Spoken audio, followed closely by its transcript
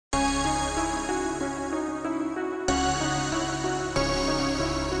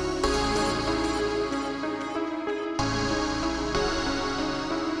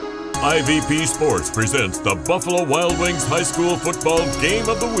IVP Sports presents the Buffalo Wild Wings High School Football Game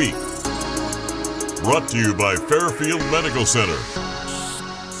of the Week. Brought to you by Fairfield Medical Center,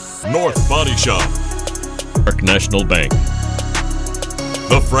 North Body Shop, Park National Bank,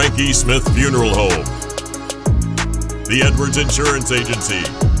 the Frankie Smith Funeral Home, the Edwards Insurance Agency,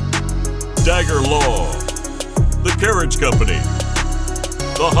 Dagger Law, the Carriage Company,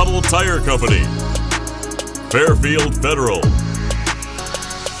 the Huddle Tire Company, Fairfield Federal,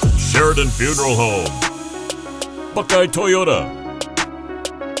 Sheridan Funeral Home, Buckeye Toyota,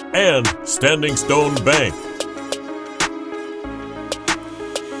 and Standing Stone Bank.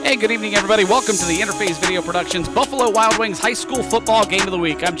 Hey, good evening, everybody. Welcome to the Interface Video Productions Buffalo Wild Wings High School Football Game of the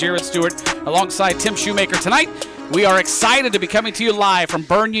Week. I'm Jared Stewart alongside Tim Shumaker. Tonight, we are excited to be coming to you live from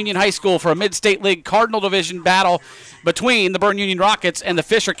Berne Union High School for a Mid-State League Cardinal Division battle between the Berne Union Rockets and the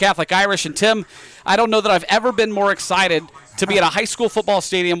Fisher Catholic Irish. And Tim, I don't know that I've ever been more excited to be at a high school football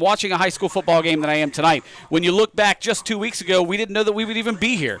stadium watching a high school football game than I am tonight. When you look back just 2 weeks ago, we didn't know that we would even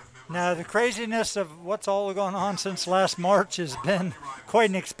be here. Now, the craziness of what's all going on since last March has been quite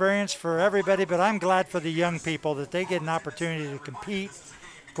an experience for everybody, but I'm glad for the young people that they get an opportunity to compete,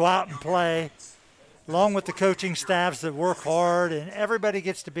 go out and play, along with the coaching staffs that work hard, and everybody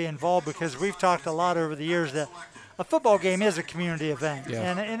gets to be involved because we've talked a lot over the years that a football game is a community event,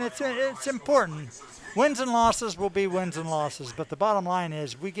 and it's important. Wins and losses will be wins and losses, but the bottom line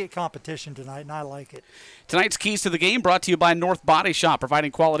is we get competition tonight, and I like it. Tonight's Keys to the Game brought to you by North Body Shop,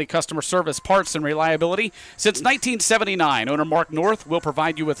 providing quality customer service, parts, and reliability. Since 1979, owner Mark North will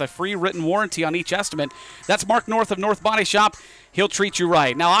provide you with a free written warranty on each estimate. That's Mark North of North Body Shop. He'll treat you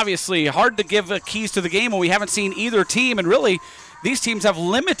right. Now, obviously, hard to give keys to the game when we haven't seen either team, and really, these teams have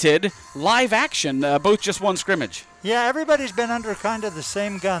limited live action, both just one scrimmage. Yeah, everybody's been under kind of the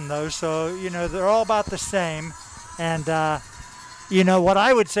same gun, though, so, you know, they're all about the same. And, you know, what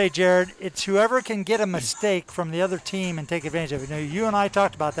I would say, Jared, it's whoever can get a mistake from the other team and take advantage of it. You know, you and I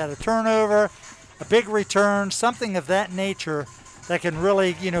talked about that, a turnover, a big return, something of that nature that can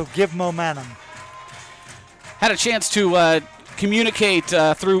really, you know, give momentum. Had a chance to communicate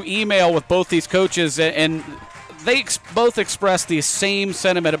through email with both these coaches, and they both expressed the same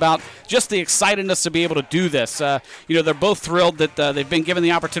sentiment about just the excitedness to be able to do this. You know, they're both thrilled that they've been given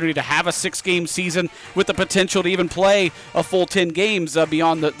the opportunity to have a 6-game season with the potential to even play a full 10 games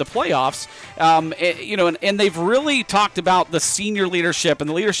beyond the playoffs. You know, and they've really talked about the senior leadership and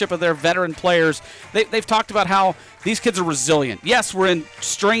the leadership of their veteran players. They've talked about how these kids are resilient. Yes, we're in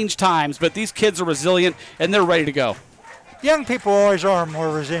strange times, but these kids are resilient and they're ready to go. Young people always are more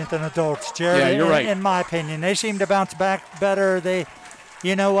resilient than adults, Jared. Yeah, you're right. In my opinion, they seem to bounce back better. They,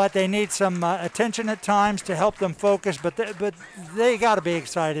 you know what? They need some attention at times to help them focus, but they got to be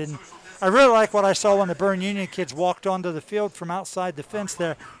excited. And I really like what I saw when the Berne Union kids walked onto the field from outside the fence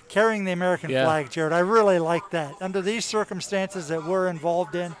there, carrying the American flag, Jared. I really like that. Under these circumstances that we're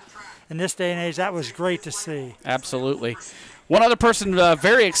involved in this day and age, that was great to see. Absolutely. One other person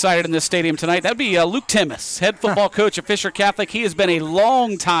very excited in this stadium tonight, that'd be Luke Timmis, head football coach at Fisher Catholic. He has been a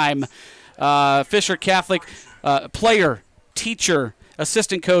long-time Fisher Catholic player, teacher,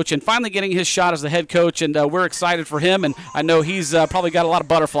 assistant coach, and finally getting his shot as the head coach, and we're excited for him, and I know he's probably got a lot of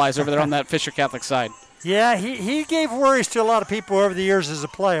butterflies over there on that Fisher Catholic side. Yeah, he gave worries to a lot of people over the years as a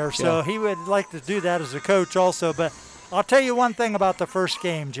player, so he would like to do that as a coach also. But I'll tell you one thing about the first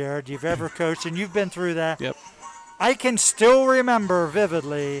game, Jared, you've ever coached, and you've been through that. Yep. I can still remember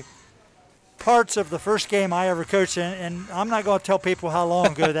vividly parts of the first game I ever coached in, and I'm not going to tell people how long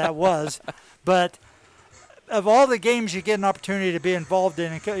ago that was, but of all the games you get an opportunity to be involved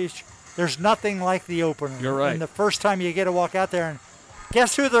in and coach, there's nothing like the opener. You're right. And the first time you get to walk out there, and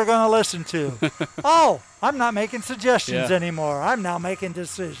guess who they're going to listen to? Oh, I'm not making suggestions anymore. I'm now making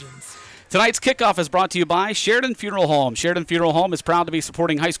decisions. Tonight's kickoff is brought to you by Sheridan Funeral Home. Sheridan Funeral Home is proud to be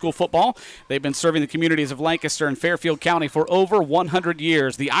supporting high school football. They've been serving the communities of Lancaster and Fairfield County for over 100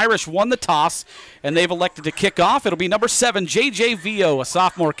 years. The Irish won the toss, and they've elected to kick off. It'll be number 7, J.J. Vio, a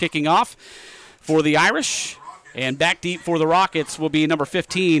sophomore, kicking off for the Irish. And back deep for the Rockets will be number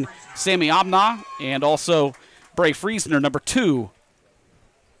 15, Sammy Amna, and also Bray Friesner, number 2.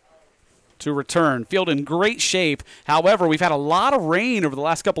 To return. Field in great shape. However, we've had a lot of rain over the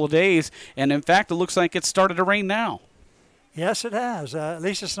last couple of days, and in fact, it looks like it's started to rain now. Yes, it has. At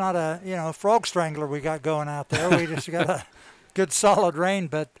least it's not a frog strangler we got going out there. We just got a good solid rain,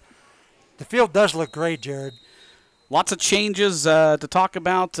 but the field does look great, Jared. Lots of changes to talk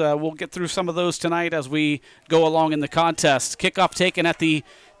about. We'll get through some of those tonight as we go along in the contest. Kickoff taken at the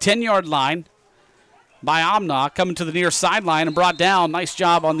 10-yard line by Amna, coming to the near sideline and brought down. Nice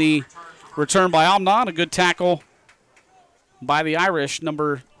job on the return by Amna. A good tackle by the Irish,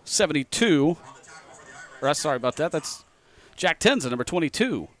 number 72. Sorry about that. That's Jack Tenza, number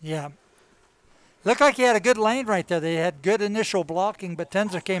 22. Yeah. Looked like he had a good lane right there. They had good initial blocking, but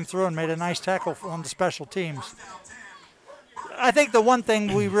Tenza came through and made a nice tackle on the special teams. I think the one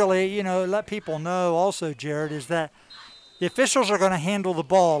thing we really, let people know also, Jared, is that the officials are going to handle the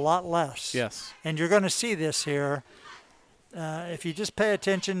ball a lot less. Yes. And you're going to see this here. If you just pay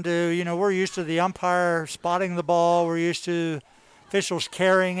attention to, we're used to the umpire spotting the ball. We're used to officials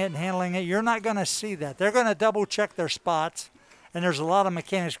carrying it and handling it. You're not going to see that. They're going to double check their spots, and there's a lot of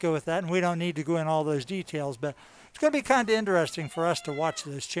mechanics go with that, and we don't need to go in all those details, but it's going to be kind of interesting for us to watch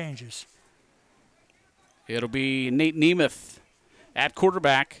those changes. It'll be Nate Nemeth at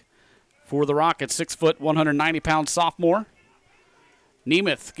quarterback for the Rockets, 6 foot, 190-pound sophomore.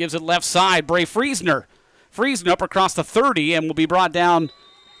 Nemeth gives it left side. Bray Friesner. Friesner up across the 30 and will be brought down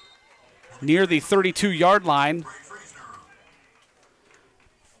near the 32-yard line.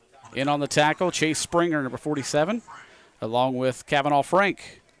 In on the tackle, Chase Springer, number 47, along with Kavanaugh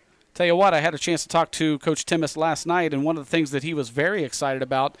Frank. Tell you what, I had a chance to talk to Coach Timmis last night, and one of the things that he was very excited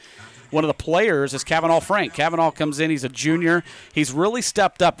about, one of the players, is Kavanaugh Frank. Kavanaugh comes in, he's a junior. He's really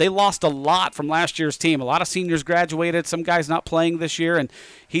stepped up. They lost a lot from last year's team. A lot of seniors graduated, some guys not playing this year, and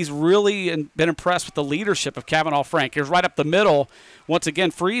he's really been impressed with the leadership of Kavanaugh Frank. Here's right up the middle, once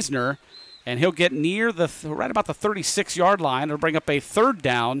again, Friesner, and he'll get near right about the 36-yard line. It'll bring up a third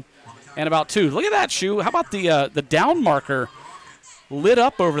down and about 2. Look at that, Shu. How about the down marker lit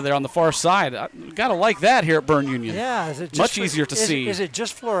up over there on the far side? Got to like that here at Berne Union. Yeah. Is it much easier to see? Is it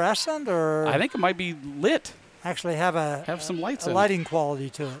just fluorescent, or? I think it might be lit. Actually have some lights a lighting quality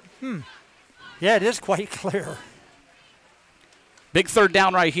to it. Yeah, it is quite clear. Big third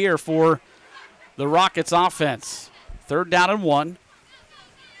down right here for the Rockets offense. 3rd down and 1.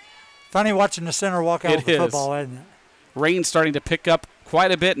 Funny watching the center walk out with the football, isn't it? Rain's starting to pick up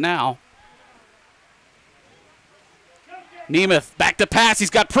quite a bit now. Nemeth back to pass. He's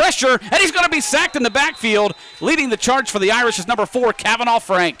got pressure, and he's going to be sacked in the backfield. Leading the charge for the Irish is number 4, Kavanaugh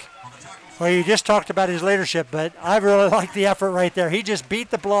Frank. Well, you just talked about his leadership, but I really like the effort right there. He just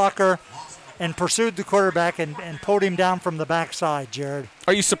beat the blocker and pursued the quarterback and pulled him down from the backside, Jared.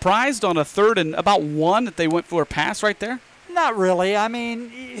 Are you surprised on a 3rd and about 1 that they went for a pass right there? Not really. I mean,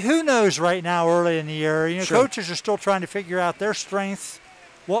 who knows right now early in the year? Sure. Coaches are still trying to figure out their strengths,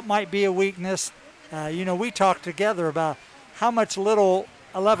 what might be a weakness. We talked together about how much little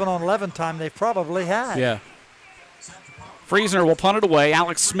 11-on-11 time they've probably had. Yeah. Friesner will punt it away.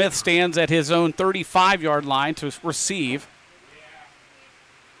 Alex Smith stands at his own 35-yard line to receive.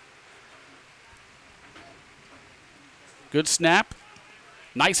 Good snap.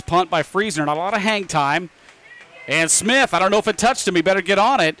 Nice punt by Friesner. Not a lot of hang time. And Smith, I don't know if it touched him. He better get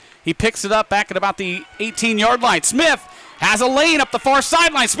on it. He picks it up back at about the 18-yard line. Smith has a lane up the far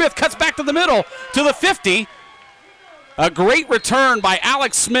sideline. Smith cuts back to the middle to the 50. A great return by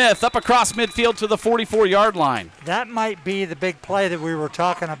Alex Smith up across midfield to the 44-yard line. That might be the big play that we were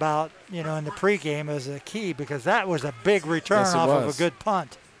talking about, in the pregame as a key, because that was a big return off of a good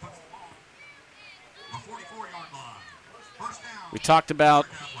punt. We talked about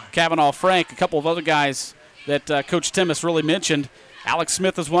Kavanaugh Frank, a couple of other guys that Coach Timmis really mentioned. Alex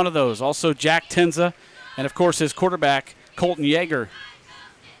Smith is one of those. Also Jack Tenza, and, of course, his quarterback, Colton Yeager.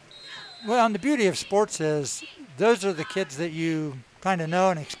 Well, and the beauty of sports is those are the kids that you kind of know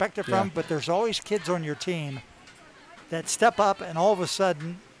and expect it from, but there's always kids on your team that step up and all of a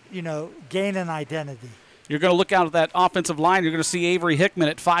sudden, gain an identity. You're going to look out at that offensive line. You're going to see Avery Hickman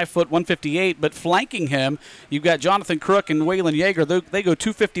at 5 foot 158, but flanking him, you've got Jonathan Crook and Waylon Yeager. They go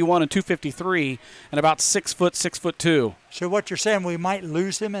 251 and 253, and about 6 foot 6'2". So what you're saying, we might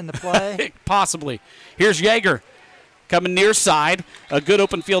lose him in the play? Possibly. Here's Yeager coming near side. A good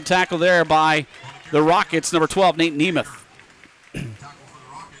open field tackle there by the Rockets, number 12, Nate Nemeth.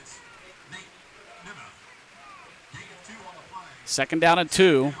 2nd down and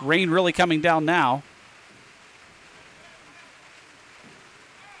 2. Rain really coming down now.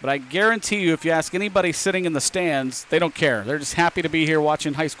 But I guarantee you, if you ask anybody sitting in the stands, they don't care. They're just happy to be here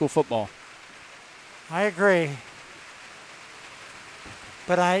watching high school football. I agree.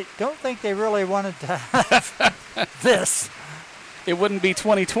 But I don't think they really wanted to have this. It wouldn't be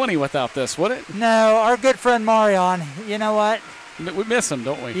 2020 without this, would it? No, our good friend Marion, you know what? We miss him,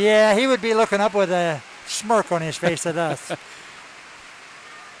 don't we? Yeah, he would be looking up with a smirk on his face at us.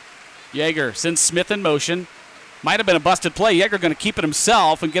 Yeager sends Smith in motion. Might have been a busted play. Yeager going to keep it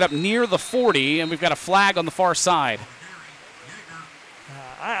himself and get up near the 40, and we've got a flag on the far side.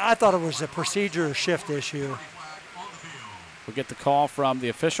 I thought it was a procedure shift issue. We'll get the call from the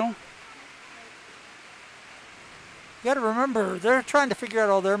official. You got to remember, they're trying to figure out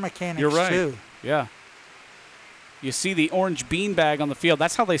all their mechanics, You're right. too. Yeah. You see the orange beanbag on the field.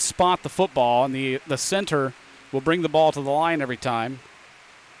 That's how they spot the football, and the center will bring the ball to the line every time.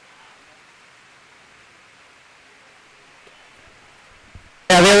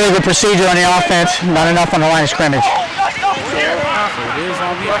 Yeah, the illegal procedure on the offense, not enough on the line of scrimmage. So it is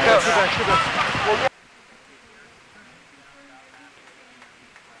on the Irish.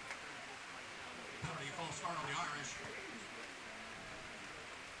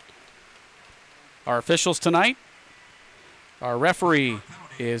 Our officials tonight, our referee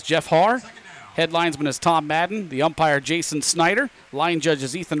is Jeff Haar. Head linesman is Tom Madden. The umpire, Jason Snyder. Line judge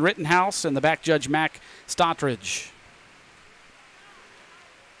is Ethan Rittenhouse. And the back judge, Mac Stottridge.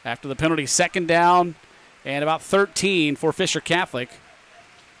 After the penalty, second down and about 13 for Fisher Catholic.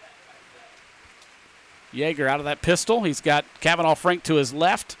 Yeager out of that pistol. He's got Kavanaugh Frank to his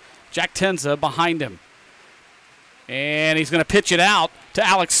left. Jack Tenza behind him. And he's going to pitch it out to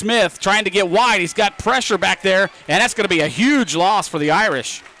Alex Smith, trying to get wide. He's got pressure back there, and that's going to be a huge loss for the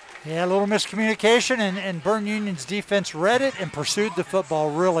Irish. Yeah, a little miscommunication, and Berne Union's defense read it and pursued the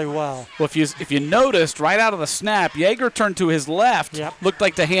football really well. Well, if you noticed, right out of the snap, Yeager turned to his left, looked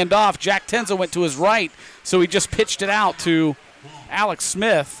like to hand off. Jack Tenza went to his right, so he just pitched it out to Alex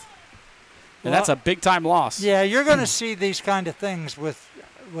Smith, and that's a big-time loss. Yeah, you're going to see these kind of things with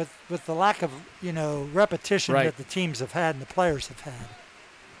the lack of, repetition that the teams have had and the players have had.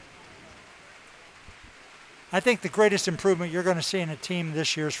 I think the greatest improvement you're going to see in a team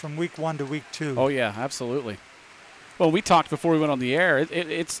this year is from week 1 to week 2. Oh, yeah, absolutely. Well, we talked before we went on the air.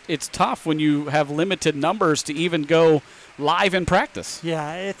 It's tough when you have limited numbers to even go live in practice.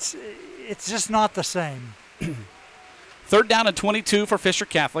 Yeah, it's just not the same. Third down and 22 for Fisher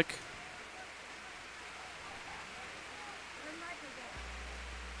Catholic.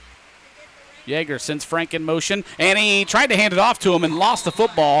 Yeager sends Frank in motion, and he tried to hand it off to him and lost the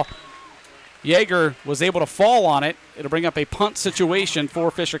football. Yeager was able to fall on it. It'll bring up a punt situation for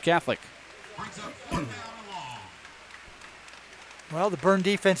Fisher Catholic. Well, the Berne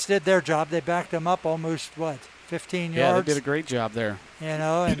defense did their job. They backed them up almost, 15 yards? Yeah, they did a great job there. And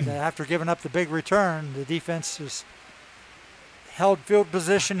after giving up the big return, the defense has held field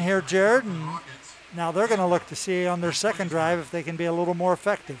position here, Jared, and now they're going to look to see on their second drive if they can be a little more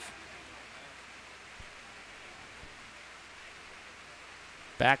effective.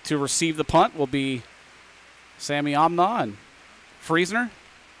 Back to receive the punt will be Sammy Omna and Friesner.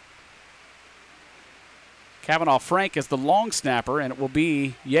 Kavanaugh Frank is the long snapper, and it will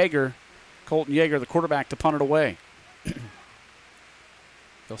be Yeager, Colton Yeager, the quarterback, to punt it away.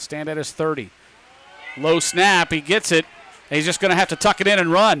 He'll stand at his 30. Low snap, he gets it. He's just going to have to tuck it in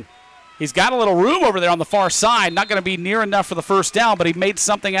and run. He's got a little room over there on the far side. Not going to be near enough for the first down, but he made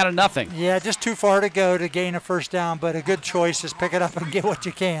something out of nothing. Yeah, just too far to go to gain a first down, but a good choice is pick it up and get what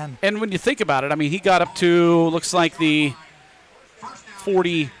you can. And when you think about it, I mean, he got up to, looks like the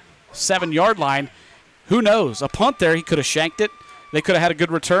 47-yard line. Who knows? A punt there, he could have shanked it. They could have had a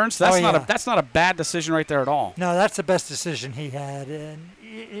good return. So that's not a bad decision right there at all. No, that's the best decision he had. And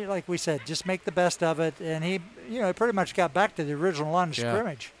like we said, just make the best of it. And he pretty much got back to the original line of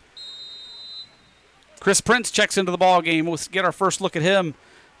scrimmage. Chris Prince checks into the ball game. We'll get our first look at him.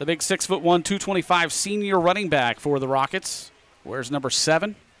 The big 6'1", 225 senior running back for the Rockets. Wears number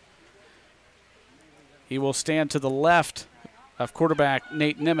 7. He will stand to the left of quarterback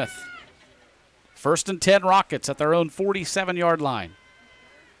Nate Nemeth. First and 10 Rockets at their own 47-yard line.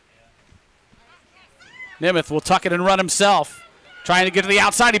 Nemeth will tuck it and run himself. Trying to get to the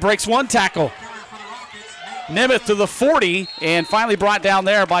outside. He breaks one tackle. Nemeth to the 40, and finally brought down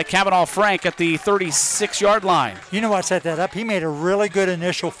there by Kavanaugh Frank at the 36-yard line. You know what set that up? He made a really good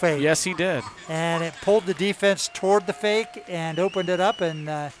initial fake. Yes, he did. And it pulled the defense toward the fake and opened it up,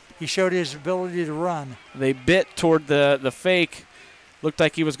 and he showed his ability to run. They bit toward the fake. Looked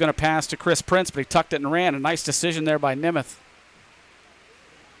like he was going to pass to Chris Prince, but he tucked it and ran. A nice decision there by Nemeth.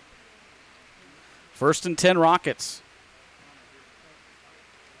 First and 10 Rockets.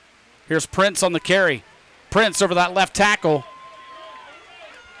 Here's Prince on the carry. Prince over that left tackle.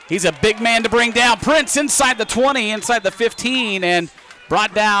 He's a big man to bring down. Prince inside the 20, inside the 15, and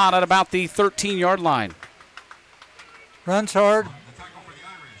brought down at about the 13-yard line. Runs hard.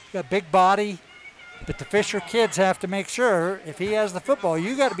 Got a big body. But the Fisher kids have to make sure, if he has the football,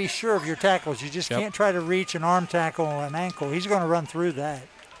 you got to be sure of your tackles. You just can't try to reach an arm tackle or an ankle. He's going to run through that.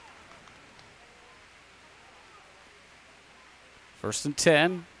 First and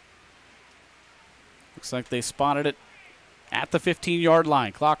 10. Looks like they spotted it at the 15-yard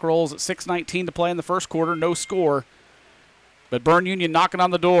line. Clock rolls at 6:19 to play in the first quarter. No score. But Berne Union knocking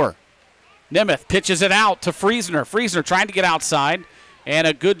on the door. Nemeth pitches it out to Friesner. Friesner trying to get outside. And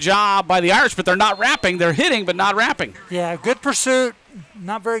a good job by the Irish, but they're not wrapping. They're hitting, but not wrapping. Yeah, good pursuit.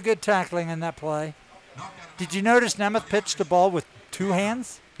 Not very good tackling in that play. Did you notice Nemeth pitched the ball with 2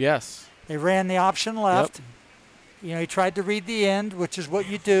 hands? Yes. They ran the option left. Yep. You know, he tried to read the end, which is what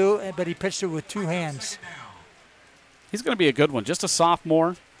you do, but he pitched it with 2 hands. He's going to be a good one. Just a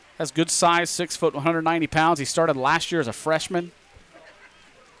sophomore. Has good size, 6 foot, 190 pounds. He started last year as a freshman.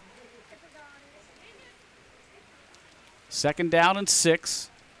 Second down and 6.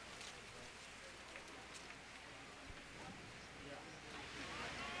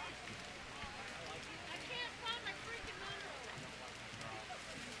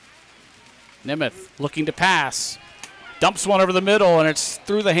 Nemeth looking to pass. Dumps one over the middle, and it's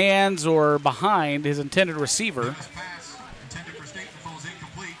through the hands or behind his intended receiver.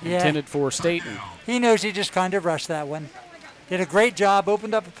 Yeah. Intended for Staten. He knows he just kind of rushed that one. Did a great job,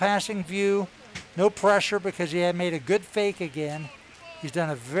 opened up a passing view. No pressure because he had made a good fake again. He's done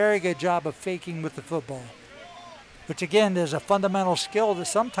a very good job of faking with the football, which again is a fundamental skill that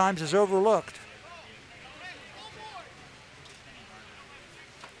sometimes is overlooked.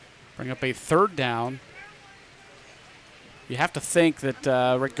 Bring up a third down. You have to think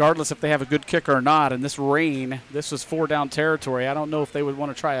that regardless if they have a good kicker or not, in this rain, this was 4-down territory. I don't know if they would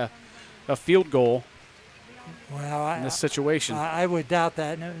want to try a field goal. Well, in this situation. I would doubt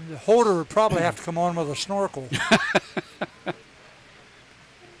that. The holder would probably have to come on with a snorkel.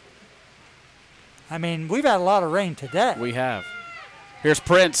 I mean, we've had a lot of rain today. We have. Here's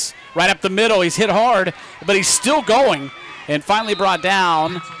Prince right up the middle. He's hit hard, but he's still going and finally brought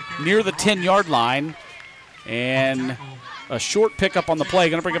down near the 10-yard line. And a short pickup on the play.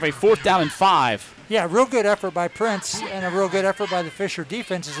 Going to bring up a 4th down and 5. Yeah, real good effort by Prince and a real good effort by the Fisher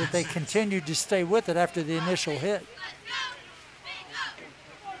defense is that they continued to stay with it after the initial hit.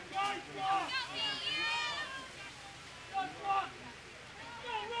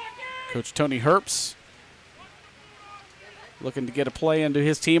 Coach Tony Herbst looking to get a play into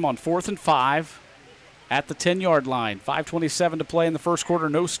his team on 4th and 5 at the 10-yard line. 5:27 to play in the first quarter,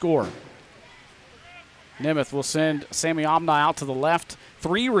 no score. Nemeth will send Sammy Omni out to the left.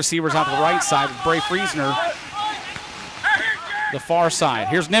 3 receivers out to the right side with Bray Friesner, the far side.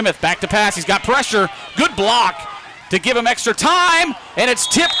 Here's Nemeth back to pass. He's got pressure. Good block to give him extra time, and it's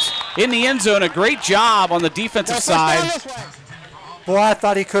tipped in the end zone. A great job on the defensive side. Boy, I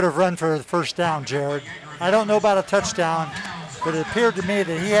thought he could have run for the first down, Jared. I don't know about a touchdown, but it appeared to me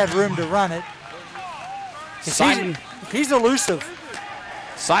that he had room to run it. He's elusive.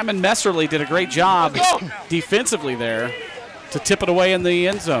 Simon Messerly did a great job defensively there to tip it away in the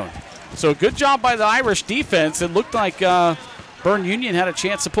end zone. So good job by the Irish defense. It looked like Berne Union had a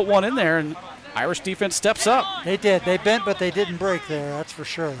chance to put one in there, and Irish defense steps up. They did. They bent, but they didn't break there. That's for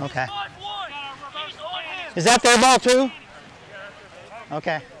sure. Okay. Is that their ball too?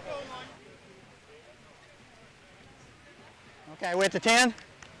 Okay. Okay, we're at the 10.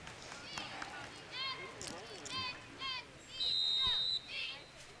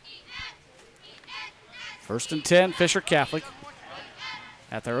 First and 10, Fisher Catholic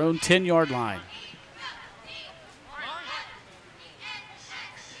at their own 10-yard line.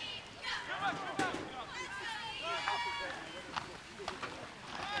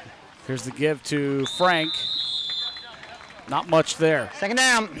 Here's the give to Frank. Not much there. Second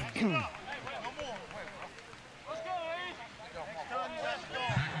down. For the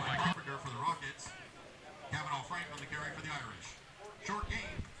Rockets, Frank on the carry for the Irish. Short gain,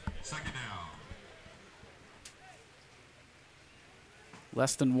 second down.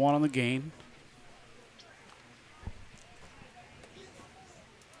 Less than 1 on the gain.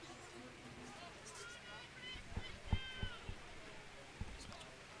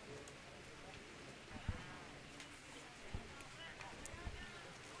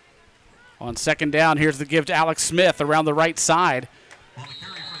 On second down, here's the give to Alex Smith around the right side.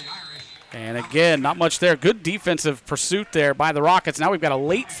 And again, not much there. Good defensive pursuit there by the Rockets. Now we've got a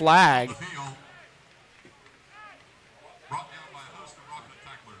late flag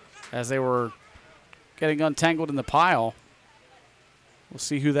as they were getting untangled in the pile. We'll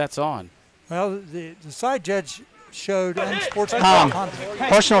see who that's on. Well, the side judge showed unsportsmanlike conduct.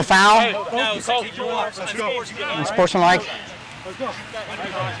 Personal foul. Unsportsmanlike.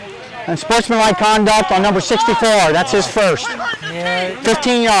 Unsportsmanlike conduct on number 64. That's his first. Yeah,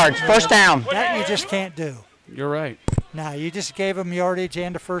 15 yards, first down. that you just can't do. You're right. Now, you just gave him yardage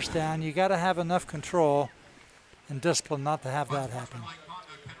and a first down. You got to have enough control and discipline not to have that happen.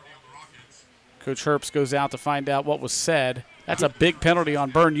 Coach Herbst goes out to find out what was said. That's a big penalty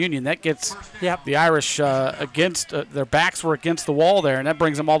on Berne Union. That gets the Irish against their backs were against the wall there, and that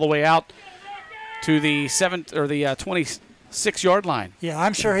brings them all the way out to the 26-yard line. Yeah,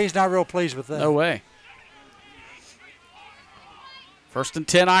 I'm sure he's not real pleased with that. No way. 1st and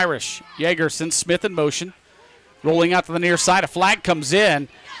 10 Irish. Yeager sends Smith in motion. Rolling out to the near side. A flag comes in.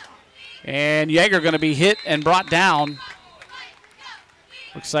 And Yeager going to be hit and brought down.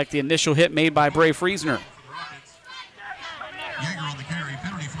 Looks like the initial hit made by Bray Friesner. Yeager on the carry,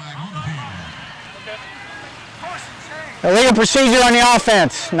 penalty flag on the field. Illegal procedure on the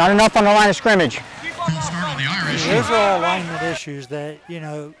offense. Not enough on the line of scrimmage. Full start on the Irish. Those are all alignment issues that,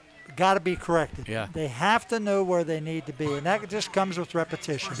 got to be corrected. Yeah. They have to know where they need to be, and that just comes with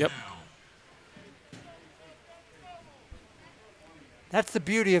repetition. Yep. That's the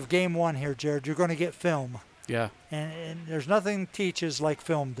beauty of game one here, Jared. You're going to get film. Yeah. And there's nothing teaches like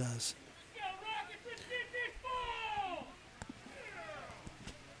film does.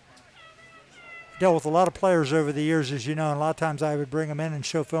 Dealt with a lot of players over the years, as you know, and a lot of times I would bring them in and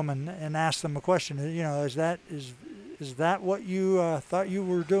show film and ask them a question. Is that what you thought you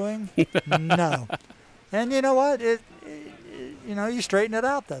were doing? No. And you know what? You straighten it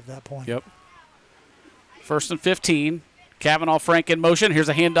out at that point. Yep. 1st and 15. Kavanaugh Frank in motion. Here's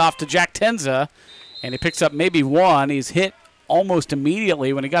a handoff to Jack Tenza, and he picks up maybe one. He's hit almost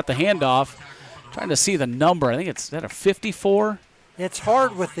immediately when he got the handoff. Trying to see the number. I think it's that a 54? It's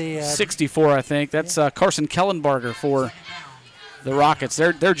hard with the 64, I think. That's Carson Kellenbarger for the Rockets.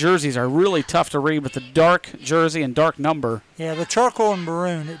 Their jerseys are really tough to read with the dark jersey and dark number. Yeah, the charcoal and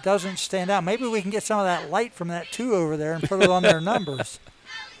maroon, it doesn't stand out. Maybe we can get some of that light from that 2 over there and put it on their numbers.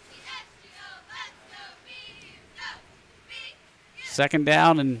 2nd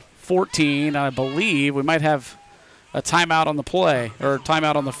down and 14. I believe we might have a timeout on the play, or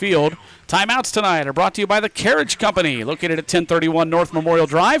timeout on the field. Timeouts tonight are brought to you by the Carriage Company, located at 1031 North Memorial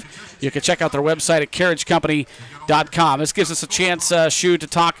Drive. You can check out their website at carriagecompany.com. This gives us a chance, Shu, to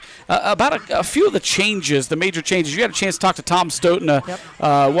talk about a few of the changes, the major changes. You had a chance to talk to Tom Stoughton, a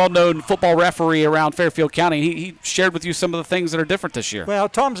well-known football referee around Fairfield County. He shared with you some of the things that are different this year. Well,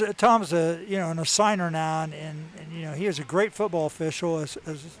 Tom's an assigner now, and he is a great football official as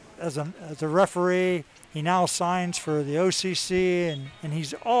a referee. He now signs for the OCC, and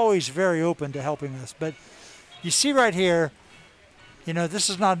he's always very open to helping us. But you see right here, this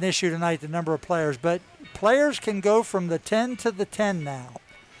is not an issue tonight, the number of players, but players can go from the 10 to the 10 now.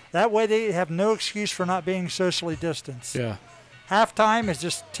 That way they have no excuse for not being socially distanced. Yeah. Halftime is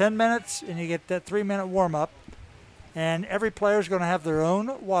just 10 minutes, and you get that 3-minute warm-up. And every player is going to have their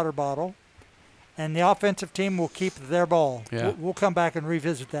own water bottle, and the offensive team will keep their ball. Yeah. We'll come back and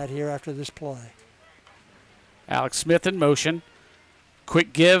revisit that here after this play. Alex Smith in motion.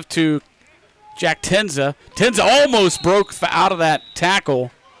 Quick give to Jack Tenza. Tenza almost broke out of that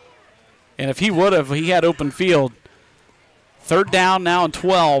tackle. And if he would have, he had open field. 3rd down now and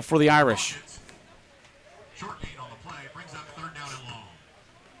 12 for the Irish. Short gain on the play brings up 3rd down and long.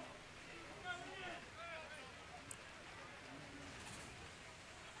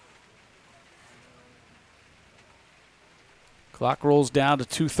 Clock rolls down to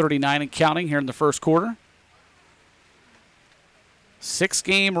 2:39 and counting here in the first quarter.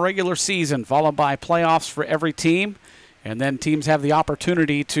 6-game regular season followed by playoffs for every team, and then teams have the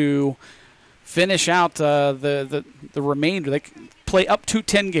opportunity to finish out the remainder. They can play up to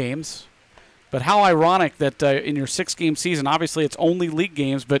 10 games, but how ironic that in your 6-game season, obviously it's only league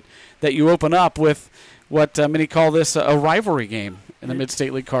games, but that you open up with what many call this a rivalry game in the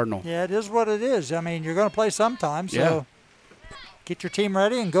Mid-State League Cardinal. Yeah, it is what it is. I mean, you're going to play sometime, so Yeah. get your team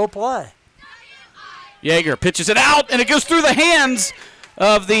ready and go play. Yeager pitches it out, and it goes through the hands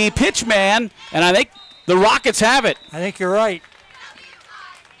of the pitch man, and I think the Rockets have it. I think you're right.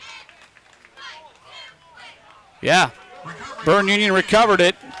 Yeah. Berne Union recovered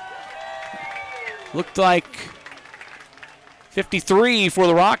it. Looked like 53 for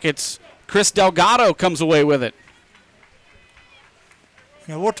the Rockets. Chris Delgado comes away with it.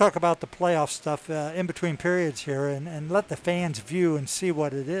 We'll talk about the playoff stuff in between periods here and let the fans view and see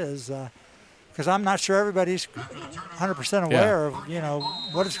what it is. Because I'm not sure everybody's 100% aware of,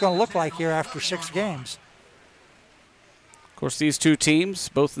 what it's going to look like here after 6 games. Of course, these two teams,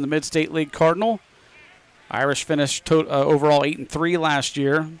 both in the Mid-State League Cardinal. Irish finished overall 8-3 last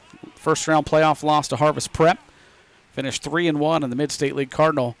year. First-round playoff loss to Harvest Prep. Finished 3-1 in the Mid-State League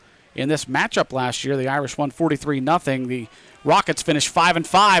Cardinal. In this matchup last year, the Irish won 43-0. The Rockets finished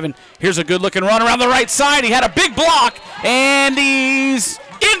 5-5, and here's a good-looking run around the right side. He had a big block, and he's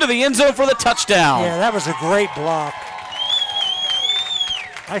into the end zone for the touchdown. Yeah, that was a great block.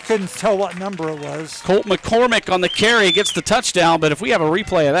 I couldn't tell what number it was. Colt McCormick on the carry gets the touchdown, but if we have a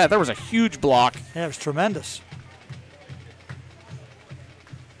replay of that, there was a huge block. Yeah, it was tremendous.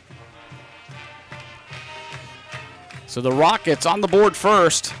 So the Rockets on the board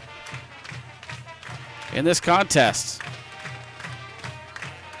first in this contest.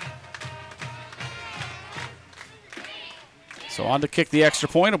 So on to kick the extra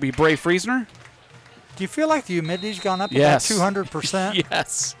point will be Bray Friesner. Do you feel like the humidity's gone up Yes. about 200%?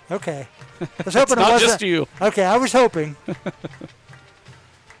 Yes. Okay. I was hoping it Not wasn't. just you. Okay, I was hoping.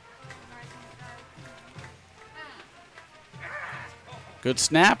 Good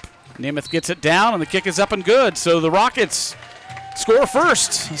snap. Namath gets it down, and the kick is up and good. So the Rockets score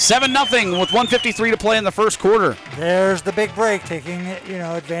first, 7-0 with 1:53 to play in the first quarter. There's the big break, taking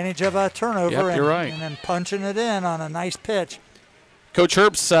advantage of a turnover Yep, you're right. and then punching it in on a nice pitch. Coach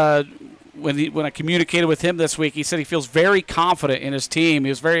Herbst, when I communicated with him this week, he said he feels very confident in his team. He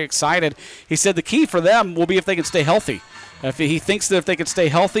was very excited. He said the key for them will be if they can stay healthy. If he thinks that if they can stay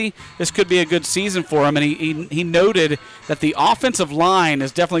healthy, this could be a good season for him. And he noted that the offensive line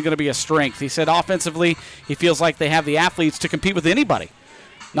is definitely going to be a strength. He said offensively, he feels like they have the athletes to compete with anybody,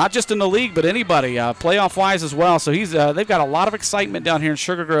 not just in the league, but anybody, playoff-wise as well. So they've got a lot of excitement down here in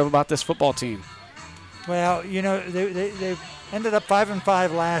Sugar Grove about this football team. Well, they ended up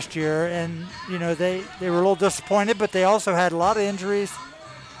 5-5 last year, and they were a little disappointed, but they also had a lot of injuries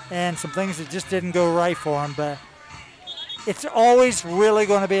and some things that just didn't go right for them. But it's always really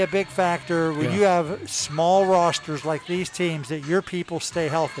going to be a big factor when you have small rosters like these teams that your people stay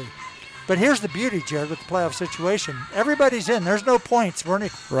healthy. But here's the beauty, Jared, with the playoff situation. Everybody's in. There's no points.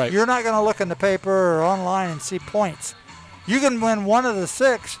 Right. You're not going to look in the paper or online and see points. You can win one of the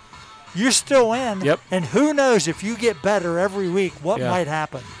 6. You're still in. Yep. And who knows if you get better every week, what might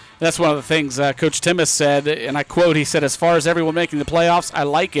happen. That's one of the things Coach Timmis said, and I quote, he said, as far as everyone making the playoffs, I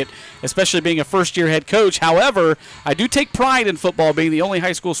like it, especially being a first-year head coach. However, I do take pride in football being the only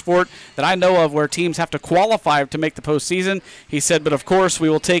high school sport that I know of where teams have to qualify to make the postseason. He said, but of course, we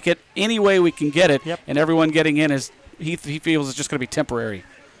will take it any way we can get it, and everyone getting in he feels is just going to be temporary.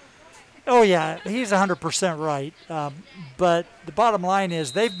 Oh, yeah, he's 100% right. But the bottom line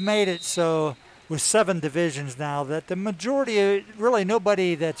is they've made it so with 7 divisions now that the majority, really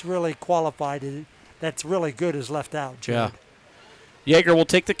nobody that's really qualified, that's really good is left out, Jared. Yeah. Yeager will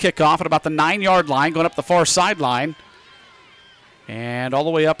take the kickoff at about the 9-yard line, going up the far sideline. And all the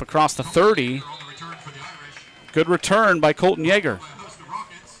way up across the 30. Good return by Colton Yeager.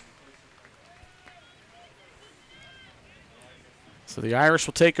 So the Irish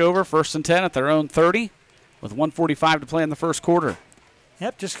will take over 1st and 10 at their own 30 with 1:45 to play in the first quarter.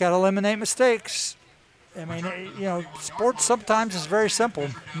 Yep, just got to eliminate mistakes. I mean, sports sometimes is very simple.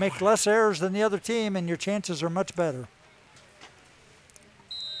 Make less errors than the other team, and your chances are much better.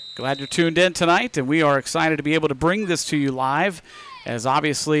 Glad you're tuned in tonight, and we are excited to be able to bring this to you live, as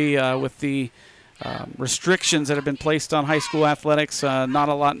obviously with the restrictions that have been placed on high school athletics,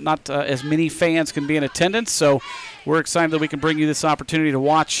 not as many fans can be in attendance. So we're excited that we can bring you this opportunity to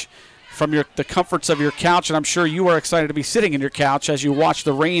watch from the comforts of your couch, and I'm sure you are excited to be sitting in your couch as you watch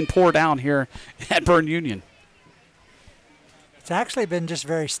the rain pour down here at Berne Union. It's actually been just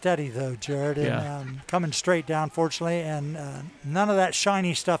very steady, though, Jared, and coming straight down, fortunately, and none of that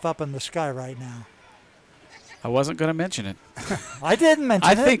shiny stuff up in the sky right now. I wasn't going to mention it. I didn't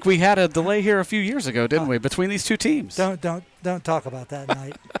mention it. I think we had a delay here a few years ago, didn't we, between these two teams? Don't talk about that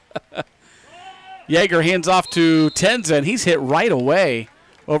night. Yeager hands off to Tenzin. He's hit right away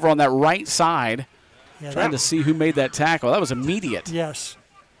over on that right side, trying to see who made that tackle. That was immediate. Yes.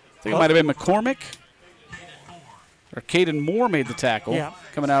 I think it might have been McCormick. Or Caden Moore made the tackle,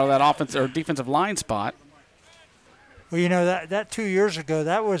 coming out of that offensive or defensive line spot. Well, that 2 years ago,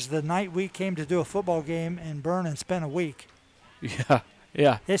 that was the night we came to do a football game in Berne and spent a week.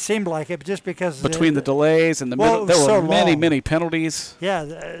 Yeah. It seemed like it just because between the delays and the middle, there were many penalties. Yeah,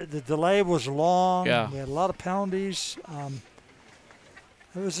 the delay was long. Yeah. We had a lot of penalties.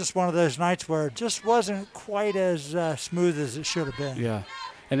 It was just one of those nights where it just wasn't quite as smooth as it should have been. Yeah,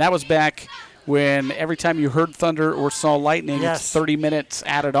 and that was back when every time you heard thunder or saw lightning, it's 30 minutes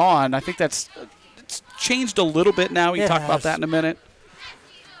added on. I think it's changed a little bit now. We can talk about that in a minute.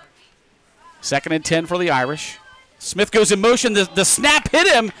 2nd and 10 for the Irish. Smith goes in motion. The snap hit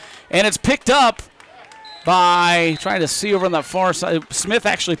him, and it's picked up by trying to see over on that far side. Smith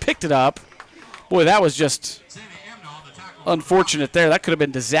actually picked it up. Boy, that was just unfortunate there. That could have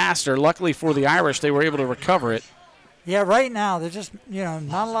been disaster. Luckily for the Irish, they were able to recover it. Yeah, right now they're just,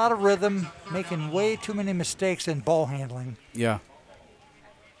 not a lot of rhythm, making way too many mistakes in ball handling. Yeah.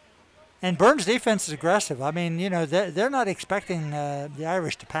 And Berne's defense is aggressive. I mean, they're not expecting the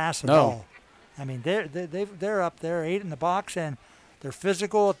Irish to pass at all. I mean, they're up there, 8 in the box, and they're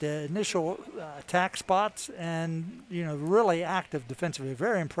physical at the initial attack spots, and really active defensively.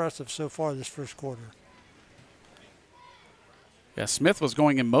 Very impressive so far this first quarter. Yeah, Smith was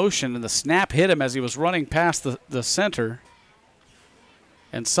going in motion, and the snap hit him as he was running past the center.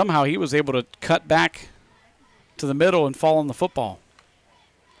 And somehow he was able to cut back to the middle and fall on the football.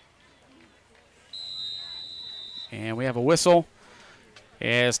 And we have a whistle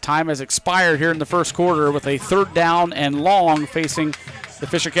as time has expired here in the first quarter with a 3rd down and long facing the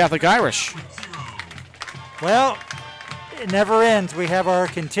Fisher Catholic Irish. Well, it never ends. We have our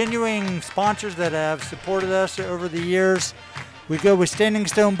continuing sponsors that have supported us over the years. We go with Standing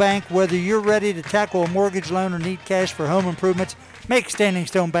Stone Bank. Whether you're ready to tackle a mortgage loan or need cash for home improvements, make Standing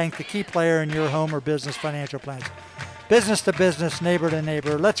Stone Bank the key player in your home or business financial plans. Business to business, neighbor to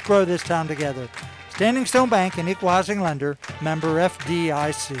neighbor. Let's grow this town together. Standing Stone Bank, an equal housing lender, member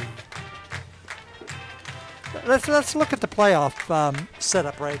FDIC. Let's look at the playoff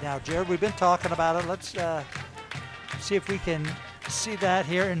setup right now, Jared. We've been talking about it. Let's see if we can see that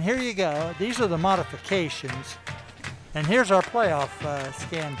here. And here you go. These are the modifications. And here's our playoff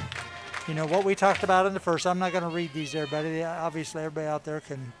scan. You know, what we talked about in the first. I'm not going to read these, everybody. Obviously, everybody out there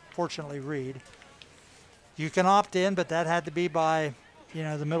can fortunately read. You can opt in, but that had to be by, you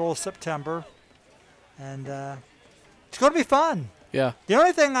know, the middle of September. And it's going to be fun. Yeah. The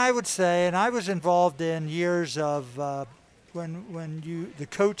only thing I would say, and I was involved in years of when the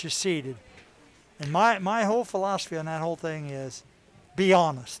coach is seated, and my whole philosophy on that whole thing is be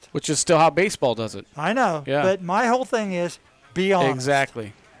honest. Which is still how baseball does it. I know. Yeah. But my whole thing is be honest.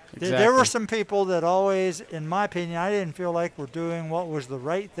 Exactly. There were some people that always, in my opinion, I didn't feel like were doing what was the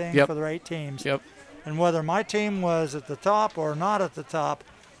right thing for the right teams. Yep. And whether my team was at the top or not at the top,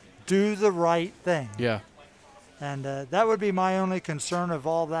 do the right thing. Yeah. And that would be my only concern of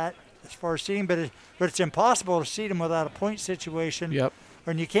all that as far as seeding. But it's impossible to seed them without a point situation. Yep.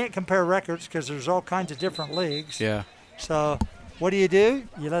 And you can't compare records because there's all kinds of different leagues. Yeah. So what do?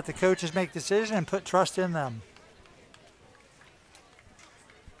 You let the coaches make decisions and put trust in them.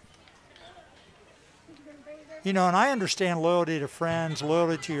 You know, and I understand loyalty to friends,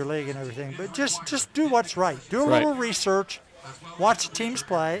 loyalty to your league and everything, but just do what's right. Do a little research, watch the teams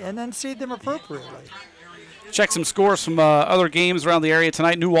play, and then seed them appropriately. Check some scores from other games around the area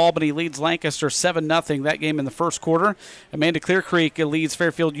tonight. New Albany leads Lancaster 7-0, that game in the first quarter. Amanda Clear Creek leads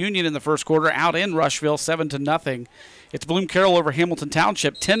Fairfield Union in the first quarter, out in Rushville 7-0. It's Bloom Carroll over Hamilton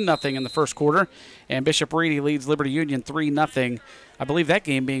Township 10-0 in the first quarter. And Bishop Reedy leads Liberty Union 3-0. I believe that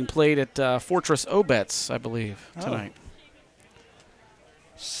game being played at Fortress Obetz, I believe, tonight.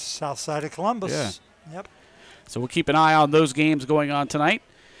 South side of Columbus. Yeah. Yep. So we'll keep an eye on those games going on tonight.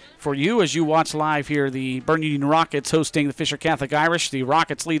 For you, as you watch live here, the Berne Union Rockets hosting the Fisher Catholic Irish. The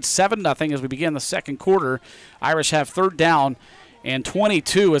Rockets lead 7-0 as we begin the second quarter. Irish have 3rd down and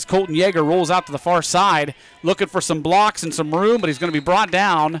 22 as Colton Yeager rolls out to the far side, looking for some blocks and some room, but he's going to be brought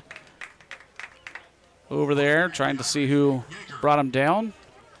down over there, trying to see who brought him down.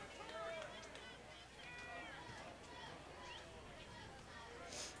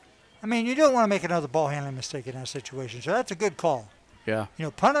 I mean, you don't want to make another ball handling mistake in that situation, so that's a good call. Yeah. You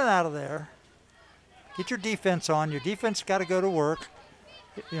know, punt it out of there. Get your defense on. Your defense got to go to work.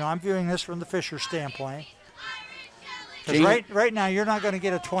 You know, I'm viewing this from the Fisher standpoint. Because right now, you're not going to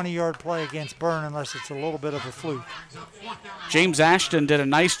get a 20-yard play against Berne unless it's a little bit of a fluke. James Ashton did a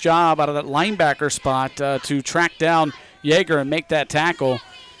nice job out of that linebacker spot to track down Yeager and make that tackle.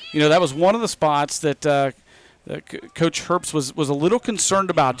 You know, that was one of the spots that Coach Herbst was a little concerned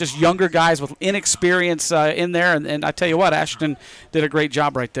about, just younger guys with inexperience in there. And I tell you what, Ashton did a great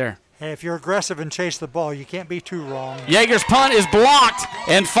job right there. Hey, if you're aggressive and chase the ball, you can't be too wrong. Yeager's punt is blocked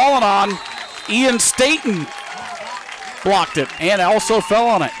and fallen on. Ian Staten blocked it and also fell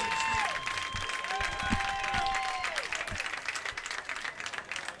on it.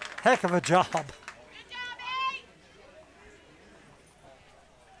 Heck of a job.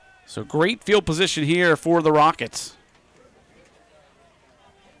 So great field position here for the Rockets.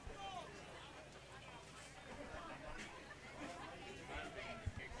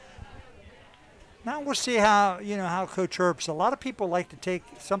 Now we'll see how Coach Herbst. A lot of people like to take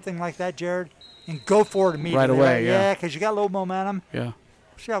something like that, Jared, and go for it immediately. Right away, right? yeah. because you got a little momentum. Yeah.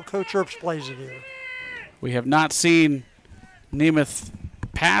 See how Coach Herbst plays it here. We have not seen Nemeth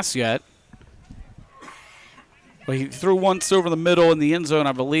pass yet. Well, he threw once over the middle in the end zone,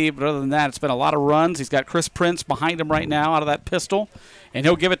 I believe, but other than that, it's been a lot of runs. He's got Chris Prince behind him right now out of that pistol, and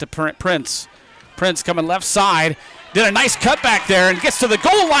he'll give it to Prince. Prince coming left side. Did a nice cutback there and gets to the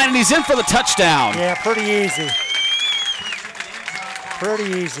goal line, and he's in for the touchdown. Yeah, pretty easy.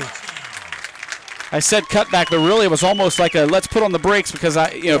 Pretty easy. I said cutback, but really it was almost like a let's put on the brakes because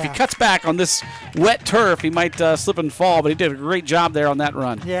if he cuts back on this wet turf, he might slip and fall. But he did a great job there on that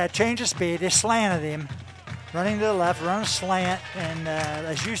run. Yeah, change of speed. It slanted him. running to the left, running a slant, and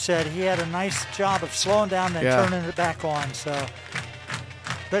as you said, he had a nice job of slowing down and turning it back on. So,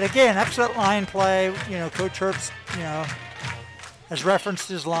 but again, excellent line play. You know, Coach Herbst, you know, has referenced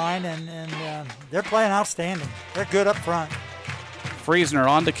his line, and they're playing outstanding. They're good up front. Friesner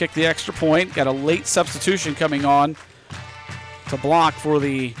on to kick the extra point. Got a late substitution coming on to block for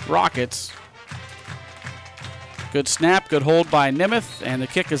the Rockets. Good snap, good hold by Nemeth, and the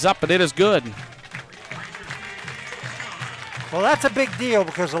kick is up, but it is good. Well, that's a big deal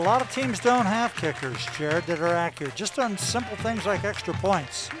because a lot of teams don't have kickers, Jared, that are accurate, just on simple things like extra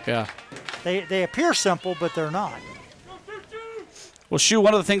points. Yeah. They appear simple, but they're not. Well, Shu,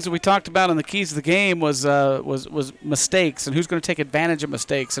 one of the things that we talked about in the keys of the game was mistakes and who's going to take advantage of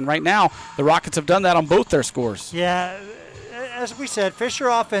mistakes. And right now, the Rockets have done that on both their scores. Yeah. As we said, Fisher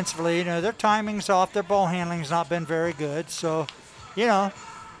offensively, you know, their timing's off, their ball handling's not been very good. So, you know,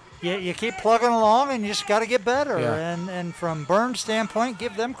 you keep plugging along and you just got to get better. Yeah. And from Berne's standpoint,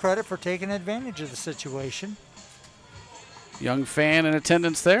 give them credit for taking advantage of the situation. Young fan in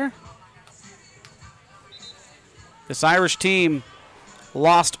attendance there. This Irish team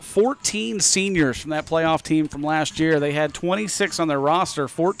lost 14 seniors from that playoff team from last year. They had 26 on their roster,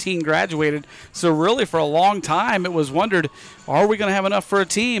 14 graduated. So really for a long time it was wondered, are we going to have enough for a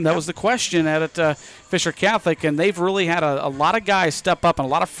team? That was the question at Fisher Catholic, and they've really had a lot of guys step up, and a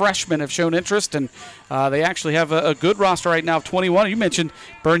lot of freshmen have shown interest, and they actually have a good roster right now of 21. You mentioned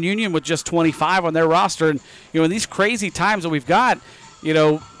Berne Union with just 25 on their roster, and you know, in these crazy times that we've got, you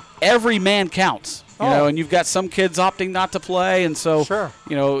know, every man counts. You know, and you've got some kids opting not to play, and so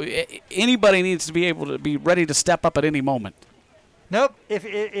you know, anybody needs to be able to be ready to step up at any moment. Nope.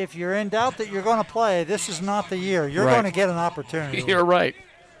 If you're in doubt that you're going to play, this is not the year. You're going to get an opportunity. You're right.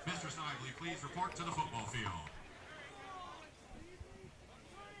 Mr. Snively, please report to the football field.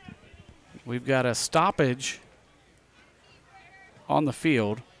 We've got a stoppage on the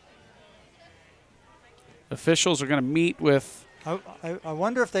field. Officials are going to meet with. I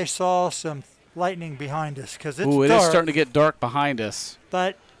wonder if they saw some lightning behind us because it's dark. It is starting to get dark behind us.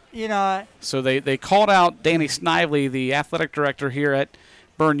 But, you know. So they called out Danny Snively, the athletic director here at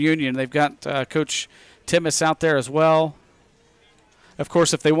Berne Union. They've got Coach Timmis out there as well. Of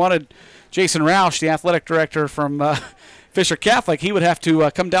course, if they wanted Jason Roush, the athletic director from Fisher Catholic, he would have to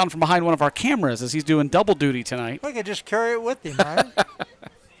come down from behind one of our cameras as he's doing double duty tonight. We could just carry it with him, right?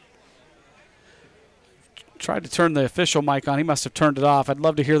 Tried to turn the official mic on. He must have turned it off. I'd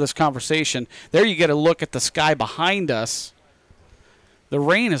love to hear this conversation. There you get a look at the sky behind us. The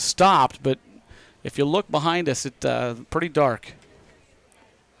rain has stopped, but if you look behind us, it's pretty dark.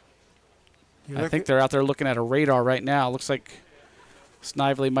 I think they're out there looking at a radar right now. Looks like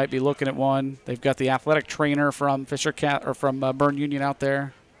Snively might be looking at one. They've got the athletic trainer from from Berne Union out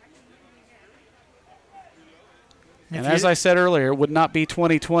there. And as I said earlier, it would not be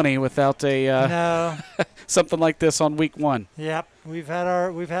 2020 without a something like this on week one. Yep, we've had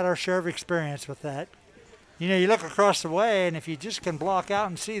our share of experience with that. You know, you look across the way, and if you just can block out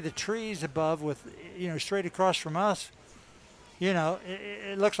and see the trees above, with straight across from us, you know,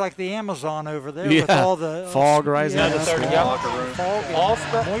 it looks like the Amazon over there with all the fog rising. Yeah,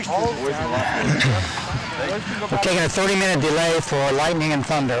 We're taking a 30-minute delay for lightning and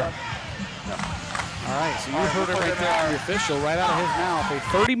thunder. All right, so you heard it right there from the official, right out of his mouth. A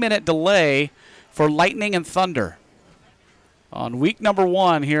 30-minute delay for lightning and thunder on week number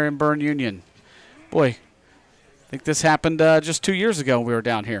 1 here in Berne Union. Boy, I think this happened just 2 years ago when we were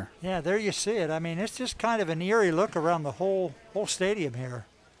down here. Yeah, there you see it. I mean, it's just kind of an eerie look around the whole stadium here,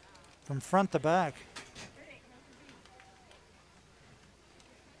 from front to back.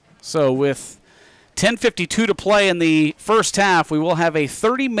 So with 10:52 to play in the first half, we will have a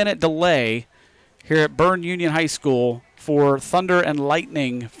 30-minute delay here at Berne Union High School for thunder and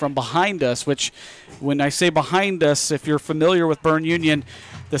lightning from behind us, which when I say behind us, if you're familiar with Berne Union,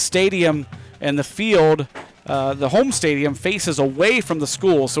 the stadium and the field, the home stadium faces away from the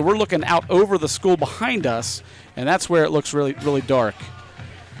school. So we're looking out over the school behind us, and that's where it looks really, really dark.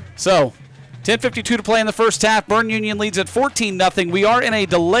 So 10:52 to play in the first half. Berne Union leads at 14-0. We are in a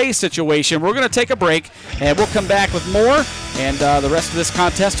delay situation. We're going to take a break, and we'll come back with more and the rest of this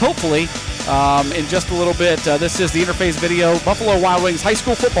contest, hopefully, in just a little bit. This is the Interface Video Buffalo Wild Wings High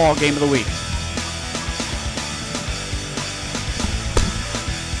School Football Game of the Week.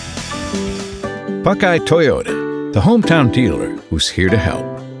 Buckeye Toyota, the hometown dealer who's here to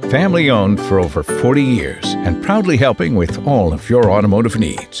help. Family owned for over 40 years and proudly helping with all of your automotive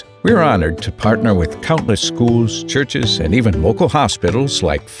needs. We're honored to partner with countless schools, churches, and even local hospitals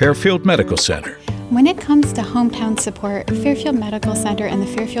like Fairfield Medical Center. When it comes to hometown support, Fairfield Medical Center and the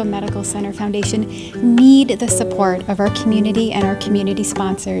Fairfield Medical Center Foundation need the support of our community and our community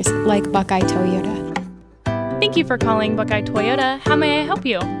sponsors like Buckeye Toyota. Thank you for calling Buckeye Toyota. How may I help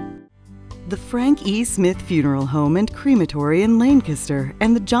you? The Frank E. Smith Funeral Home and Crematory in Lancaster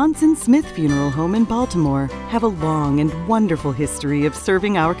and the Johnson Smith Funeral Home in Baltimore have a long and wonderful history of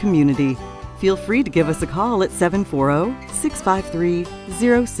serving our community. Feel free to give us a call at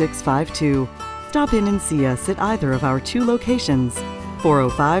 740-653-0652. Stop in and see us at either of our 2 locations,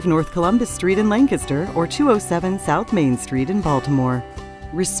 405 North Columbus Street in Lancaster or 207 South Main Street in Baltimore.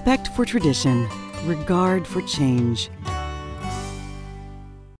 Respect for tradition, regard for change.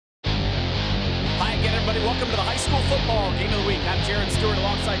 Hi again, everybody. Welcome to the high school football game of the week. I'm Jared Stewart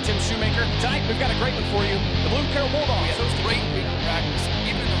alongside Tim Shumaker. Tonight, we've got a great one for you. The Bloom Carroll Bulldogs. Yeah, it was a great week of practice.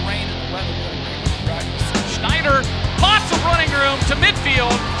 Even in the rain and the weather, we had a great week of practice. Schneider, lots of running room to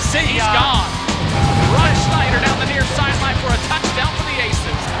midfield. He's gone. Ryan Schneider down the near sideline for a touchdown for the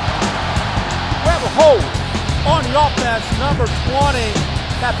Aces. We have a hold on the offense, number 20.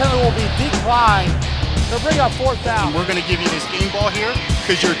 That penalty will be declined. They'll bring up 4th down. We're going to give you this game ball here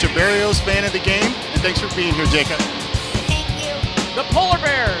because you're a Tiberios fan of the game, and thanks for being here, Jacob. Thank you. The Polar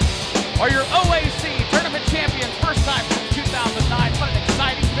Bears are your OAC tournament champions, first time since 2009. What an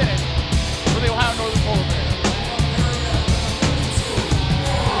exciting finish for the Ohio Northern Polar Bears.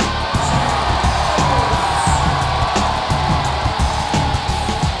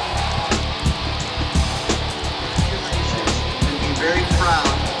 Very proud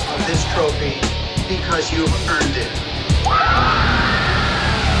of this trophy because you've earned it.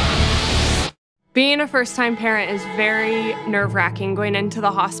 Being a first-time parent is very nerve-wracking going into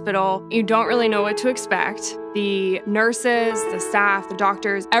the hospital. You don't really know what to expect. The nurses, the staff, the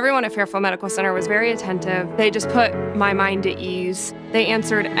doctors, everyone at Fairfield Medical Center was very attentive. They just put my mind at ease. They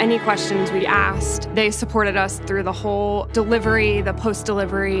answered any questions we asked. They supported us through the whole delivery, the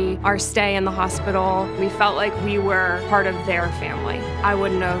post-delivery, our stay in the hospital. We felt like we were part of their family. I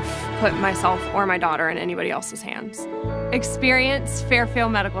wouldn't have put myself or my daughter in anybody else's hands. Experience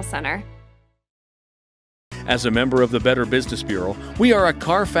Fairfield Medical Center. As a member of the Better Business Bureau, we are a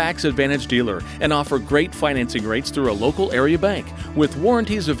Carfax Advantage dealer and offer great financing rates through a local area bank with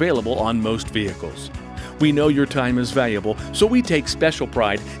warranties available on most vehicles. We know your time is valuable, so we take special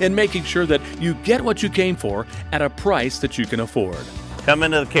pride in making sure that you get what you came for at a price that you can afford. Come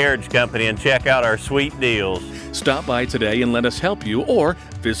into the Carriage Company and check out our sweet deals. Stop by today and let us help you, or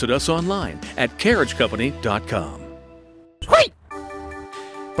visit us online at carriagecompany.com.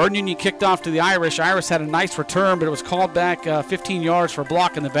 Berne Union kicked off to the Irish. Irish had a nice return, but it was called back 15 yards for a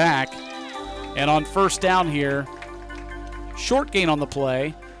block in the back. And on first down here, short gain on the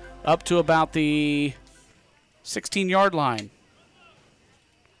play, up to about the 16-yard line.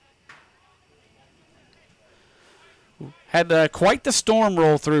 Had quite the storm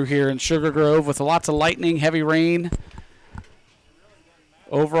roll through here in Sugar Grove with lots of lightning, heavy rain.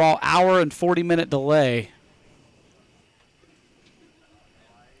 Overall, hour and 40-minute delay.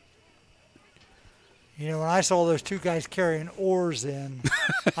 You know, when I saw those 2 guys carrying oars in,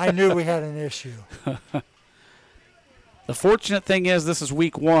 I knew we had an issue. The fortunate thing is this is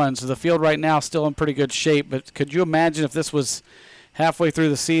week 1, so the field right now is still in pretty good shape. But could you imagine if this was halfway through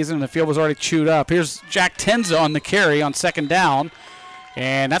the season and the field was already chewed up? Here's Jack Tenza on the carry on second down,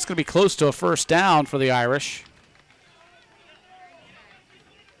 and that's going to be close to a first down for the Irish.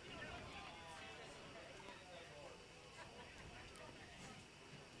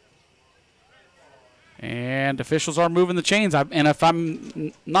 And officials are moving the chains. And if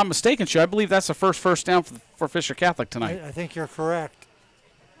I'm not mistaken, I believe that's the first down for Fisher Catholic tonight. I think you're correct.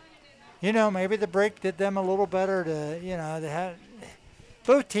 You know, maybe the break did them a little better to, you know, they had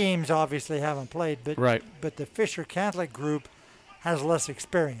both teams obviously haven't played, but right. But the Fisher Catholic group has less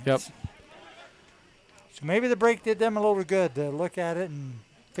experience. Yep. So maybe the break did them a little good to look at it and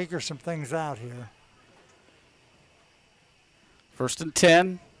figure some things out here. 1st and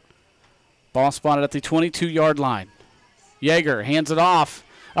 10. Ball spotted at the 22-yard line. Yeager hands it off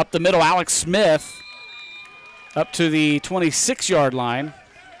up the middle. Alex Smith up to the 26-yard line.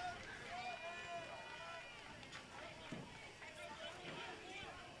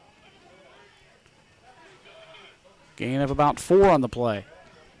 Gain of about 4 on the play.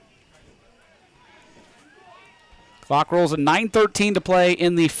 Clock rolls at 9:13 to play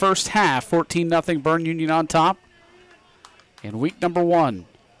in the first half. 14-0 Berne Union on top. In week number 1.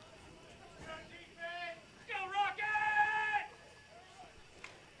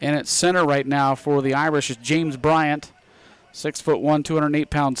 And at center right now for the Irish is James Bryant, 6'1",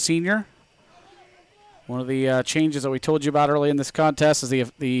 208-pound senior. One of the changes that we told you about early in this contest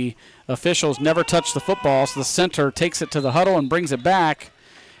is the officials never touch the football, so the center takes it to the huddle and brings it back.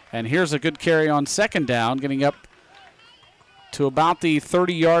 And here's a good carry on second down, getting up to about the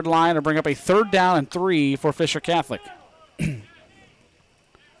 30-yard line to bring up a 3rd down and 3 for Fisher Catholic.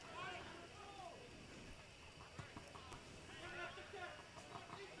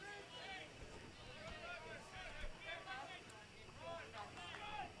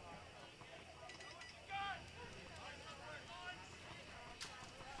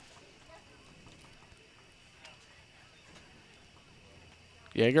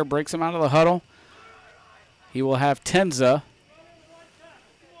 Yeager breaks him out of the huddle. He will have Tenza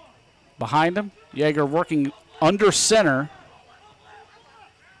behind him. Yeager working under center.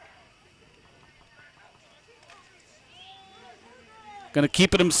 Going to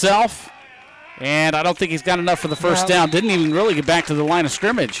keep it himself. And I don't think he's got enough for the first down. Didn't even really get back to the line of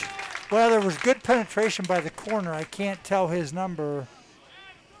scrimmage. Well, there was good penetration by the corner. I can't tell his number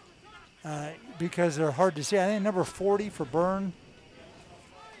because they're hard to see. I think number 40 for Berne.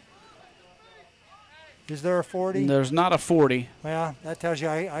 Is there a 40? There's not a 40. Well, that tells you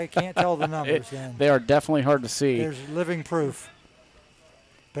I can't tell the numbers then. They are definitely hard to see. There's living proof.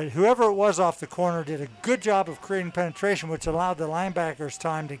 But whoever it was off the corner did a good job of creating penetration, which allowed the linebackers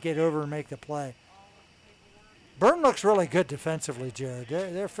time to get over and make the play. Berne looks really good defensively, Jared.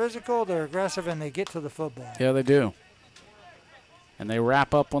 They're physical, they're aggressive, and they get to the football. Yeah, they do. And they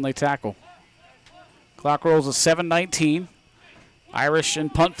wrap up when they tackle. Clock rolls at 7:19. Irish in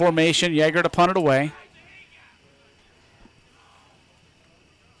punt formation. Yeager to punt it away.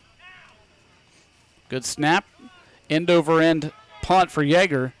 Good snap. End over end punt for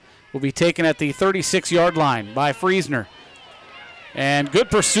Yeager will be taken at the 36-yard line by Friesner. And good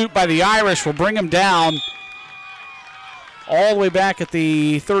pursuit by the Irish will bring him down all the way back at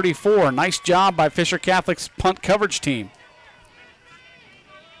the 34. Nice job by Fisher Catholic's punt coverage team.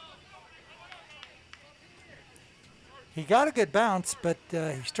 He got a good bounce, but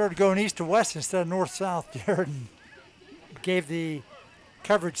he started going east to west instead of north-south, Jared, and gave the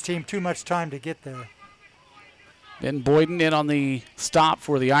coverage team too much time to get there. Ben Boyden in on the stop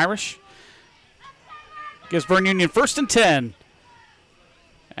for the Irish. Gives Berne Union 1st and 10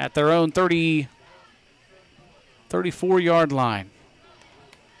 at their own 34-yard line.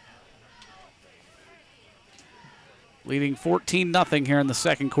 Leading 14-0 here in the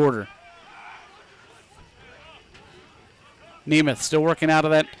second quarter. Nemeth still working out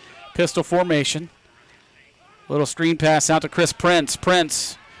of that pistol formation. Little screen pass out to Chris Prince.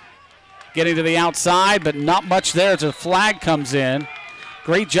 Prince getting to the outside, but not much there as a flag comes in.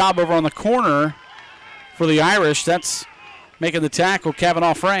 Great job over on the corner for the Irish. That's making the tackle,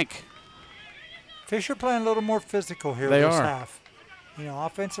 Kavanaugh Frank. Fisher playing a little more physical here this half. You know,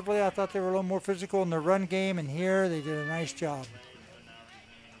 offensively, I thought they were a little more physical in the run game, and here they did a nice job.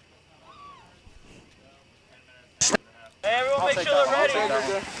 Hey, everyone, make sure they're ready.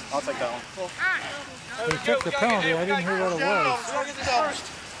 I'll take that one. They took the penalty. I didn't hear what it was.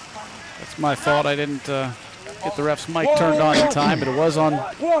 That's my fault. I didn't get the ref's mic turned on in time, but it was on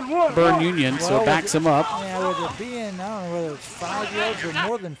Berne Union, so it backs him up. Yeah, with it being, I don't know whether it's 5 yards or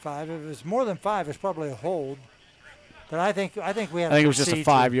more than 5. If it's more than 5, it's probably a hold. But I think we had. I think it was just a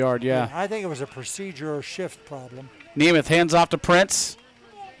 5-yard, yeah. I think it was a procedure or shift problem. Nemeth hands off to Prince,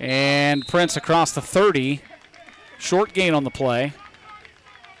 and Prince across the 30. Short gain on the play.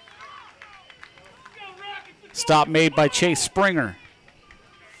 Stop made by Chase Springer.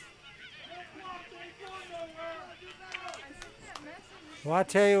 Well, I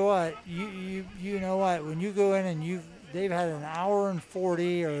tell you what, you know what, when you go in and they've had an hour and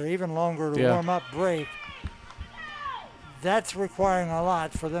 40 or even longer to warm up break, that's requiring a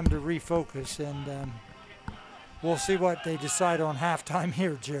lot for them to refocus, and we'll see what they decide on halftime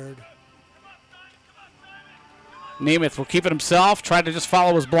here, Jared. Nemeth will keep it himself, try to just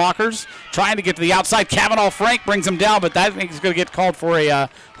follow his blockers, trying to get to the outside. Kavanaugh Frank brings him down, but I think he's going to get called for a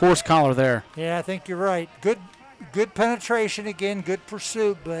horse collar there. Yeah, I think you're right. Good penetration again, good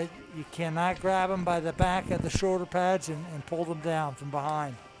pursuit, but you cannot grab them by the back of the shoulder pads and pull them down from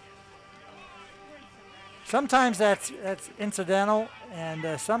behind. Sometimes that's incidental,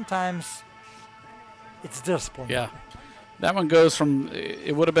 and sometimes it's discipline. Yeah, that one goes from,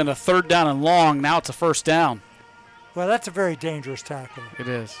 it would have been a 3rd down and long, now it's a 1st down. Well, that's a very dangerous tackle. It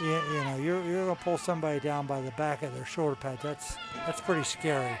is. You know, you're going to pull somebody down by the back of their shoulder pads. That's pretty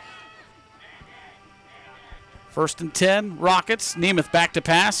scary. 1st and 10, Rockets. Nemeth back to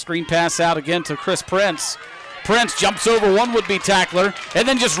pass. Screen pass out again to Chris Prince. Prince jumps over one would-be tackler and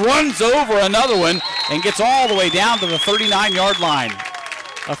then just runs over another one and gets all the way down to the 39-yard line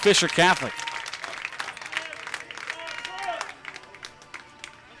of Fisher Catholic.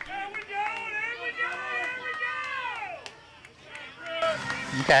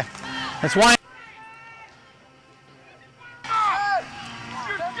 Okay. That's why.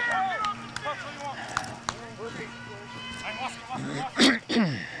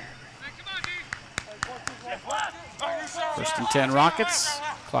 First and 10 Rockets.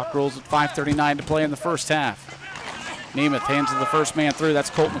 Clock rolls at 5:39 to play in the first half. Nemeth hands to the first man through. That's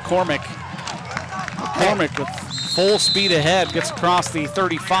Colt McCormick. McCormick with full speed ahead gets across the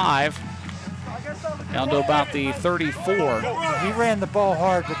 35 down to about the 34. He ran the ball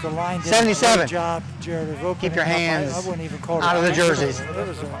hard, but the line did 77. a great job, Jared, of opening Keep your hands I wouldn't even call it out of the a pressure. jerseys. It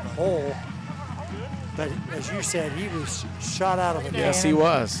was a hole. But as you said, he was shot out of a Yes, cannon. he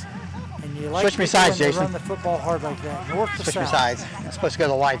was. And you like Switch me sides, to Jason. run the football hard like that, north to Switch south. me sides. I'm supposed to go to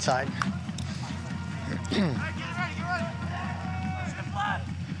the wide side.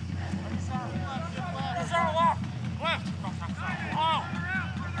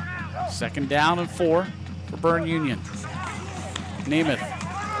 Second down and 4 for Berne Union. Nemeth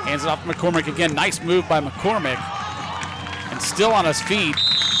hands it off to McCormick again. Nice move by McCormick. And still on his feet.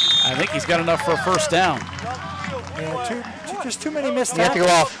 I think he's got enough for a first down. Yeah, just too many missed You have tackles.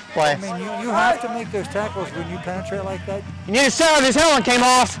 to go off play. I mean, you have to make those tackles when you penetrate like that. You need to sell. His helmet came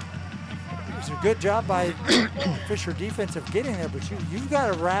off. It was a good job by Fisher defense of getting there, but you've got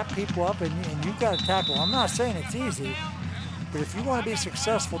to wrap people up and you've got to tackle. I'm not saying it's easy, but if you want to be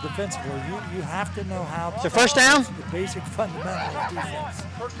successful defensively, you have to know how to. So first down? The basic fundamental of defense.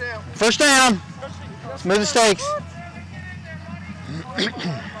 First down. Let's move the stakes.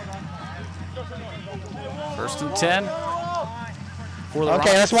 First and 10 for the Okay,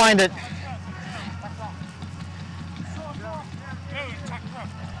 Rockets. let's wind it.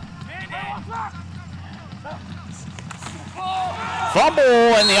 Fumble,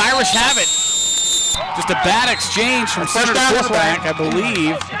 and the Irish have it. Just a bad exchange from center to quarterback, I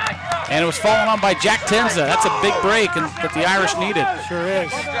believe. And it was fallen on by Jack Tenza. That's a big break that the Irish needed. Sure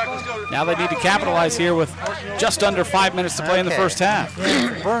is. Now they need to capitalize here with just under 5 minutes to play in the first half. Yeah,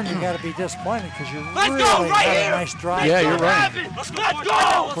 for Berne, you got to be disappointed because you really had a nice drive. Yeah, you're right.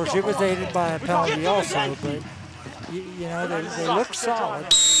 Of course, it was aided by a penalty also, but you know they look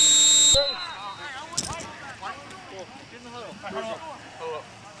solid.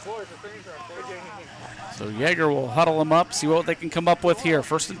 So Yeager will huddle them up, see what they can come up with here.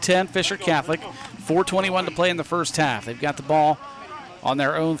 First and 10, Fisher Catholic. 4:21 to play in the first half. They've got the ball on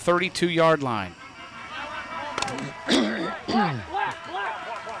their own 32-yard line.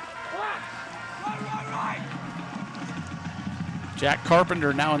 Jack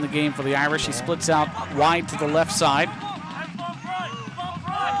Carpenter now in the game for the Irish. He splits out wide to the left side.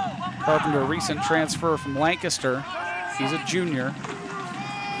 Carpenter, a recent transfer from Lancaster. He's a junior.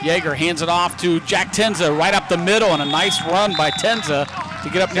 Yeager hands it off to Jack Tenza right up the middle, and a nice run by Tenza to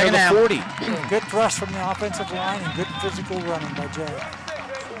get up near the 40. Good thrust from the offensive line and good physical running by Jack.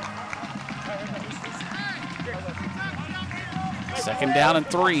 Second down and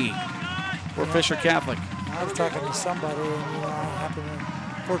 3 for Fisher Catholic. I was talking to somebody, and I happen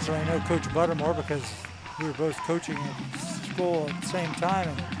to, fortunately, I know Coach Buttermore because we were both coaching at school at the same time.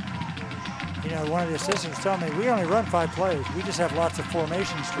 And one of the assistants was telling me we only run 5 plays. We just have lots of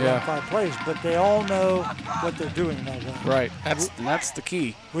formations to run 5 plays, but they all know what they're doing that way. Right, that's the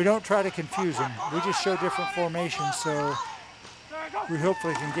key. We don't try to confuse them. We just show different formations, so we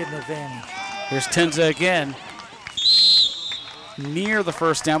hopefully can get an advantage. Here's Tenza again. Near the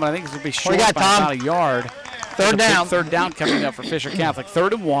first down, but I think it's going to be short got, by Tom? about a yard. Third down. Third down coming up for Fisher Catholic.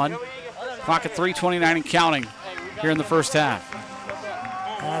 3rd and 1. Clock at 3:29 and counting here in the first half.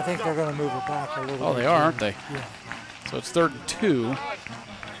 And I think they're going to move it back a little bit. Oh, they are, aren't they? Yeah. So it's 3rd and 2.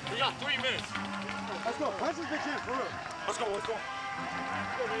 We got 3 minutes. Let's go. Punch this bitch in for real. Let's go.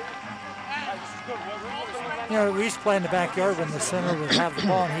 We used to play in the backyard when the center would have the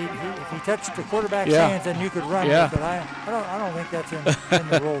ball, and if he touched the quarterback's Yeah. hands, then you could run Yeah. with it. I don't think that's in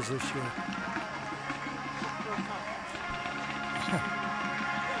the rules this year.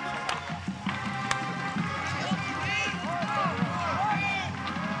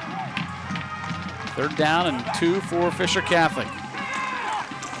 Third down and 2 for Fisher Catholic.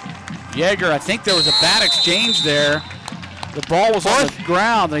 Yeager, I think there was a bad exchange there. The ball was on the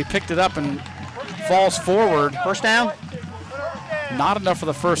ground, and he picked it up and falls forward. First down. Not enough for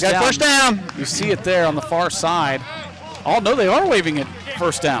the first Got down. first down. You see it there on the far side. Oh, no, they are waving it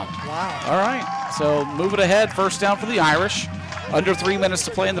first down. Wow. All right, so move it ahead. First down for the Irish. Under 3 minutes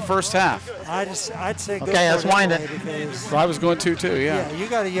to play in the first half. I'd say go Okay, let's wind it. So I was going to too, yeah. Yeah, you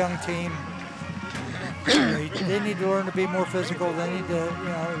got a young team. They need to learn to be more physical. They need to,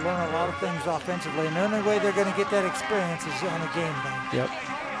 learn a lot of things offensively. And the only way they're going to get that experience is on a game day. Yep.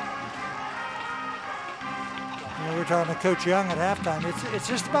 You know, we're talking to Coach Young at halftime. It's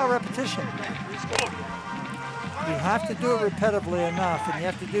just about repetition. You have to do it repetitively enough, and you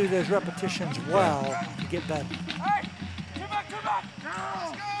have to do those repetitions well to get better.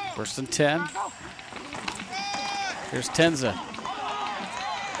 1st and 10. Here's Tenza.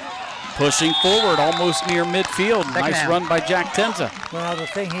 Pushing forward, almost near midfield. Nice run by Jack Tenza. Well, the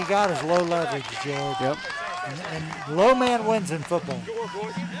thing he got is low leverage, Jared. Yep. And low man wins in football.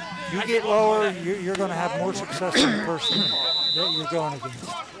 You get lower, you're going to have more success than the person that you're going against.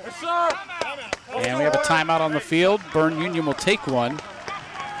 And we have a timeout on the field. Berne Union will take one.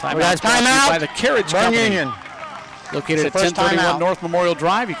 Timeout by the Carriage Berne Company. Union. Located at 1031 North Memorial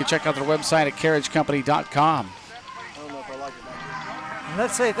Drive. You can check out their website at carriagecompany.com. And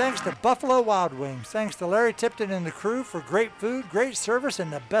let's say thanks to Buffalo Wild Wings. Thanks to Larry Tipton and the crew for great food, great service,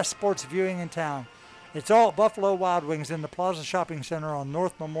 and the best sports viewing in town. It's all at Buffalo Wild Wings in the Plaza Shopping Center on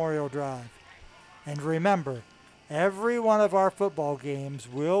North Memorial Drive. And remember, every one of our football games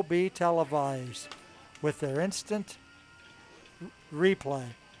will be televised with their instant replay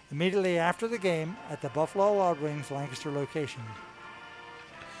immediately after the game at the Buffalo Wild Wings Lancaster location.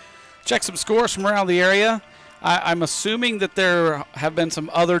 Check some scores from around the area. I'm assuming that there have been some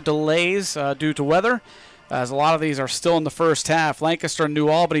other delays due to weather, as a lot of these are still in the first half. Lancaster and New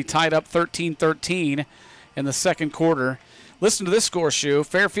Albany tied up 13-13 in the second quarter. Listen to this score, Shu.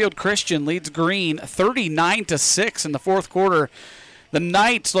 Fairfield Christian leads Green 39-6 in the fourth quarter. The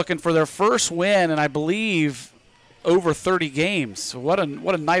Knights looking for their first win, and I believe over 30 games. So what a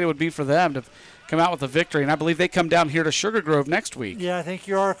night it would be for them to come out with a victory, and I believe they come down here to Sugar Grove next week. Yeah, I think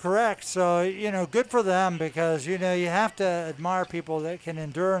you are correct. So, you know, good for them because, you know, you have to admire people that can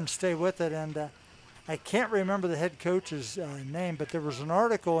endure and stay with it. And I can't remember the head coach's name, but there was an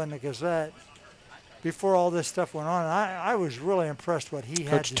article in the Gazette before all this stuff went on. I was really impressed what he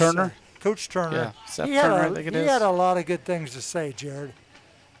had to Turner? say. Coach Turner. Yeah, Seth he Turner, had I think it he is. had a lot of good things to say, Jared.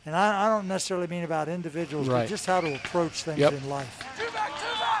 And I don't necessarily mean about individuals, Right. but just how to approach things in life.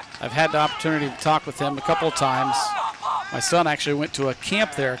 I've had the opportunity to talk with him a couple of times. My son actually went to a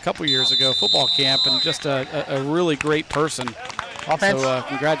camp there a couple years ago, football camp, and just a really great person. Offense. So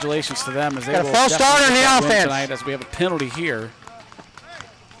congratulations to them as they Got a will false start on definitely the get that win offense. tonight as we have a penalty here.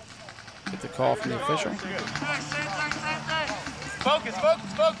 Get the call from the official. Focus.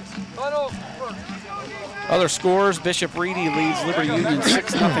 Other scores, Bishop Reedy leads Liberty Union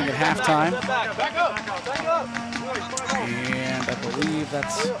 6-0 at halftime. And I believe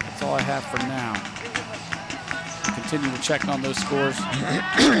that's all I have for now. Continue to check on those scores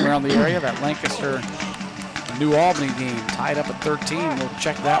around the area. That Lancaster New Albany game tied up at 13. We'll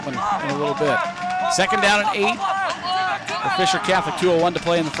check that one in a little bit. Second down and 8 for Fisher Catholic. 2:01 to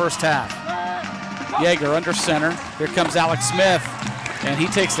play in the first half. Yeager under center. Here comes Alex Smith, and he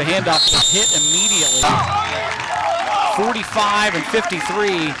takes the handoff and hit immediately. 45 and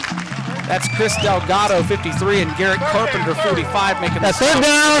 53. That's Chris Delgado, 53, and Garrett Carpenter, 45, making the third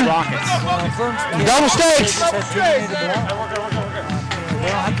down. Rockets. Double stakes. They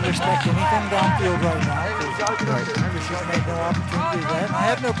don't have to respect anything downfield right now. Fisher's made no opportunity to do that. I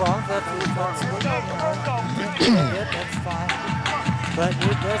have no problems. That's fine. But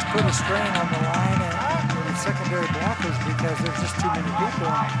it does put a strain on the line and the secondary blockers because there's just too many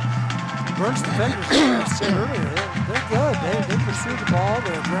people. Burns defenders, as I said earlier, they're good. They pursue the ball.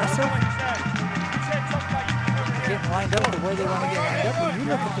 They're aggressive. They're getting lined up the way they want to get lined up. When you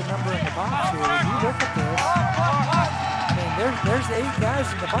look at the number in the box here, when you look at this, I mean, there's 8 guys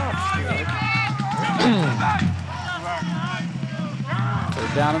in the box here.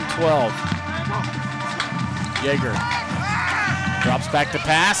 Third down and 12. Yeager drops back to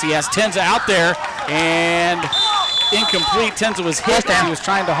pass. He has Tenza out there, and incomplete. Tenza was hit as he was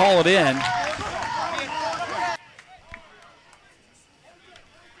trying to haul it in.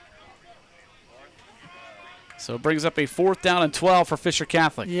 So it brings up a 4th down and 12 for Fisher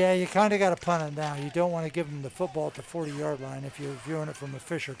Catholic. Yeah, you kind of got to punt it now. You don't want to give them the football at the 40-yard line if you're viewing it from a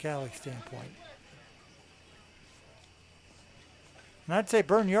Fisher Catholic standpoint. And I'd say,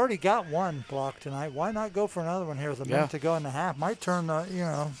 Berne, you already got one block tonight. Why not go for another one here with a minute to go in the half? Might turn the,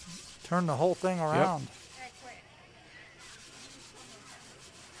 turn the whole thing around.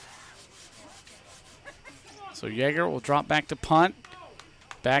 So Yeager will drop back to punt.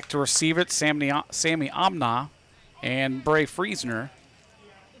 Back to receive it, Sammy Amna and Bray Friesner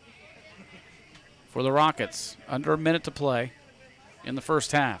for the Rockets. Under a minute to play in the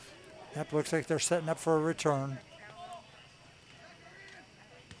first half. That looks like they're setting up for a return.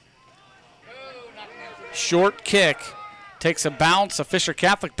 Short kick. Takes a bounce, a Fisher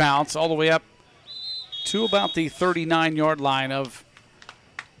Catholic bounce, all the way up to about the 39-yard line of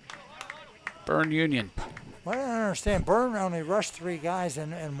Berne Union. Well, I don't understand. Berne only rushed 3 guys,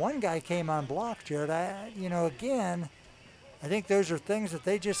 and 1 guy came unblocked, Jared. Again, I think those are things that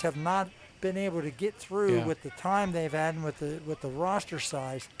they just have not been able to get through with the time they've had and with the roster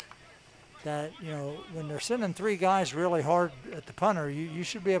size. That, when they're sending 3 guys really hard at the punter, you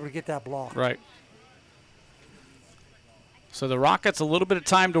should be able to get that block. Right. So the Rockets a little bit of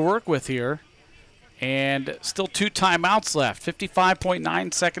time to work with here. And still 2 timeouts left.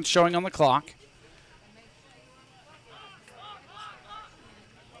 55.9 seconds showing on the clock.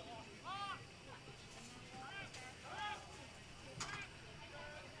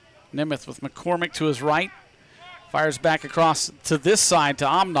 Nemeth with McCormick to his right. Fires back across to this side to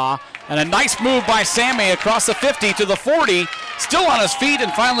Amna. And a nice move by Sammy across the 50 to the 40. Still on his feet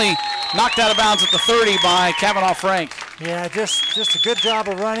and finally knocked out of bounds at the 30 by Kavanaugh Frank. Yeah, just a good job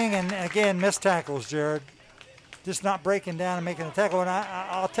of running, and again, missed tackles, Jared. Just not breaking down and making a tackle. And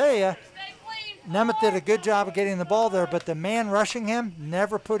I'll tell you, Nemeth did a good job of getting the ball there, but the man rushing him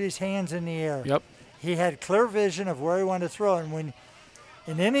never put his hands in the air. Yep. He had clear vision of where he wanted to throw. And when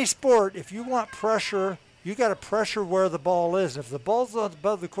in any sport, if you want pressure, you got to pressure where the ball is. If the ball's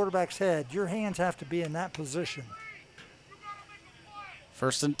above the quarterback's head, your hands have to be in that position.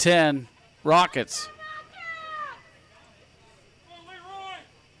 1st and 10, Rockets.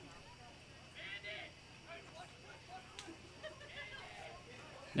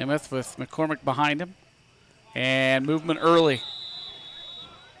 Nemeth with McCormick behind him. And movement early.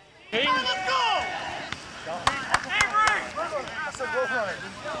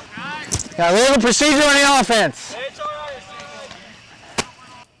 Got a little procedure on the offense.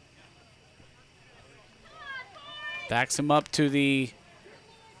 Backs him up to the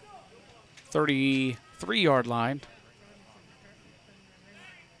 33-yard line.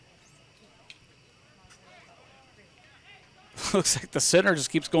 Looks like the center just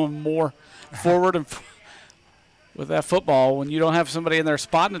keeps going more forward and with that football when you don't have somebody in there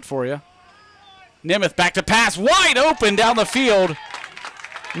spotting it for you. Nemeth back to pass, wide open down the field.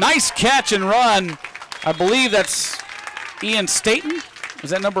 Nice catch and run. I believe that's Ian Staten. Is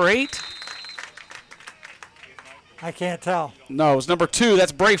that number 8? I can't tell. No, it was number 2.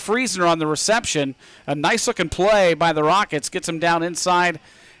 That's Bray Friesner on the reception. A nice-looking play by the Rockets. Gets him down inside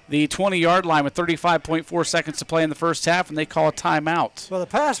the 20-yard line with 35.4 seconds to play in the first half, and they call a timeout. Well, the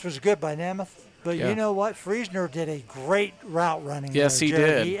pass was good by Nemeth, but you know what? Friesner did a great route running. Yes, there, he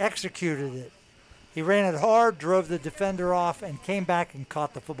Jared. did. He executed it. He ran it hard, drove the defender off, and came back and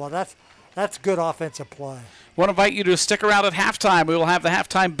caught the football. That's good offensive play. Want to invite you to stick around at halftime. We will have the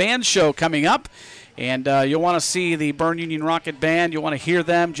halftime band show coming up. And you'll want to see the Berne Union Rocket Band. You'll want to hear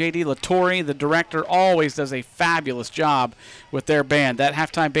them. J.D. Latore, the director, always does a fabulous job with their band. That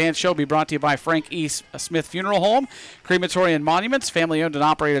halftime band show will be brought to you by Frank E. Smith Funeral Home, Crematory and Monuments, family owned and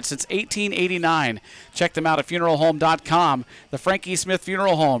operated since 1889. Check them out at funeralhome.com. The Frank E. Smith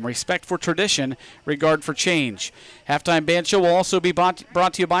Funeral Home, respect for tradition, regard for change. Halftime band show will also be brought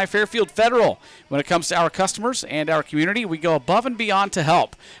to you by Fairfield Federal. When it comes to our customers and our community, we go above and beyond to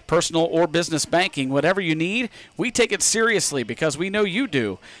help. Personal or business banking, whatever you need, we take it seriously because we know you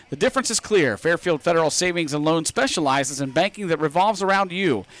do. The difference is clear. Fairfield Federal Savings and Loan specializes in banking that revolves around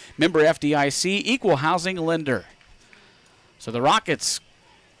you. Member FDIC, equal housing lender. So the Rockets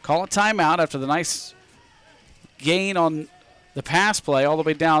call a timeout after the nice gain on the pass play all the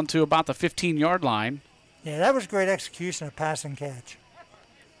way down to about the 15-yard line. Yeah, that was great execution of pass and catch.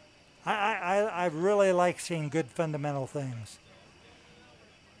 I really like seeing good fundamental things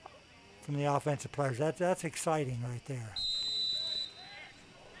from the offensive players. That's exciting right there.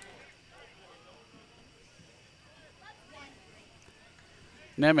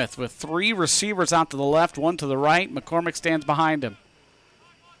 Nemeth with 3 receivers out to the left, 1 to the right. McCormick stands behind him.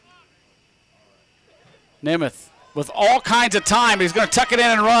 Nemeth with all kinds of time. He's going to tuck it in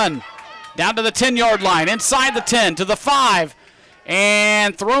and run. Down to the 10-yard line, inside the 10, to the 5.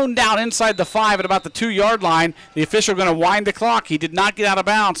 And thrown down inside the 5 at about the 2-yard line. The official going to wind the clock. He did not get out of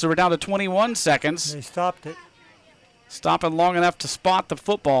bounds, so we're down to 21 seconds. They stopped it. Stopping long enough to spot the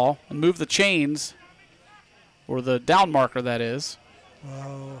football and move the chains, or the down marker, that is.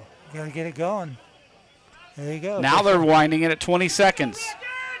 Oh, you got to get it going. There you go. Now they're winding it at 20 seconds.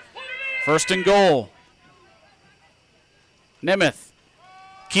 1st and goal. Nemeth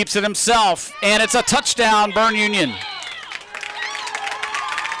keeps it himself, and it's a touchdown, Berne Union.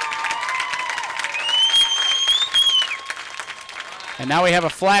 And now we have a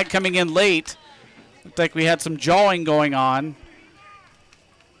flag coming in late. Looked like we had some jawing going on.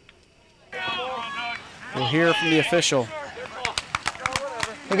 We'll hear from the official.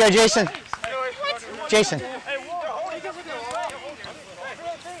 We go, Jason. Jason.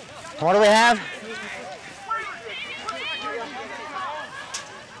 What do we have?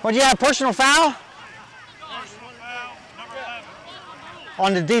 What'd you have, personal foul?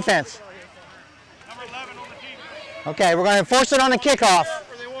 On the defense. Okay, we're going to enforce it on the kickoff.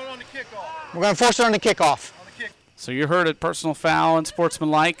 We're going to enforce it on the kickoff. So you heard it, personal foul and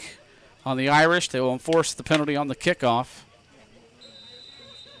sportsmanlike on the Irish. They will enforce the penalty on the kickoff.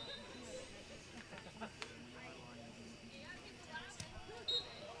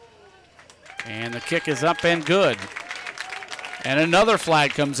 And the kick is up and good. And another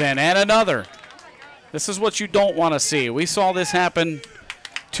flag comes in, and another. This is what you don't want to see. We saw this happen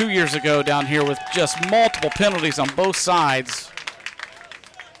 2 years ago down here with just multiple penalties on both sides.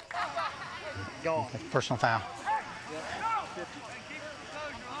 Personal foul.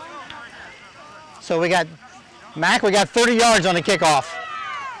 So we got, Mac, we got 30 yards on the kickoff.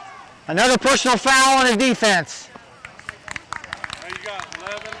 Another personal foul on the defense. You got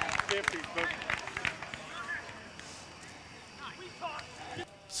 11, 50.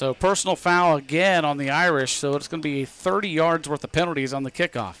 So personal foul again on the Irish, so it's going to be 30 yards worth of penalties on the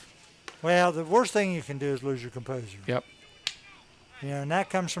kickoff. Well, the worst thing you can do is lose your composure. Yep. You know, and that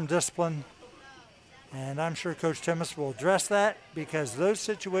comes from discipline. And I'm sure Coach Timmis will address that because those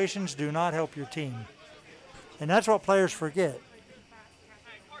situations do not help your team. And that's what players forget.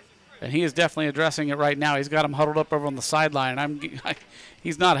 And he is definitely addressing it right now. He's got him huddled up over on the sideline.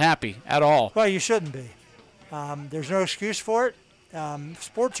 He's not happy at all. Well, you shouldn't be. There's no excuse for it.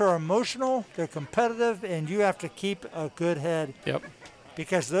 Sports are emotional, they're competitive, and you have to keep a good head. Yep.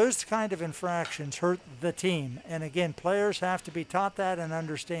 Because those kind of infractions hurt the team. And again, players have to be taught that and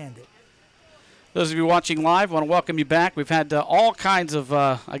understand it. Those of you watching live, I want to welcome you back. We've had all kinds of,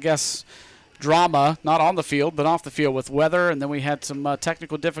 I guess, drama, not on the field, but off the field with weather, and then we had some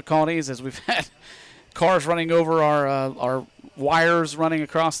technical difficulties as we've had cars running over our wires running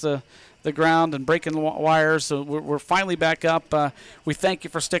across the ground and breaking the wires. So we're finally back up. We thank you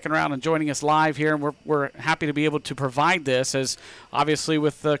for sticking around and joining us live here, and we're happy to be able to provide this, as obviously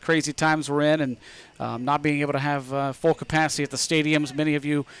with the crazy times we're in and not being able to have full capacity at the stadiums, many of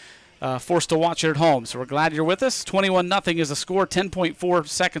you forced to watch it at home. So we're glad you're with us. 21-0 is the score, 10.4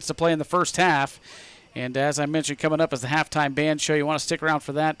 seconds to play in the first half. And as I mentioned, coming up is the halftime band show. You want to stick around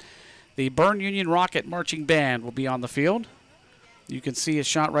for that. The Berne Union Rocket Marching Band will be on the field. You can see a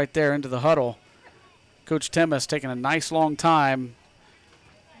shot right there into the huddle. Coach Timmis taking a nice long time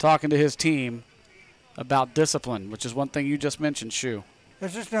talking to his team about discipline, which is one thing you just mentioned, Shu.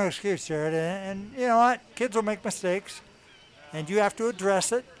 There's just no excuse, Jared. And you know what? Kids will make mistakes, and you have to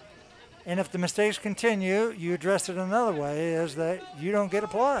address it. And if the mistakes continue, you address it another way, is that you don't get a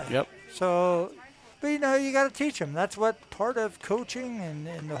play. Yep. So, but you know, you got to teach them. That's what part of coaching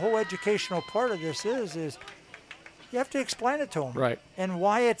and the whole educational part of this is you have to explain it to them. Right. And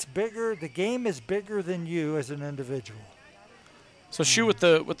why it's bigger. The game is bigger than you as an individual. So, Shu, with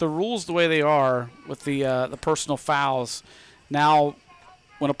the rules the way they are, with the personal fouls, now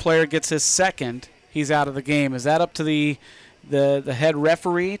when a player gets his second, he's out of the game. Is that up to the head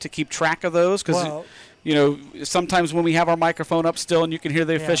referee to keep track of those? Because you know, sometimes when we have our microphone up still and you can hear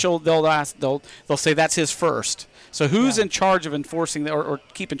the official, they'll say that's his first. So who's in charge of enforcing that or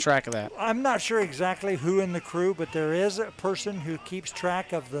keeping track of that? I'm not sure exactly who in the crew, but there is a person who keeps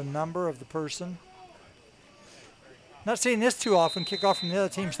track of the number of the person. Not seeing this too often. Kickoff from the other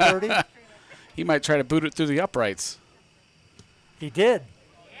team's 30. He might try to boot it through the uprights. He did.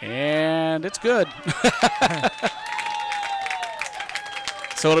 And it's good.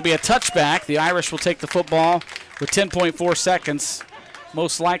 So it'll be a touchback. The Irish will take the football with 10.4 seconds,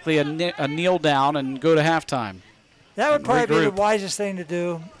 most likely a kneel down and go to halftime. That would probably be the wisest thing to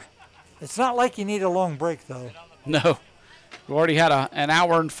do. It's not like you need a long break, though. No. We already had an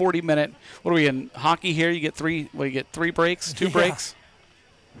hour and 40-minute. What are we in hockey here? You get three breaks, two breaks?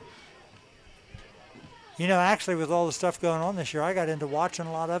 You know, actually, with all the stuff going on this year, I got into watching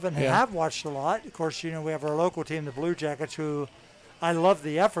a lot of it and have watched a lot. Of course, you know, we have our local team, the Blue Jackets, who I love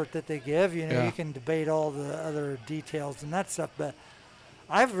the effort that they give. You know, you can debate all the other details and that stuff, but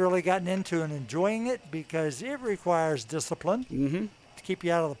I've really gotten into and enjoying it because it requires discipline to keep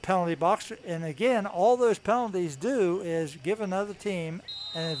you out of the penalty box. And again, all those penalties do is give another team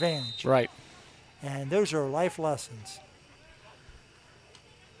an advantage. Right. And those are life lessons.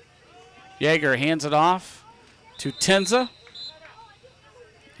 Yeager hands it off to Tenza,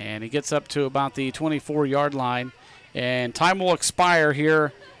 and he gets up to about the 24-yard line. And time will expire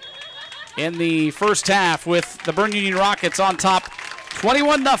here in the first half with the Berne Union Rockets on top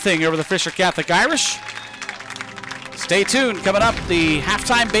 21-0 over the Fisher Catholic Irish. Stay tuned. Coming up, the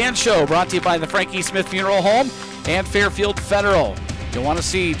halftime band show brought to you by the Frank E. Smith Funeral Home and Fairfield Federal. You'll want to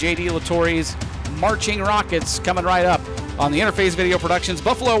see J.D. Latoure's Marching Rockets coming right up on the Interface Video Productions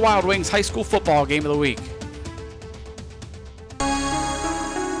Buffalo Wild Wings High School Football Game of the Week.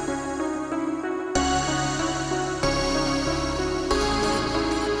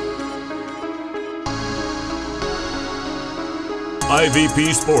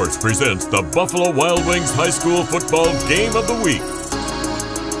 IVP Sports presents the Buffalo Wild Wings High School Football Game of the Week.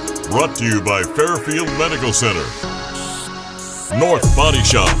 Brought to you by Fairfield Medical Center, North Body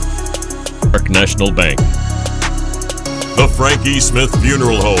Shop, Park National Bank, the Frankie Smith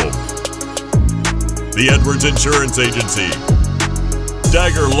Funeral Home, the Edwards Insurance Agency,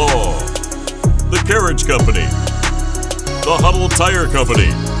 Dagger Law, the Carriage Company, the Huddle Tire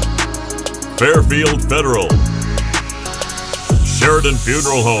Company, Fairfield Federal, Sheridan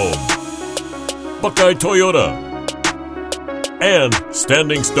Funeral Home, Buckeye Toyota, and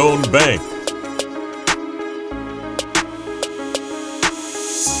Standing Stone Bank.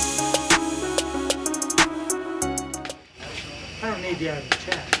 I don't need the out of the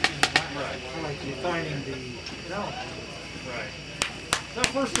chat. I like defining the element. Right. That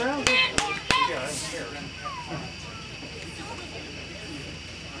first round? Yeah, I'm here.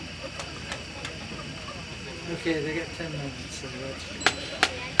 Okay, they got 10 minutes, so that's...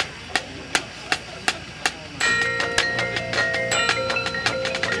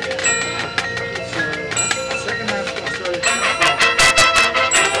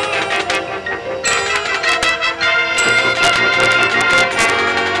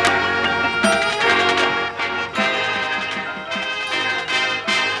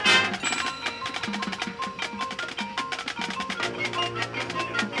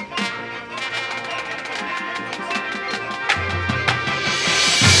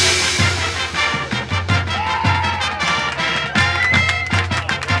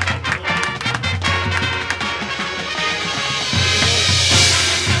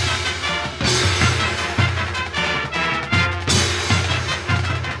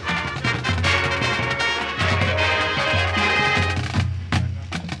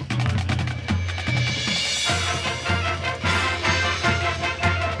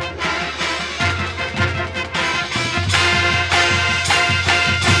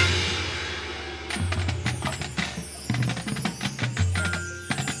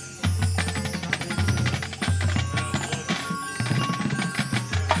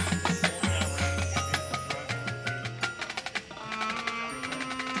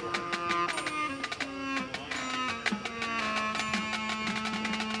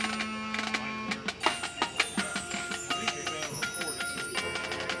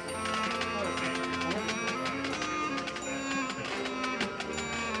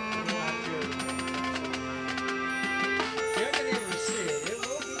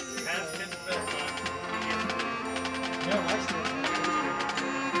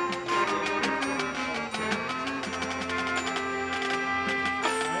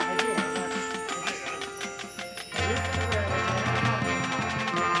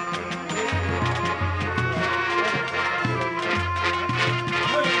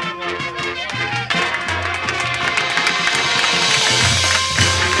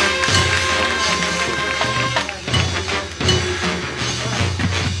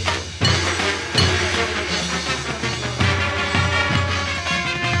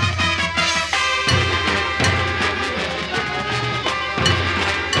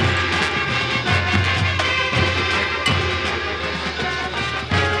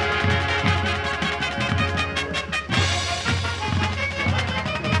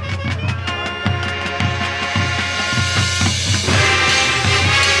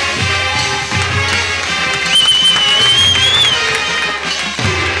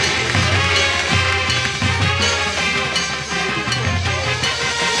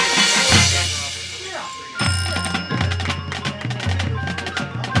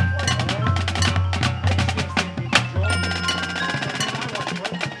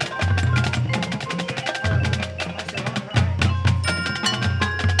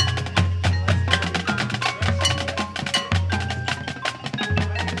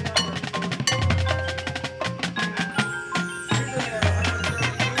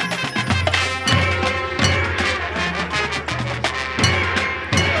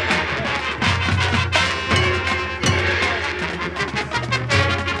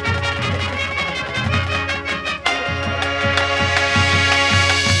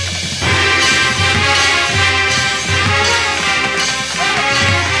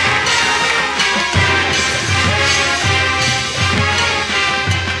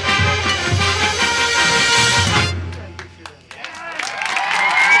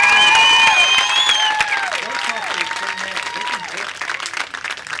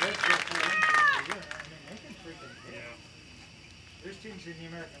 There's teams in the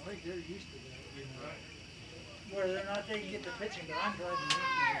American League, they're used to that, you know. Whether or not they can get the pitching, but I'm glad the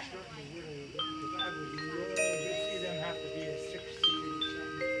Yankees are starting to really, because I would love to see them have to be a 6 seed or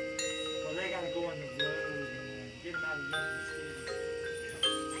something. Well, they got to go on the road and get them out of Yankee Stadium.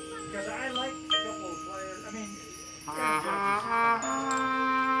 Because I like a couple of players. I mean, Aaron Judge is boom.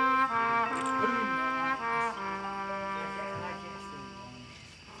 I can't stand him.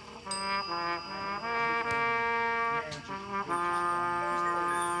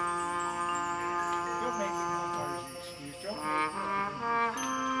 Don't make him no part as an excuse. Don't make him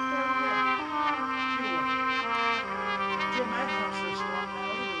Joe Madden wants to start that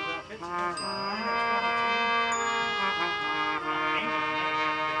over without pitching.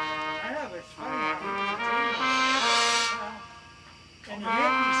 I know, but it's funny how he was a team. And the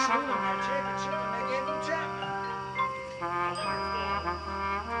Yankees stole him our championship and they gave him Chapman.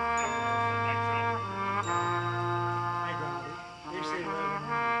 I doubt it. They say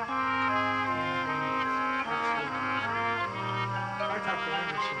I talked to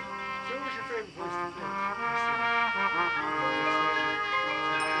Anderson. So what's your favorite place to pitch?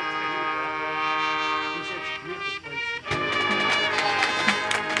 He said it's a beautiful place to pitch.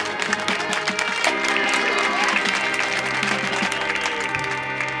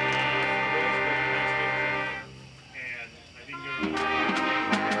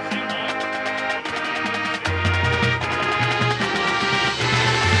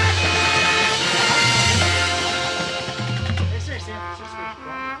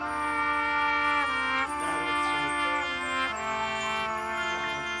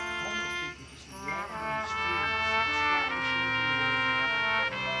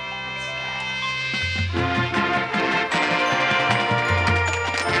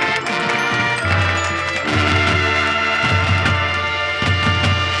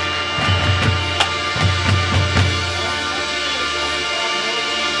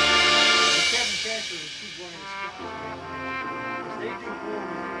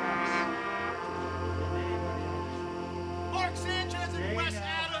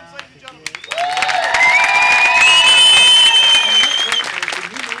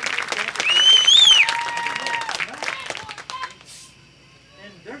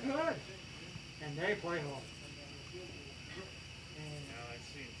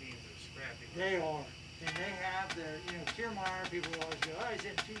 They are. And they have their, you know, Kiermaier, people always go, oh, he's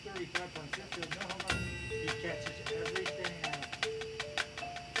hitting 235 points. He'll no home run. He catches everything out.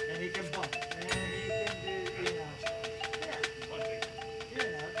 And he can bunt. And he can do, you know, yeah. You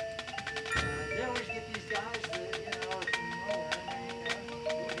know. They always get these guys that, you know, are from nowhere.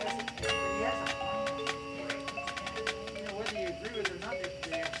 And he has a plan. You know, whether you agree with it or not,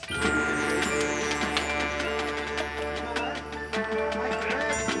 they have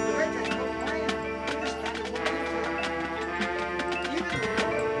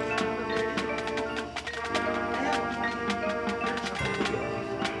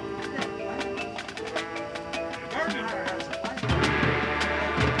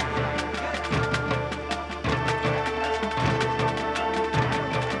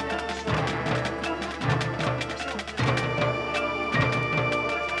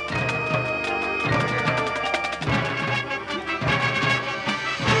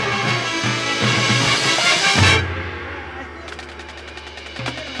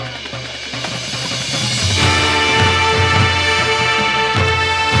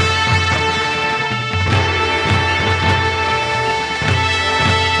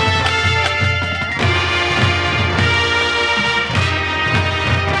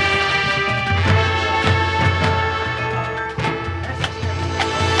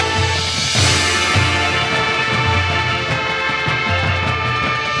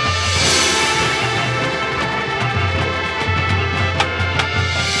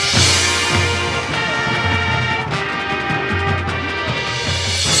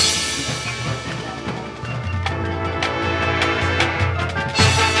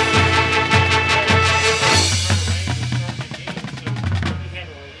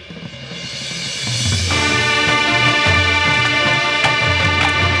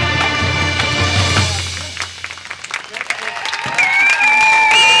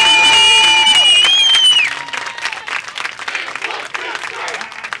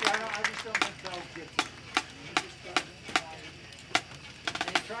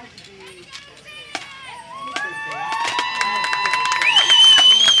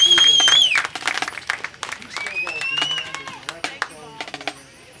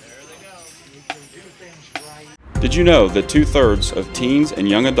Did you know that 2/3 of teens and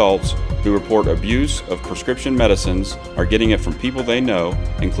young adults who report abuse of prescription medicines are getting it from people they know,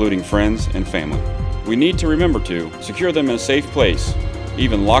 including friends and family? We need to remember to secure them in a safe place,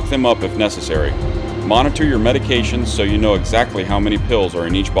 even lock them up if necessary. Monitor your medications so you know exactly how many pills are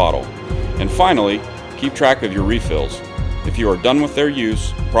in each bottle. And finally, keep track of your refills. If you are done with their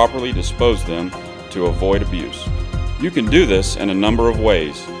use, properly dispose them to avoid abuse. You can do this in a number of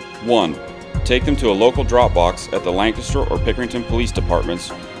ways. 1. Take them to a local drop box at the Lancaster or Pickerington police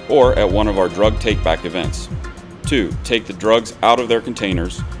departments or at one of our drug take-back events. 2. Take the drugs out of their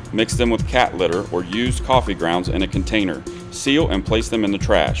containers, mix them with cat litter or used coffee grounds in a container, seal and place them in the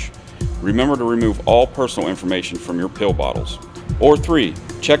trash. Remember to remove all personal information from your pill bottles. Or 3.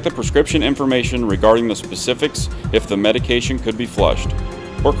 Check the prescription information regarding the specifics if the medication could be flushed,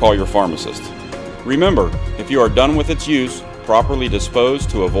 or call your pharmacist. Remember, if you are done with its use, properly dispose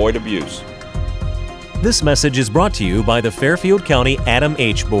to avoid abuse. This message is brought to you by the Fairfield County Adam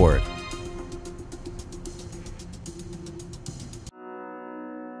H. Board.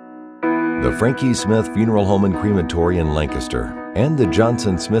 The Frankie Smith Funeral Home and Crematory in Lancaster and the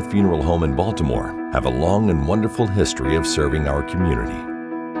Johnson Smith Funeral Home in Baltimore have a long and wonderful history of serving our community.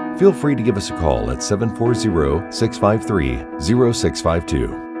 Feel free to give us a call at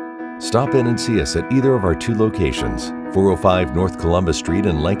 740-653-0652. Stop in and see us at either of our 2 locations, 405 North Columbus Street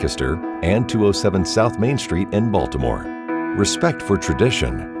in Lancaster and 207 South Main Street in Baltimore. Respect for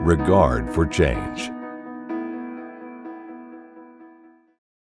tradition, regard for change.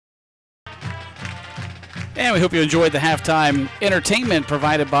 And we hope you enjoyed the halftime entertainment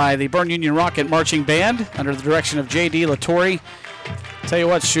provided by the Berne Union Rocket Marching Band under the direction of J.D. Latore. Tell you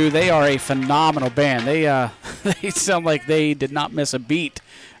what, Shu, they are a phenomenal band. They they sound like they did not miss a beat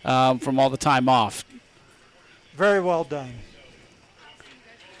from all the time off. Very well done.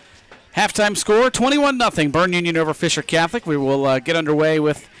 Halftime score, 21-0, Berne Union over Fisher Catholic. We will get underway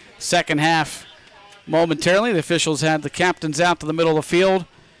with second half momentarily. The officials had the captains out to the middle of the field.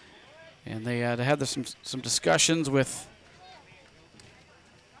 And they had some discussions with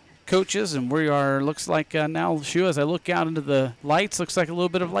coaches, and we are, looks like now, Shu, as I look out into the lights, looks like a little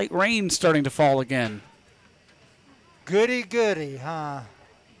bit of light rain starting to fall again. Goody, goody, huh?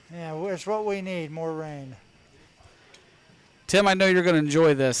 Yeah, it's what we need, more rain. Tim, I know you're going to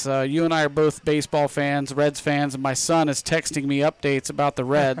enjoy this. You and I are both baseball fans, Reds fans, and my son is texting me updates about the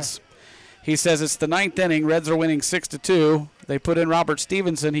Reds. He says it's the 9th inning. Reds are winning 6-2. They put in Robert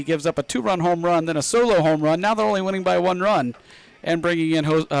Stevenson. He gives up a 2-run home run, then a solo home run. Now they're only winning by 1 run and bringing in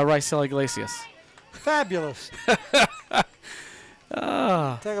Raisel Iglesias. Fabulous.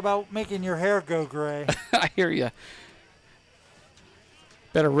 Talk about making your hair go gray. I hear you.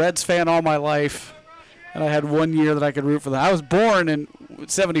 Been a Reds fan all my life, and I had 1 year that I could root for them. I was born in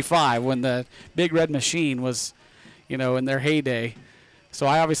 '75 when the Big Red Machine was, in their heyday. So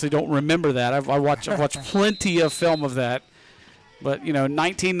I obviously don't remember that. I've watched plenty of film of that. But,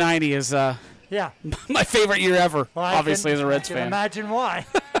 1990 is my favorite year ever, obviously, as a Reds fan. I can imagine why.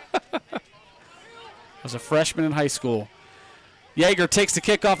 I was a freshman in high school. Yeager takes the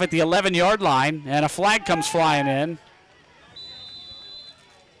kickoff at the 11-yard line, and a flag comes flying in.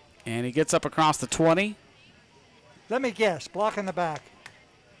 And he gets up across the 20. Let me guess, block in the back.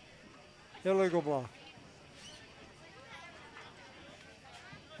 Illegal block.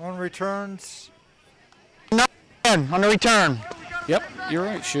 On returns. No, on the return. Yep, you're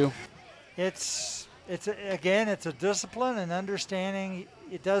right, Shu. It's a discipline and understanding.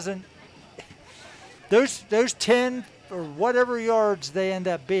 It doesn't. Those 10 or whatever yards they end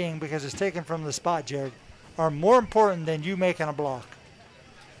up being, because it's taken from the spot, Jared, are more important than you making a block.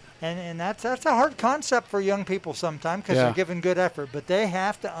 And that's a hard concept for young people sometimes because they're giving good effort, but they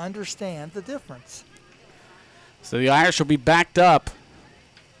have to understand the difference. So the Irish will be backed up.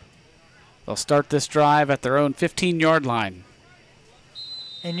 They'll start this drive at their own 15-yard line.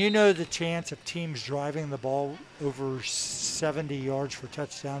 And the chance of teams driving the ball over 70 yards for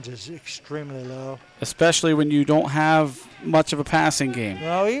touchdowns is extremely low. Especially when you don't have much of a passing game.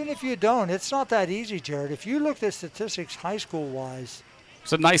 Well, even if you don't, it's not that easy, Jared. If you looked at statistics high school-wise.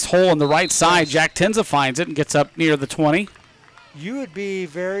 It's a nice hole on the right side. Jack Tenza finds it and gets up near the 20. You would be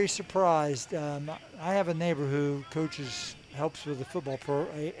very surprised. I have a neighbor who helps with a football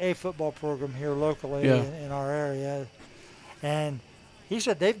program here locally in our area. And he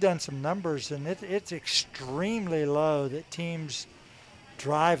said they've done some numbers, and it's extremely low that teams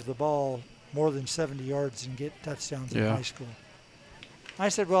drive the ball more than 70 yards and get touchdowns in high school. I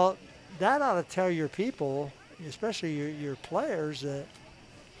said, well, that ought to tell your people, especially your players, that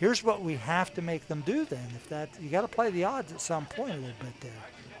here's what we have to make them do then. You got to play the odds at some point a little bit there.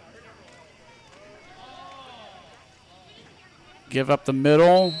 Give up the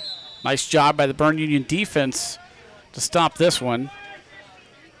middle. Nice job by the Berne Union defense to stop this one.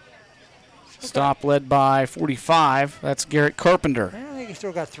 Stop led by 45. That's Garrett Carpenter. I think he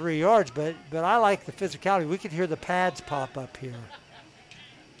still got 3 yards, but I like the physicality. We could hear the pads pop up here.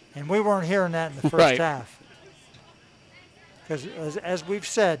 And we weren't hearing that in the first half. Because as we've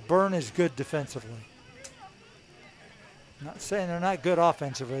said, Berne is good defensively. Not saying they're not good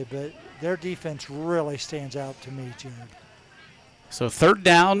offensively, but their defense really stands out to me, Jared. So 3rd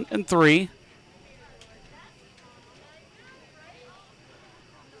down and 3.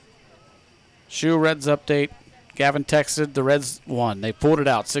 Shoe Reds update. Gavin texted the Reds won. They pulled it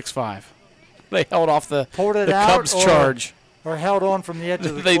out 6-5. They held off the Cubs charge. Or held on from the edge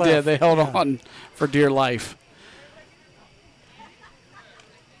of the They cliff. did. They held on for dear life.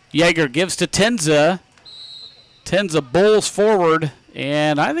 Yeager gives to Tenza. Tenza bowls forward,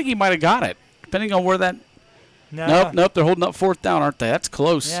 and I think he might have got it, depending on where that. No. Nope. They're holding up 4th down, aren't they? That's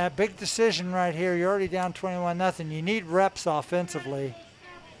close. Yeah, big decision right here. You're already down 21-0. You need reps offensively.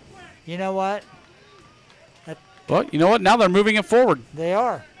 You know what? Well, you know what? Now they're moving it forward. They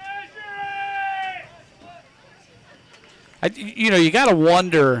are. You got to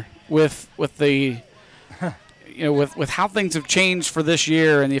wonder with the. With how things have changed for this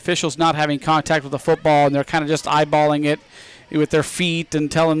year and the officials not having contact with the football and they're kind of just eyeballing it with their feet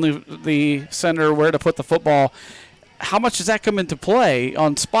and telling the center where to put the football, how much does that come into play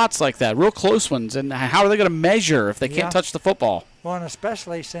on spots like that, real close ones, and how are they going to measure if they can't touch the football? Well, and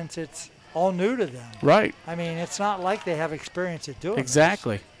especially since it's all new to them. Right. I mean, it's not like they have experience at doing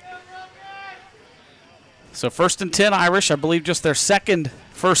Exactly. So 1st and 10 Irish, I believe just their 2nd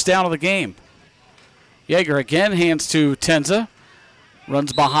first down of the game. Yeager again hands to Tenza.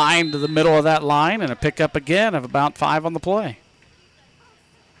 Runs behind the middle of that line and a pickup again of about 5 on the play.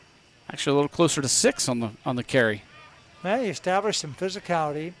 Actually a little closer to 6 on the carry. Well, you establish some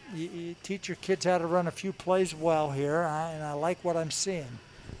physicality. You teach your kids how to run a few plays well here, and I like what I'm seeing.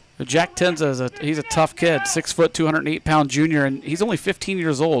 Jack Tenza, he's a tough kid, 6 foot, 208-pound junior, and he's only 15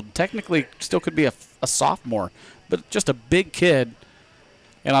 years old. Technically still could be a sophomore, but just a big kid.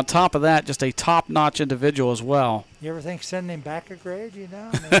 And on top of that, just a top-notch individual as well. You ever think sending him back a grade,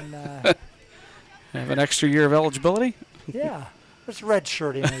 I mean, have an extra year of eligibility? Yeah. Let's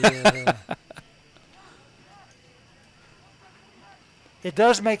redshirt him a year. It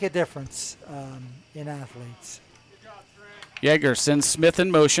does make a difference in athletes. Yeager sends Smith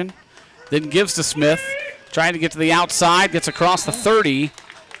in motion, then gives to Smith, trying to get to the outside, gets across the 30.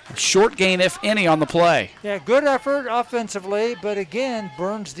 Short gain, if any, on the play. Yeah, good effort offensively, but again,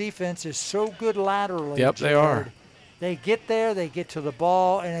 Berne's defense is so good laterally. Yep, they are. They get there, they get to the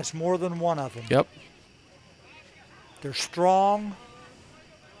ball, and it's more than one of them. Yep. They're strong.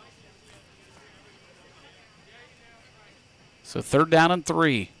 So 3rd down and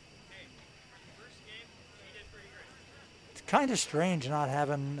 3. It's kind of strange not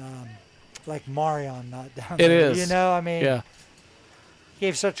having, like, Marion not down there. It is. You know, I mean. Yeah.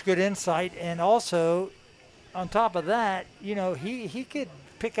 Gave such good insight, and also on top of that, he could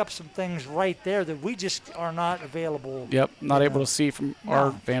pick up some things right there that we just are not available. Yep, not able to see from our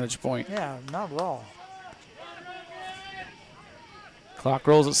vantage point. Yeah, not at all. Clock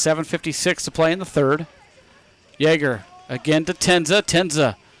rolls at 7:56 to play in the 3rd. Yeager again to Tenza.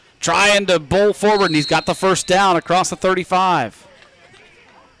 Tenza trying to bowl forward, and he's got the 1st down across the 35.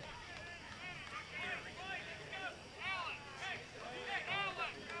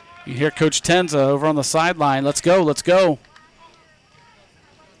 You hear Coach Tenza over on the sideline. Let's go, let's go.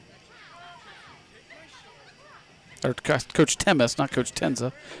 Or Coach Temis, not Coach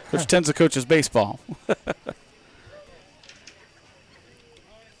Tenza. Coach Tenza coaches baseball.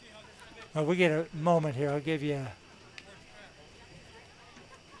 Well, we get a moment here. I'll give you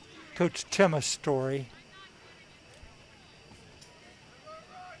Coach Temis' story.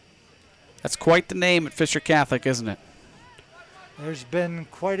 That's quite the name at Fisher Catholic, isn't it? There's been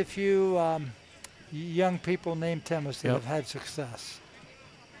quite a few young people named Temis that Yep. have had success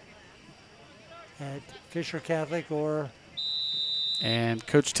at Fisher Catholic And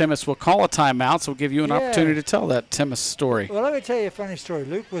Coach Temis will call a timeout, so we'll give you an opportunity to tell that Temis story. Well, let me tell you a funny story.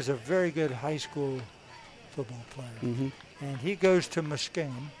 Luke was a very good high school football player, and he goes to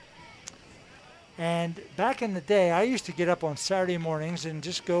Muskingum. And back in the day, I used to get up on Saturday mornings and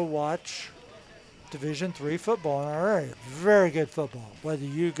just go watch Division III football in our area. Very good football, whether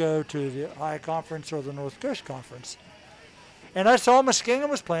you go to the High Conference or the North Coast Conference. And I saw Muskingum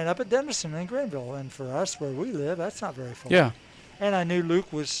was playing up at Denison in Greenville, and for us where we live, that's not very far. Yeah. And I knew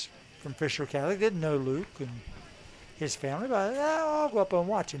Luke was from Fisher Catholic. Didn't know Luke and his family, but I'll go up and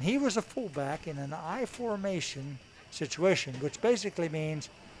watch. And he was a fullback in an I formation situation, which basically means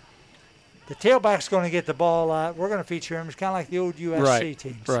the tailback's going to get the ball out. We're going to feature him. It's kind of like the old USC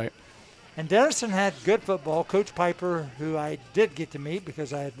teams. Right. And Denison had good football. Coach Piper, who I did get to meet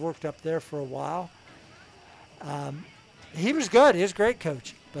because I had worked up there for a while, he was good. He was a great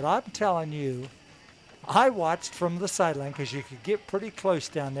coach. But I'm telling you, I watched from the sideline because you could get pretty close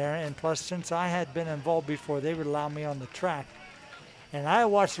down there. And plus, since I had been involved before, they would allow me on the track. And I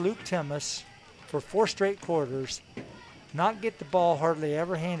watched Luke Timmis for 4 straight quarters not get the ball hardly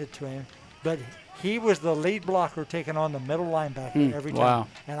ever handed to him, but he was the lead blocker taking on the middle linebacker every time. Wow.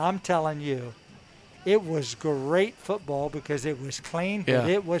 And I'm telling you, it was great football because it was clean, but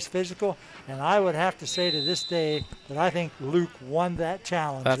it was physical. And I would have to say to this day that I think Luke won that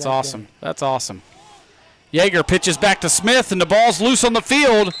challenge. That's awesome. That's awesome. Yeager pitches back to Smith, and the ball's loose on the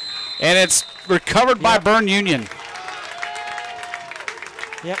field, and it's recovered by Berne Union.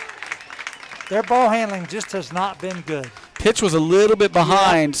 Yep. Their ball handling just has not been good. Pitch was a little bit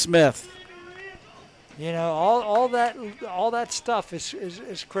behind Smith. You know, all that stuff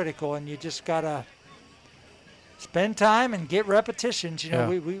is critical, and you just gotta spend time and get repetitions. You know,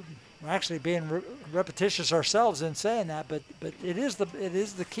 we're actually being repetitious ourselves in saying that, but it is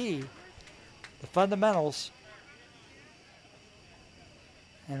the key, the fundamentals,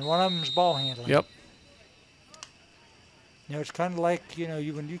 and one of them is ball handling. Yep. You know, it's kind of like, you know,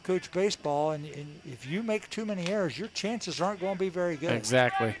 when you coach baseball, and if you make too many errors, your chances aren't going to be very good.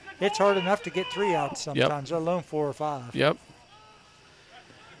 Exactly. It's hard enough to get 3 outs sometimes, let alone 4 or 5. Yep.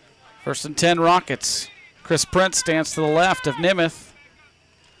 1st and 10 Rockets. Chris Prince stands to the left of Nemeth.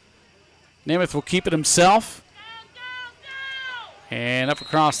 Nemeth will keep it himself. And up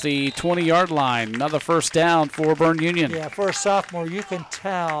across the 20-yard line. Another first down for Berne Union. Yeah, for a sophomore, you can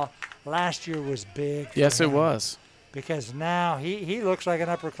tell last year was big. Yes, it was. Because now he looks like an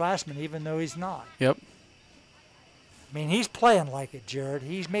upperclassman, even though he's not. Yep. I mean, he's playing like it, Jared.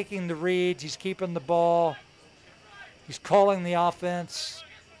 He's making the reads. He's keeping the ball. He's calling the offense.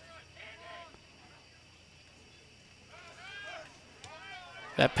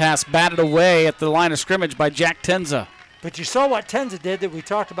 That pass batted away at the line of scrimmage by Jack Tenza. But you saw what Tenza did that we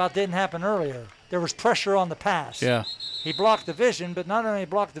talked about didn't happen earlier. There was pressure on the pass. Yeah. He blocked the vision, but not only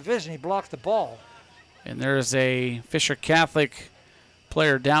blocked the vision, he blocked the ball. And there's a Fisher Catholic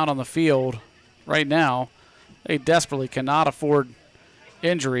player down on the field right now. They desperately cannot afford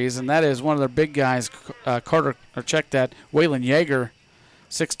injuries, and that is one of their big guys, Carter, or check that, Waylon Yeager,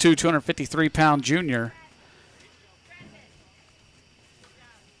 6'2", 253-pound junior.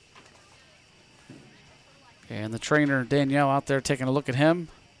 And the trainer, Danielle, out there taking a look at him.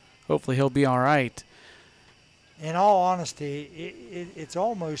 Hopefully he'll be all right. In all honesty, it's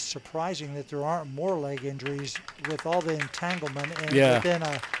almost surprising that there aren't more leg injuries with all the entanglement and within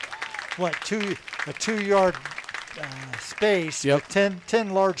a 2-yard space with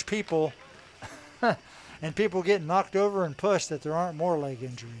 10 large people and people getting knocked over and pushed, that there aren't more leg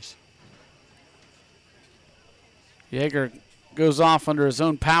injuries. Yeager goes off under his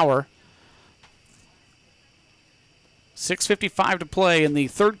own power. 6:55 to play in the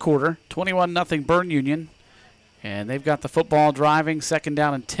third quarter. 21-0 Berne Union. And they've got the football driving, 2nd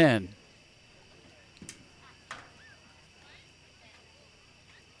down and 10.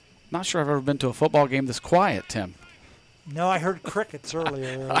 Not sure I've ever been to a football game this quiet, Tim. No, I heard crickets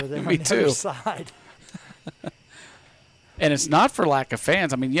earlier over there Me on the too. other side. And it's not for lack of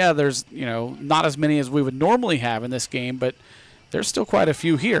fans. I mean, yeah, there's, you know, not as many as we would normally have in this game, but there's still quite a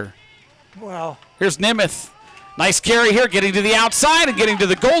few here. Well, here's Nemeth. Nice carry here, getting to the outside and getting to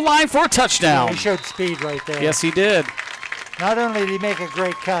the goal line for a touchdown. Yeah, he showed speed right there. Yes, he did. Not only did he make a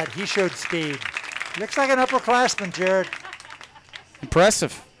great cut, he showed speed. Looks like an upperclassman, Jared.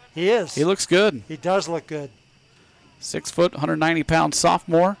 Impressive. He is. He looks good. He does look good. 6 foot, 190-pound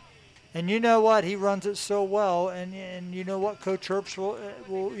sophomore. And you know what? He runs it so well, and you know what? Coach Herbst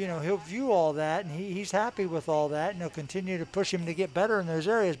will you know, he'll view all that, and he's happy with all that, and he'll continue to push him to get better in those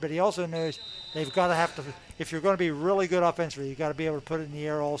areas. But he also knows they've got to have to, if you're going to be really good offensively, you've got to be able to put it in the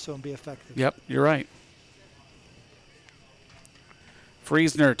air also and be effective. Yep, you're right.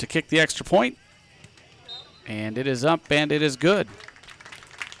 Friesner to kick the extra point, and it is up, and it is good.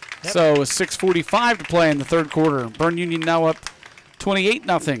 Yep. So 6:45 to play in the third quarter. Berne Union now up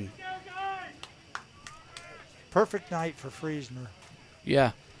 28-0. Perfect night for Friesner.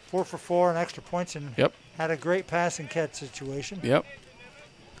 Yeah. 4 for 4 and extra points, and had a great pass and catch situation. Yep.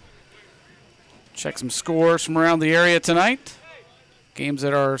 Check some scores from around the area tonight. Games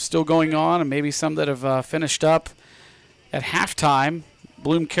that are still going on and maybe some that have finished up at halftime.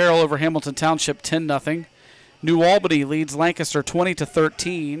 Bloom Carroll over Hamilton Township 10-0. New Albany leads Lancaster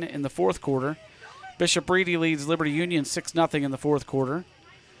 20-13 in the fourth quarter. Bishop Reedy leads Liberty Union 6-0 in the fourth quarter.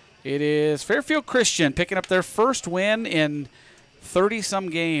 It is Fairfield Christian picking up their first win in 30-some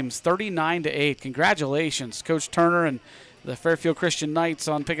games, 39-8. Congratulations, Coach Turner and the Fairfield Christian Knights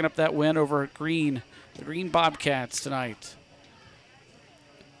on picking up that win over the Green Bobcats tonight.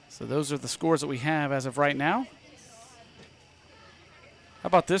 So those are the scores that we have as of right now. How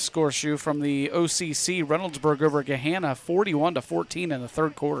about this score, Shu, from the OCC, Reynoldsburg over Gahanna, 41-14 in the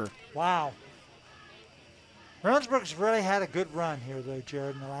third quarter. Wow. Reynoldsburg's really had a good run here, though,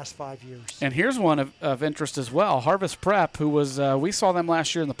 Jared, in the last 5 years. And here's one of interest as well. Harvest Prep, who was we saw them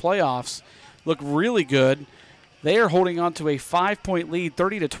last year in the playoffs, look really good. They are holding on to a 5-point lead,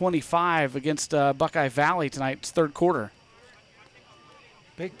 30-25 against Buckeye Valley tonight. It's third quarter.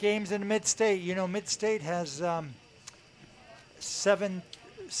 Big games in the Mid-State. You know, Mid-State has seven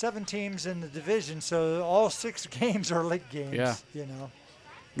teams in the division, so all 6 games are league games. Yeah. You know.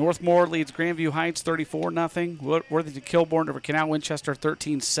 Northmore leads Grandview Heights 34-0. Worthington Kilbourne over Canal Winchester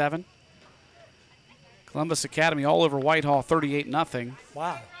 13-7. Columbus Academy all over Whitehall 38-0.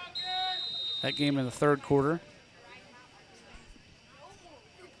 Wow. That game in the third quarter.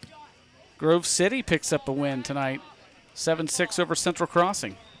 Grove City picks up a win tonight, 7-6 over Central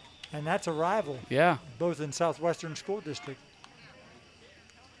Crossing. And that's a rival. Yeah. Both in Southwestern School District.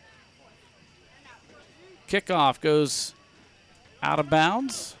 Kickoff goes out of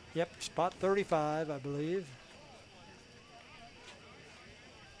bounds. Yep, spot 35, I believe.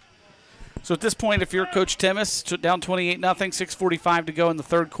 So at this point, if you're Coach Timmis, down 28-0, 6:45 to go in the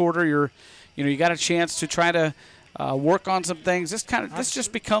third quarter, you got a chance to try to work on some things. This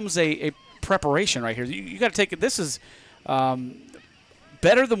just becomes a preparation right here. You got to take it. This is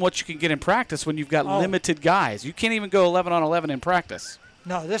better than what you can get in practice when you've got limited guys. You can't even go 11 on 11 in practice.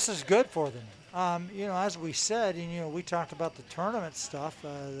 No, this is good for them. As we said, and we talked about the tournament stuff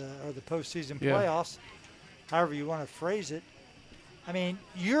or the postseason playoffs, however you want to phrase it. I mean,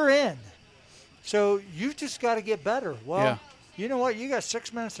 you're in, so you've just got to get better. Well, you know what? You got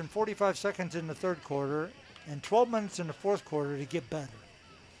 6 minutes and 45 seconds in the third quarter and 12 minutes in the fourth quarter to get better.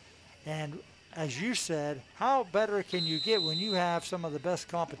 And as you said, how better can you get when you have some of the best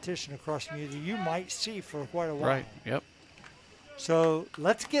competition across the community you might see for quite a while? Right. Yep. So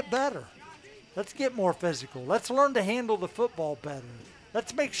let's get better. Let's get more physical. Let's learn to handle the football better.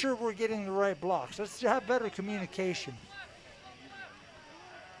 Let's make sure we're getting the right blocks. Let's have better communication.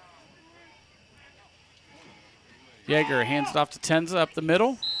 Yeager hands it off to Tenza up the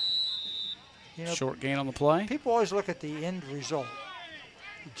middle. Short gain on the play. People always look at the end result,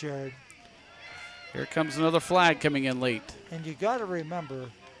 Jared. Here comes another flag coming in late. And you got to remember,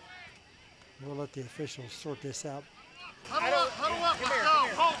 we'll let the officials sort this out. Huddle up,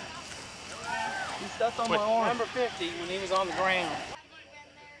 let's go. He stepped on my arm. Number 50 when he was on the ground.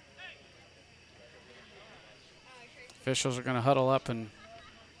 Officials are going to huddle up and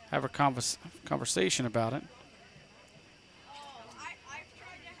have a conversation about it.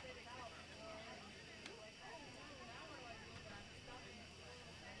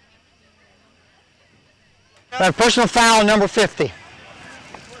 That personal foul, number 50.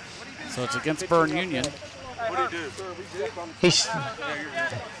 So it's against Berne Union. What did he do? He's.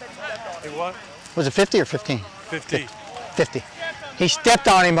 Hey, what? Was it 50 or 15? 50. 50. He stepped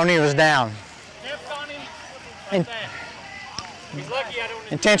on him when he was down. Stepped on him. And He's lucky I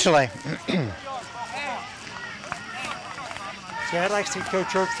don't. intentionally. See, I'd like to see Coach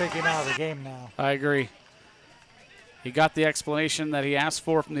Church take him out of the game now. I agree. He got the explanation that he asked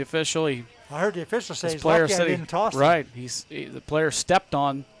for from the official. I heard the official say he's lucky I didn't toss him. Right. The player stepped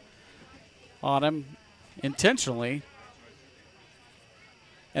on him intentionally.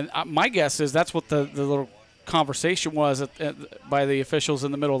 And my guess is that's what the little conversation was by the officials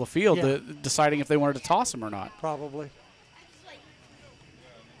in the middle of the field, deciding if they wanted to toss him or not. Probably.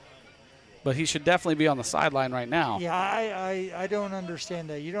 But he should definitely be on the sideline right now. Yeah, I don't understand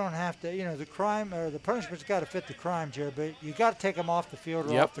that. You don't have to, the crime or the punishment's got to fit the crime, Jared, but you got to take them off the field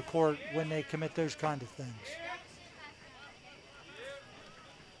or off the court when they commit those kind of things.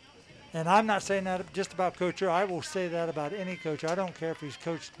 And I'm not saying that just about Coach Earl. I will say that about any coach. I don't care if he's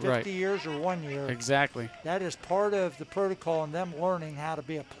coached 50 years or 1 year. Exactly. That is part of the protocol and them learning how to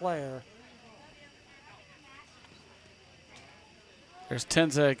be a player. There's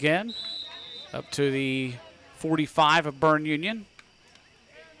Tenza again, up to the 45 of Berne Union.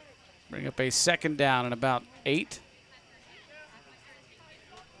 Bring up a second down and about 8.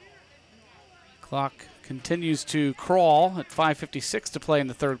 Clock continues to crawl at 5:56 to play in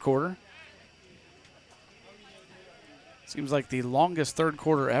the third quarter. Seems like the longest third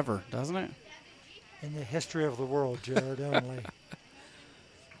quarter ever, doesn't it? In the history of the world, Jared, only.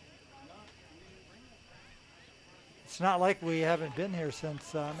 It's not like we haven't been here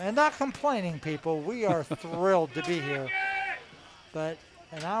since, and not complaining, people. We are thrilled to be here. but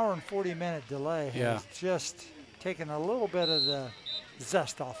an hour and 40-minute delay has just taken a little bit of the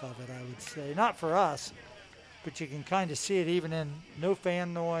zest off of it, I would say. Not for us, but you can kind of see it even in no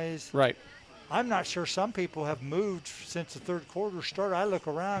fan noise. Right. I'm not sure some people have moved since the third quarter started. I look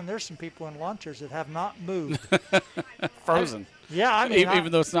around, there's some people in lawn chairs that have not moved. Frozen. I mean,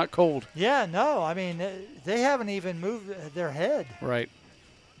 even though it's not cold. Yeah, no, I mean, they haven't even moved their head. Right.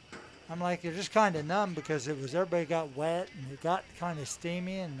 I'm like, they're just kind of numb because everybody got wet and it got kind of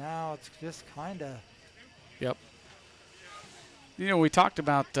steamy, and now it's just kind of. Yep. You know, we talked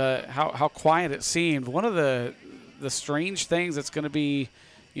about how quiet it seemed. One of the strange things that's going to be,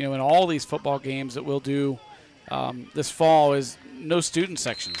 you know, in all these football games that we'll do this fall is no student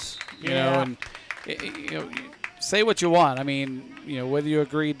sections. You know, and you know, say what you want. I mean, you know, whether you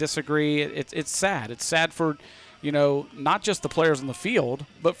agree, disagree, it's sad. It's sad for, you know, not just the players on the field,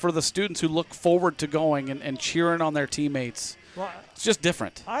 but for the students who look forward to going and cheering on their teammates. Well, it's just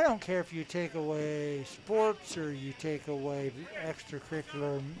different. I don't care if you take away sports or you take away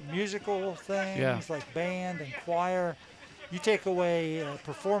extracurricular musical things like band and choir. You take away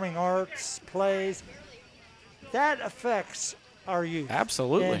performing arts, plays. That affects our youth.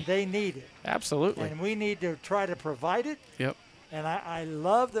 Absolutely. And they need it. Absolutely. And we need to try to provide it. Yep. And I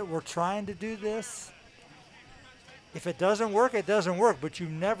love that we're trying to do this. If it doesn't work, it doesn't work, but you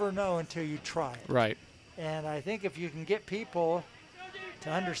never know until you try it. Right. And I think if you can get people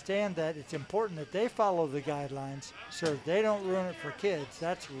to understand that it's important that they follow the guidelines so that they don't ruin it for kids,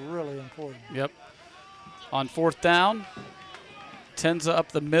 that's really important. Yep. On fourth down, Tenza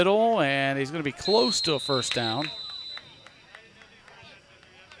up the middle, and he's going to be close to a first down.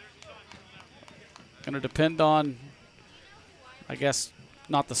 Going to depend on, I guess,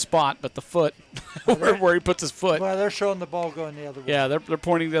 not the spot, but the foot, where he puts his foot. Well, they're showing the ball going the other way. Yeah, they're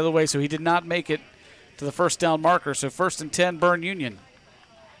pointing the other way, so he did not make it to the first down marker. So 1st and 10, Berne Union.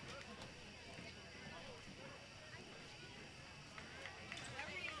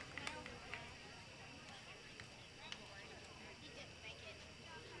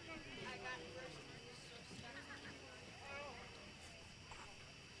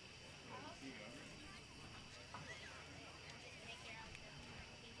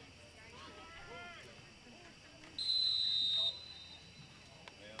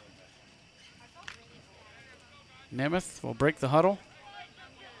 Nemeth will break the huddle.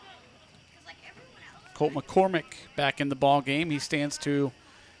 Colt McCormick back in the ball game. He stands to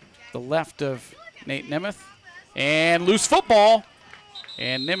the left of Nate Nemeth. And loose football.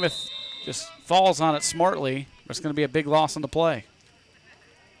 And Nemeth just falls on it smartly. There's going to be a big loss on the play.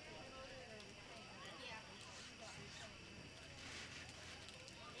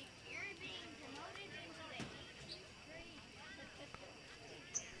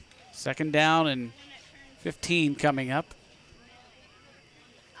 Second down and 15 coming up.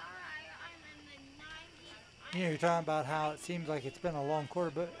 You know, you're talking about how it seems like it's been a long quarter,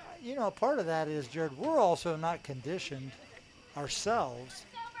 but, you know, part of that is, Jared, we're also not conditioned ourselves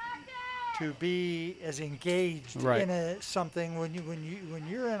to be as engaged in something. When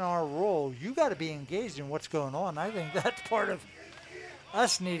you're in our role, you got to be engaged in what's going on. I think that's part of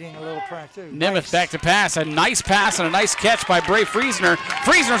us needing a little practice. Nemeth back to pass. A nice pass and a nice catch by Bray Friesner.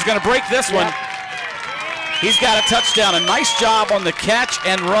 Friesner's going to break this one. He's got a touchdown. A nice job on the catch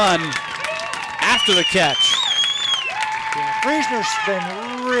and run after the catch. Yeah, Friesner's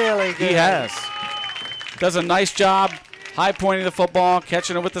been really good. He has. Does a nice job high pointing the football,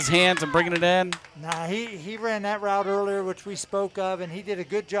 catching it with his hands and bringing it in. Nah, he ran that route earlier, which we spoke of, and he did a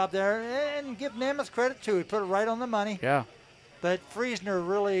good job there. And give Nemeth credit, too. He put it right on the money. Yeah. But Friesner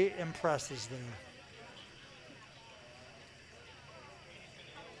really impresses there.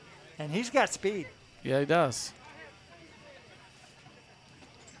 And he's got speed. Yeah, he does.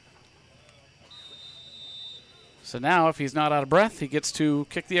 So now, if he's not out of breath, he gets to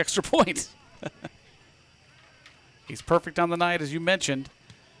kick the extra point. He's perfect on the night, as you mentioned.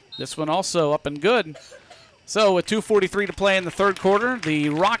 This one also up and good. So with 2:43 to play in the third quarter, the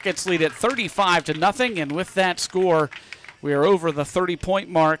Rockets lead at 35-0, and with that score, we are over the 30-point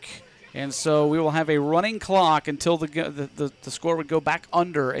mark. And so we will have a running clock until the score would go back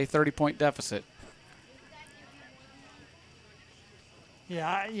under a 30-point deficit.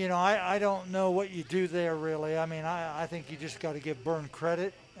 Yeah, you know, I don't know what you do there, really. I mean, I think you just got to give Berne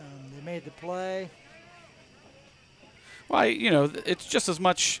credit. They made the play. Well, you know, it's just as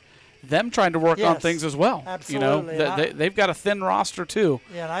much them trying to work on things as well. Absolutely. You know, they've got a thin roster, too.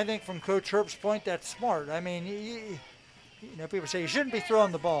 Yeah, and I think from Coach Herb's point, that's smart. I mean, you know, people say you shouldn't be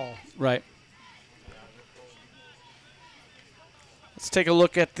throwing the ball. Right. Let's take a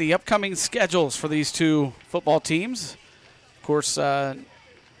look at the upcoming schedules for these two football teams. Of course,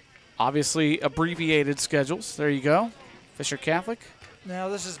 obviously abbreviated schedules. There you go. Fisher Catholic. Now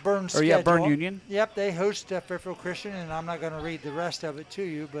this is Berne's schedule. Yeah, Berne Union. Yep, they host Fairfield Christian, and I'm not going to read the rest of it to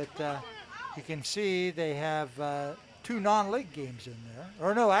you, but you can see they have 2 non-league games in there.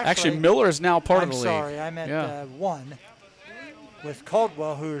 Or no, actually Miller is now part of the league. I'm sorry, I meant 1 with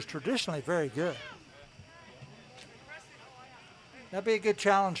Caldwell, who is traditionally very good. That'd be a good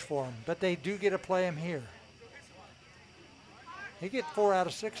challenge for them, but they do get to play him here. They get 4 out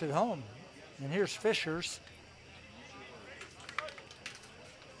of 6 at home. And here's Fisher's.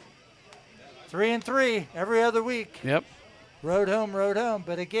 3-3 every other week. Yep. Road home.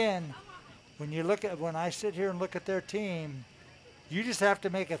 But again, when I sit here and look at their team, you just have to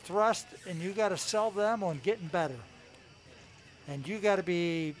make a thrust, and you got to sell them on getting better. And you got to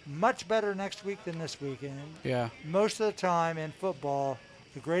be much better next week than this weekend. Yeah. Most of the time in football,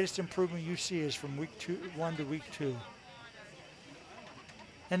 the greatest improvement you see is from week 1 to week 2.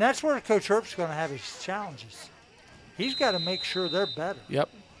 And that's where Coach Herb's going to have his challenges. He's got to make sure they're better. Yep.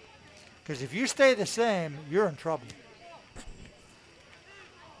 Because if you stay the same, you're in trouble.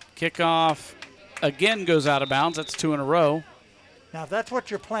 Kickoff again goes out of bounds. That's 2 in a row. Now, if that's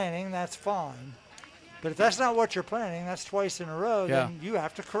what you're planning, that's fine. But if that's not what you're planning, that's twice in a row, then you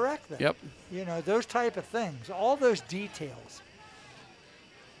have to correct that. Yep. You know, those type of things, all those details.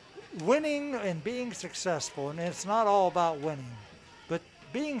 Winning and being successful, and it's not all about winning, but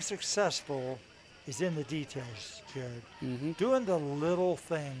being successful is in the details, Jared. Mm-hmm. Doing the little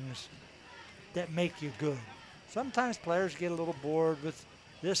things that make you good. Sometimes players get a little bored with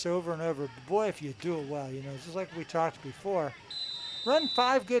this over and over. But boy, if you do it well, you know, just like we talked before, run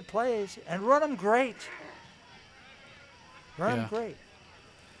 5 good plays and run them great. Run them great.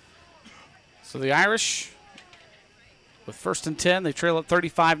 So the Irish, with 1st and 10, they trail at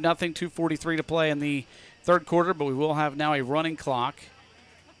 35-0, 2:43 to play in the 3rd quarter, but we will have now a running clock.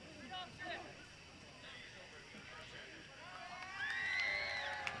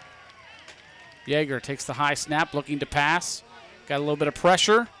 Yeager takes the high snap, looking to pass. Got a little bit of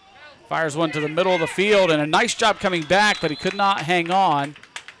pressure. Fires one to the middle of the field, and a nice job coming back, but he could not hang on.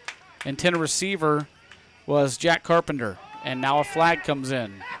 Intended receiver was Jack Carpenter, and now a flag comes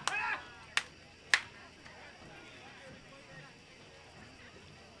in.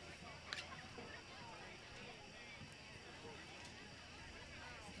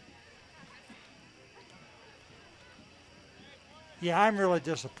 Yeah, I'm really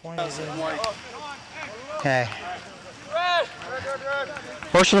disappointed. Okay.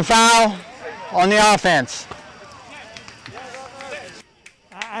 Personal foul on the offense.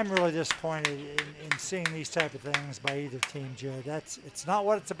 I'm really disappointed in seeing these type of things by either team, Jared. It's not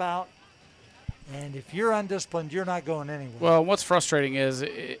what it's about. And if you're undisciplined, you're not going anywhere. Well, what's frustrating is,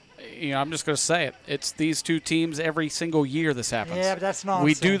 I'm just going to say it. It's these 2 teams every single year this happens. Yeah, but that's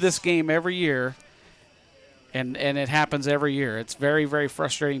nonsense. We do this game every year, and it happens every year. It's very, very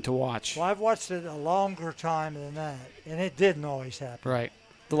frustrating to watch. Well, I've watched it a longer time than that, and it didn't always happen. Right.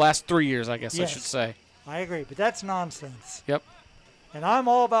 The last 3 years, I guess I should say. I agree, but that's nonsense. Yep. And I'm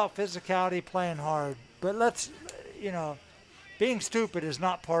all about physicality, playing hard, but being stupid is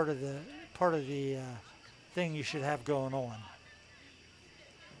not part of the thing you should have going on.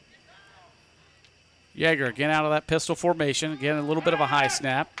 Yeager again out of that pistol formation. Again, a little bit of a high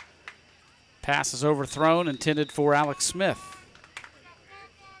snap. Pass is overthrown, intended for Alex Smith.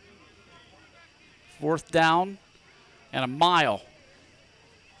 4th down and a mile.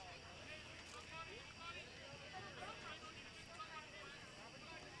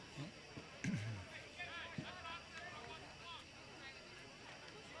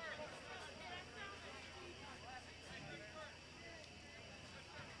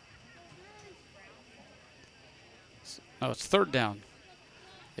 Oh, it's 3rd down.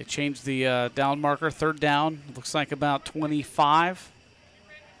 They changed the down marker. 3rd down. Looks like about 25.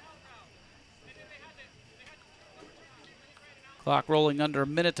 Clock rolling under a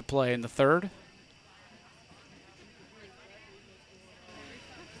minute to play in the 3rd.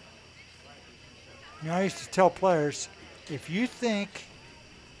 I used to tell players, if you think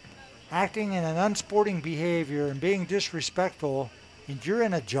acting in an unsporting behavior and being disrespectful and you're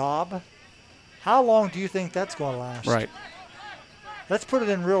in a job, how long do you think that's going to last? Right. Let's put it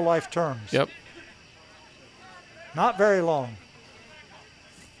in real life terms. Yep. Not very long.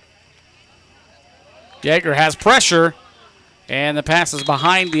 Yeager has pressure, and the pass is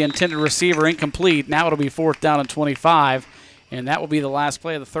behind the intended receiver, incomplete. Now it'll be 4th down and 25, and that will be the last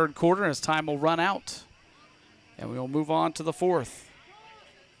play of the 3rd quarter as time will run out. And we will move on to the 4th.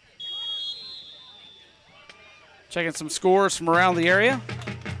 Checking some scores from around the area.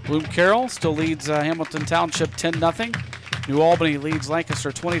 Bloom Carroll still leads Hamilton Township 10-0. New Albany leads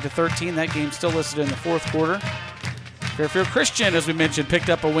Lancaster 20-13. That game still listed in the fourth quarter. Fairfield Christian, as we mentioned, picked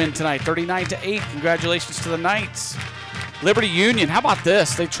up a win tonight, 39-8. Congratulations to the Knights. Liberty Union, how about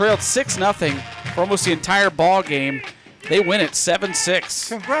this? They trailed 6-0 for almost the entire ball game. They win it 7-6.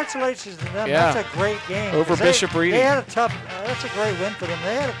 Congratulations to them. Yeah. That's a great game. Over Bishop Reading. They had a tough. That's a great win for them.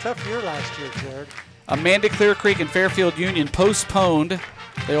 They had a tough year last year, Jared. Amanda Clear Creek and Fairfield Union postponed.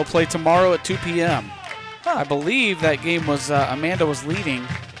 They will play tomorrow at 2 p.m. I believe that game was Amanda was leading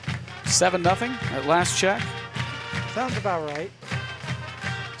 7-0 at last check. Sounds about right.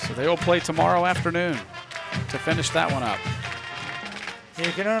 So they will play tomorrow afternoon to finish that one up.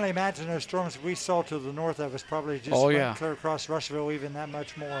 You can only imagine those storms we saw to the north of us probably just went clear across Rushville even that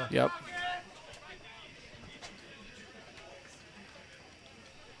much more. Yep.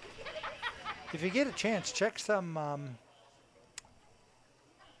 If you get a chance, check some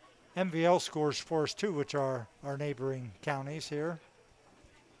MVL scores for us too, which are our neighboring counties here.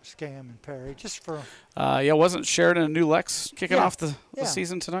 Scam and Perry, just for. Yeah, wasn't Sheridan and New Lex kicking off the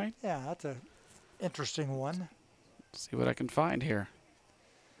season tonight? Yeah, that's an interesting one. Let's see what I can find here.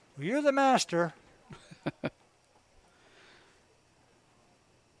 Well, you're the master.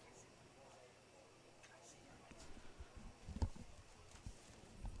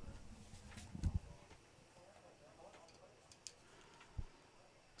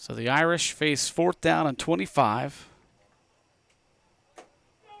 So the Irish face 4th down and 25.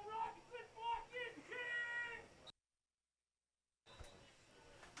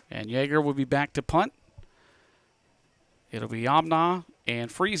 And Yeager will be back to punt. It'll be Yamna and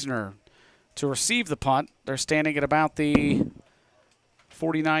Friesner to receive the punt. They're standing at about the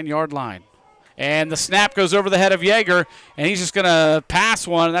 49-yard line. And the snap goes over the head of Yeager, and he's just going to pass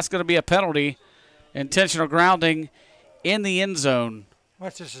one, and that's going to be a penalty. Intentional grounding in the end zone.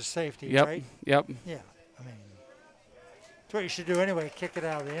 That's just a safety, Yep. right? Yep. Yeah, I mean, that's what you should do anyway, kick it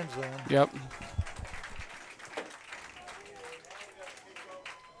out of the end zone. Yep.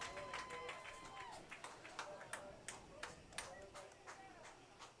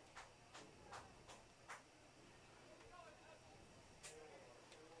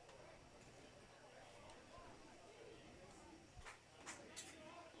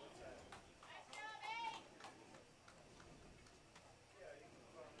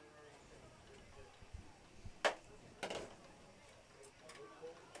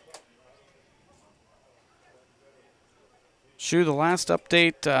 Shu, the last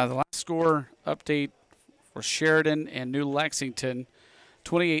update, the last score update for Sheridan and New Lexington,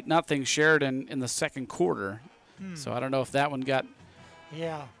 28-0 Sheridan in the second quarter. So I don't know if that one got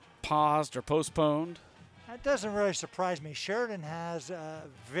paused or postponed. That doesn't really surprise me. Sheridan has a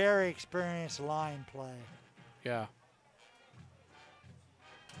very experienced line play. Yeah.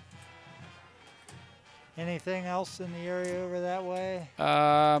 Anything else in the area over that way?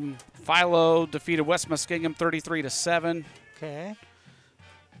 Philo defeated West Muskingum 33-7. Okay.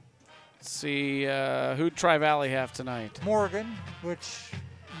 Let's see, who'd Tri-Valley have tonight? Morgan, which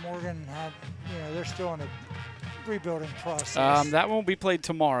Morgan had, they're still in a rebuilding process. That won't be played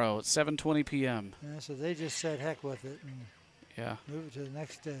tomorrow at 7:20 p.m. Yeah, so they just said heck with it and move it to the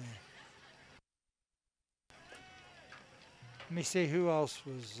next day. Let me see who else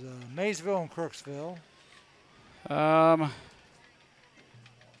was Maysville and Crooksville.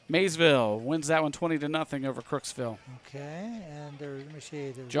 Maysville wins that one 20-0 over Crooksville. Okay, and let me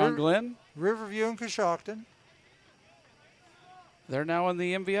see. John Glenn. Riverview and Coshocton. They're now in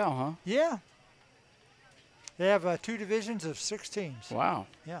the MVL, huh? Yeah. They have 2 divisions of 6 teams. Wow.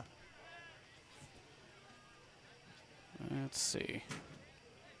 Yeah. Let's see.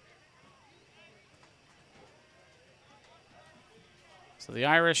 So the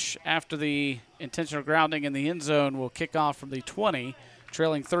Irish, after the intentional grounding in the end zone, will kick off from the 20,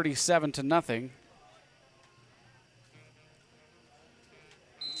 trailing 37-0.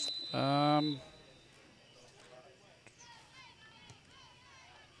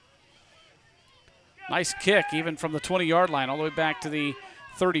 Nice kick, even from the 20-yard line, all the way back to the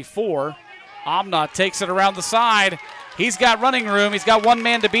 34. Amna takes it around the side. He's got running room. He's got one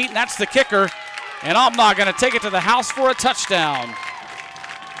man to beat, and that's the kicker. And Amna going to take it to the house for a touchdown.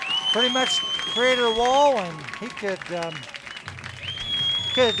 Pretty much created a wall, and he could have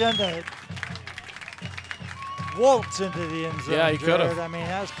done the waltz into the end zone. Yeah, he could have. I mean,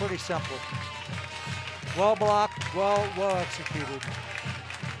 that was pretty simple. Well blocked, well executed.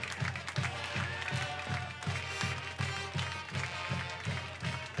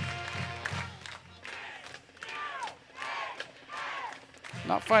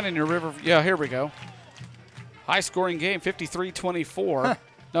 Not finding your river. Yeah, here we go. High-scoring game, 53-24.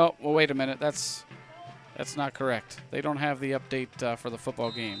 No, well, wait a minute. That's That's not correct. They don't have the update for the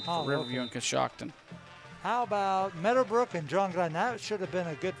football game for Riverview and Coshocton. How about Meadowbrook and John Glenn? That should have been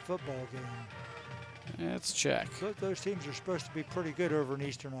a good football game. Let's check. Those teams are supposed to be pretty good over in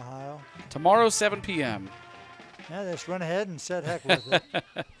Eastern Ohio. Tomorrow, 7 p.m. Yeah, they just went ahead and said heck with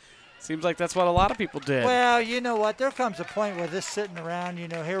it. Seems like that's what a lot of people did. Well, you know what? There comes a point where this sitting around, you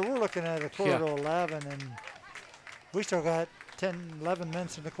know, here we're looking at a quarter to 11, and we still got 10, 11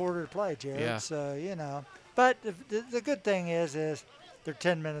 minutes in the quarter to play, Jared. Yeah. So, you know. But the good thing is they're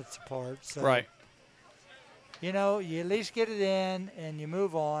 10 minutes apart. So, right. You know, you at least get it in and you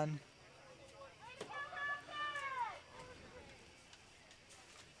move on.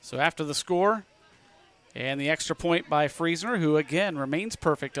 So after the score and the extra point by Friesner, who again remains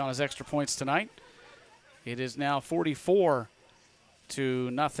perfect on his extra points tonight, it is now 44-0.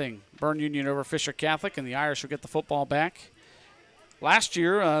 Berne Union over Fisher Catholic, and the Irish will get the football back. Last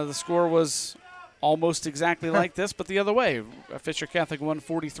year, the score was almost exactly like this, but the other way. Fisher Catholic won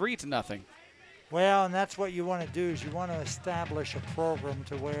 43-0. Well, and that's what you want to do is you want to establish a program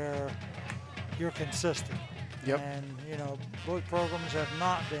to where you're consistent. Yep. And, you know, both programs have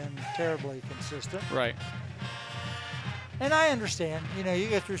not been terribly consistent. Right. And I understand, you know, you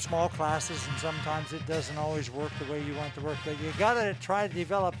go through small classes and sometimes it doesn't always work the way you want it to work, but you got to try to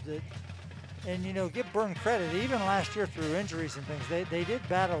develop it. And, you know, give Berne credit. Even last year through injuries and things, they did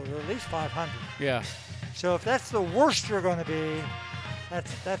battle at least 500. Yeah. So if that's the worst you're going to be,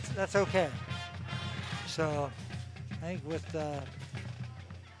 that's okay. So I think with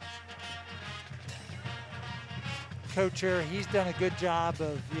coach here, he's done a good job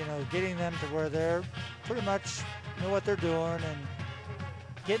of, you know, getting them to where they're pretty much know what they're doing and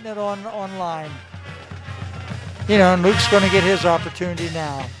getting it online. You know, and Luke's going to get his opportunity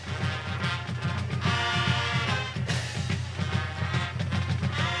now.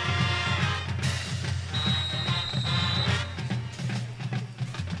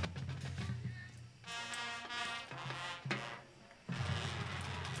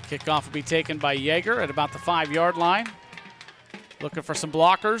 Kickoff will be taken by Yeager at about the 5-yard line. Looking for some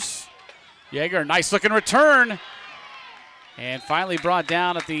blockers. Yeager, nice looking return. And finally brought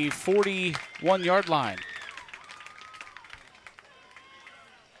down at the 41-yard line.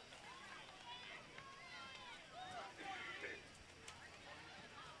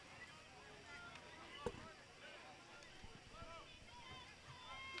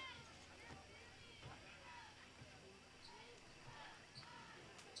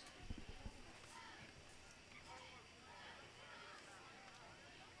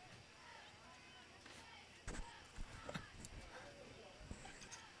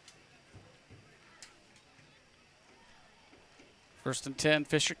 First and 10,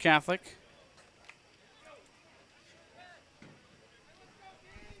 Fisher Catholic.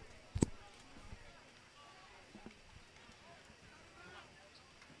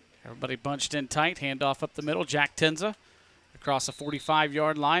 Everybody bunched in tight, handoff up the middle. Jack Tenza across the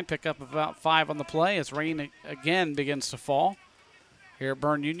 45-yard line, pick up about 5 on the play as rain again begins to fall here at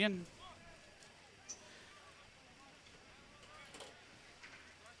Berne Union.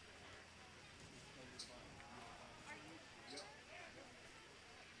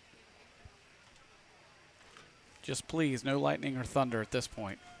 Just please, no lightning or thunder at this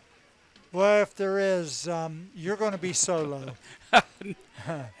point. Well, if there is, you're going to be solo.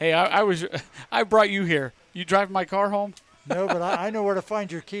 Hey, I brought you here. You drive my car home? No, but I know where to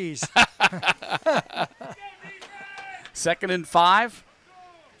find your keys. 2nd and 5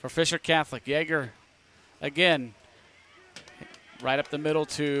 for Fisher Catholic. Yeager again, right up the middle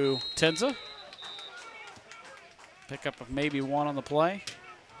to Tenza. Pick up maybe 1 on the play.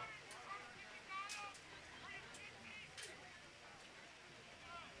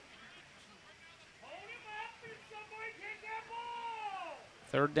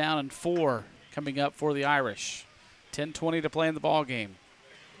 Third down and 4 coming up for the Irish. 10:20 to play in the ball game.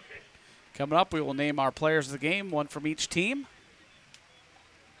 Coming up, we will name our players of the game, 1 from each team.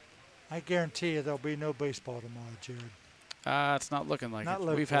 I guarantee you there'll be no baseball tomorrow, Jared. It's not looking like it.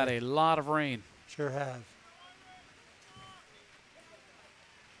 Locally. We've had a lot of rain. Sure have.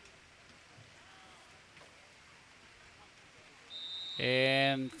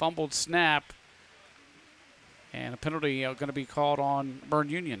 And fumbled snap. And a penalty going to be called on Berne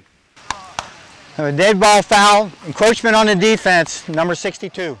Union. A dead ball foul, encroachment on the defense, number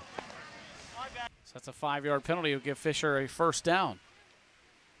 62. So that's a 5-yard penalty. Will give Fisher a first down.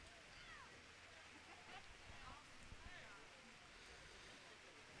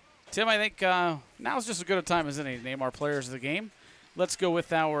 Tim, I think now's just as good a time as any to name our players of the game. Let's go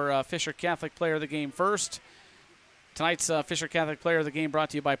with our Fisher Catholic player of the game first. Tonight's Fisher Catholic player of the game brought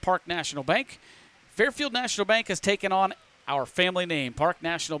to you by Park National Bank. Fairfield National Bank has taken on our family name, Park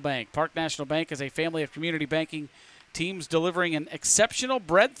National Bank. Park National Bank is a family of community banking teams delivering an exceptional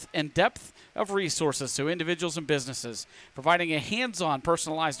breadth and depth of resources to individuals and businesses, providing a hands-on,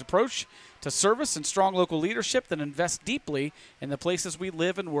 personalized approach to service and strong local leadership that invests deeply in the places we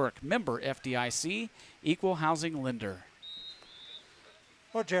live and work. Member FDIC, Equal Housing Lender.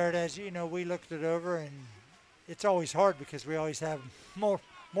 Well, Jared, as you know, we looked it over, and it's always hard because we always have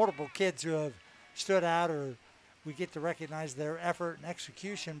multiple kids who have stood out, or we get to recognize their effort and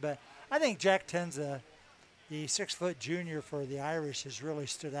execution. But I think Jack Tenza, the 6-foot junior for the Irish, has really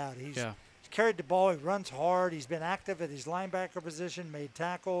stood out. He's carried the ball. He runs hard. He's been active at his linebacker position, made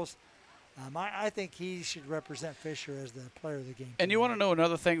tackles. I think he should represent Fisher as the player of the game. And you want to know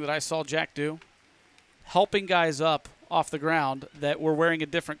another thing that I saw Jack do? Helping guys up off the ground that were wearing a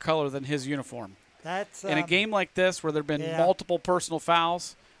different color than his uniform. That's in a game like this where there have been multiple personal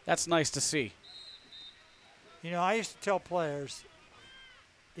fouls, that's nice to see. You know, I used to tell players,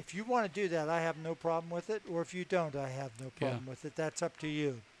 if you want to do that, I have no problem with it. Or if you don't, I have no problem with it. That's up to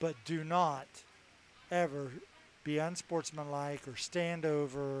you. But do not ever be unsportsmanlike or stand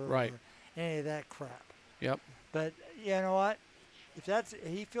over or any of that crap. Yep. But you know what? If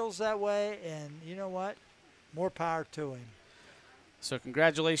he feels that way, and you know what? More power to him. So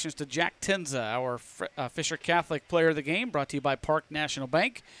congratulations to Jack Tenza, our Fisher Catholic player of the game, brought to you by Park National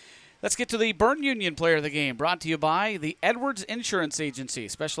Bank. Let's get to the Berne Union player of the game, brought to you by the Edwards Insurance Agency,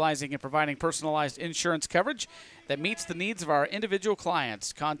 specializing in providing personalized insurance coverage that meets the needs of our individual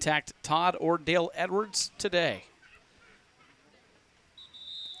clients. Contact Todd or Dale Edwards today.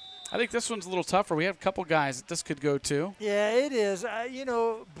 I think this one's a little tougher. We have a couple guys that this could go to. Yeah, it is. You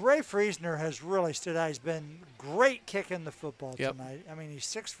know, Bray Friesner has really stood out. He's been great kicking the football tonight. I mean, he's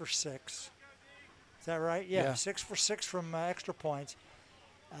 6 for 6. Is that right? Yeah. 6 for 6 from extra points.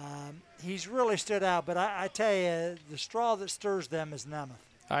 He's really stood out, but I tell you, the straw that stirs them is Nemeth.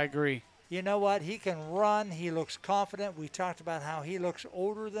 I agree. You know what? He can run. He looks confident. We talked about how he looks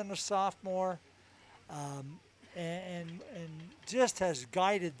older than a sophomore, and just has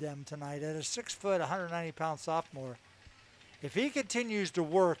guided them tonight at a 6 foot, 190-pound sophomore. If he continues to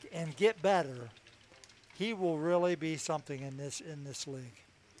work and get better, he will really be something in this league.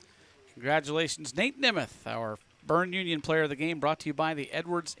 Congratulations, Nate Nemeth, our Berne Union player of the game, brought to you by the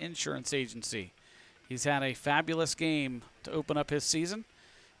Edwards Insurance Agency. He's had a fabulous game to open up his season.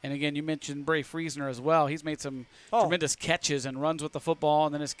 And again, you mentioned Bray Friesner as well. He's made some tremendous catches and runs with the football,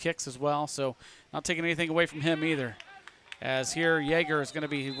 and then his kicks as well. So not taking anything away from him either. As here, Yeager is going to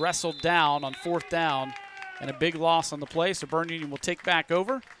be wrestled down on 4th down, and a big loss on the play. So Berne Union will take back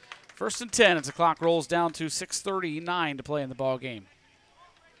over. 1st and 10 as the clock rolls down to 6:39 to play in the ball game.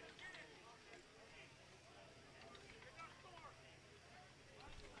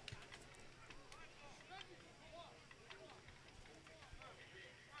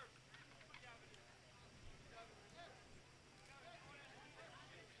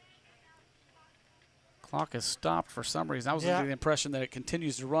 Clock has stopped for some reason. I was under the impression that it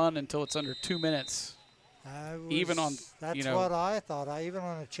continues to run until it's under 2 minutes. Even on, that's what I thought. Even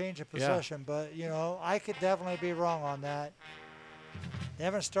on a change of possession, but you know, I could definitely be wrong on that. They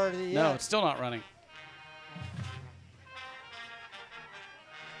haven't started it yet. No, it's still not running.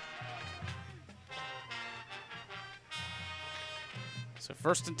 So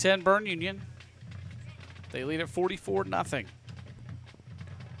 1st and 10, Berne Union. They lead at 44-0.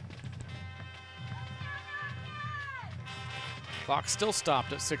 Clock still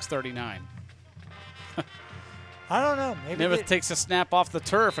stopped at 6:39. I don't know. Maybe Nemeth takes a snap off the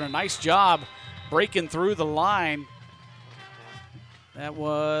turf, and a nice job breaking through the line. That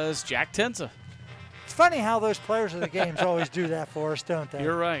was Jack Tenza. It's funny how those players of the games always do that for us, don't they?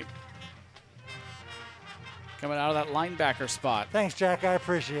 You're right. Coming out of that linebacker spot. Thanks, Jack. I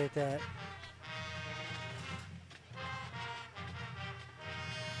appreciate that.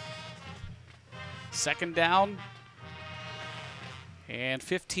 Second down and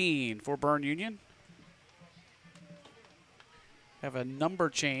 15 for Berne Union. Have a number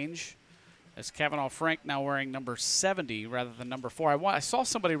change as Kavanaugh Frank now wearing number 70 rather than number 4. I saw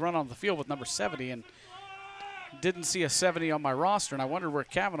somebody run on the field with number 70 and didn't see a 70 on my roster, and I wondered where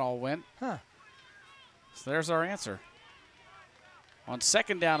Kavanaugh went. Huh. So there's our answer. On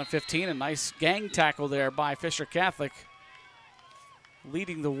 2nd down and 15, a nice gang tackle there by Fisher Catholic.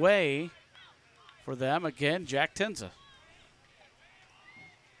 Leading the way for them, again, Jack Tenza.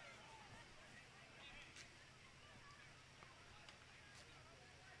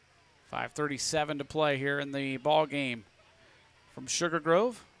 .537 to play here in the ball game from Sugar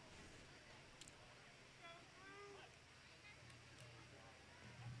Grove.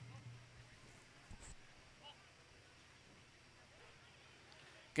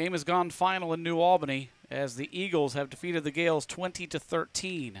 Game has gone final in New Albany as the Eagles have defeated the Gales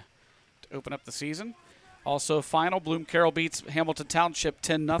 20-13 to open up the season. Also final, Bloom Carroll beats Hamilton Township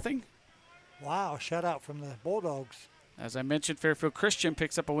 10-0. Wow, shutout from the Bulldogs. As I mentioned, Fairfield Christian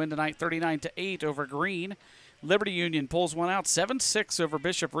picks up a win tonight 39-8 over Green. Liberty Union pulls one out 7-6 over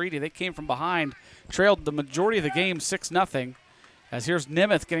Bishop Reedy. They came from behind, trailed the majority of the game 6-0. As here's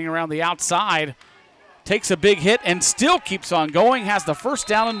Nemeth getting around the outside, takes a big hit and still keeps on going, has the first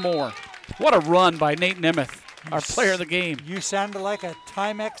down and more. What a run by Nate Nemeth, our player of the game. You sounded like a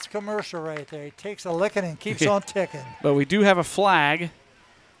Timex commercial right there. He takes a licking and keeps on ticking. But we do have a flag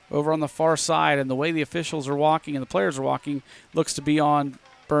over on the far side, and the way the officials are walking and the players are walking looks to be on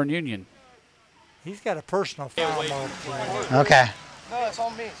Berne Union. He's got a personal foul mark. Okay. No, it's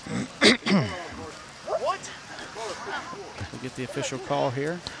on me. What? We get the official call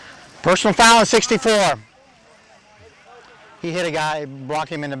here. Personal foul on 64. He hit a guy,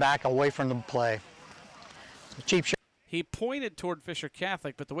 blocked him in the back away from the play. Cheap shot. He pointed toward Fisher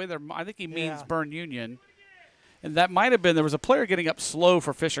Catholic, but the way I think he means Berne Union. And that might have been, there was a player getting up slow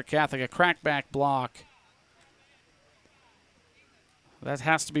for Fisher Catholic, a crackback block. That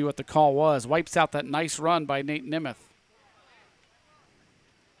has to be what the call was. Wipes out that nice run by Nate Nemeth.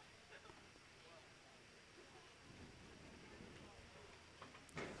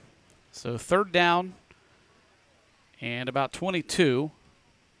 So third down and about 22.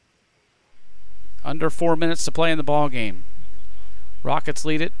 Under 4 minutes to play in the ball game. Rockets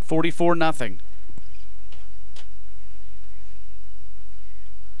lead it 44-0.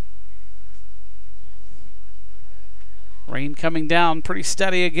 Rain coming down pretty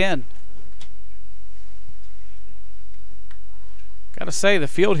steady again. Got to say, the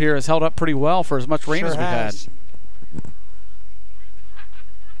field here has held up pretty well for as much rain as we've had.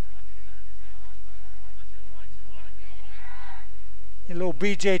 A little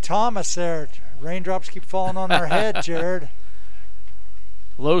B.J. Thomas there. Raindrops keep falling on our head, Jared.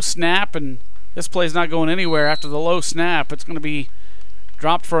 Low snap, and this play's not going anywhere after the low snap. It's going to be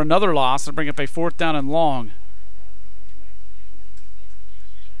dropped for another loss and bring up a 4th down and long.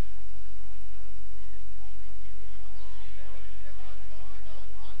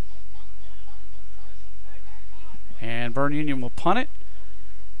 And Berne Union will punt it.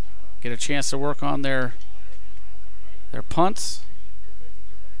 Get a chance to work on their punts.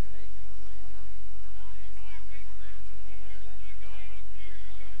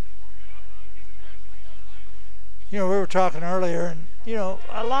 You know, we were talking earlier, and, you know,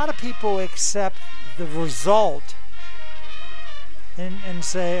 a lot of people accept the result and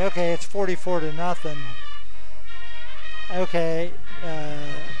say, okay, it's 44-0. Okay,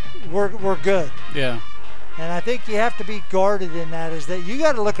 we're good. Yeah. And I think you have to be guarded in that, is that you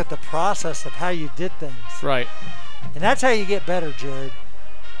got to look at the process of how you did things. Right. And that's how you get better, Jared.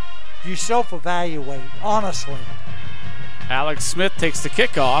 You self-evaluate, honestly. Alex Smith takes the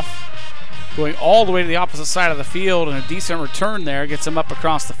kickoff, going all the way to the opposite side of the field, and a decent return there gets him up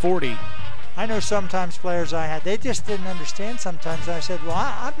across the 40. I know sometimes players I had, they just didn't understand sometimes. I said, well,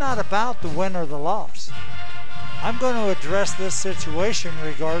 I'm not about the win or the loss. I'm going to address this situation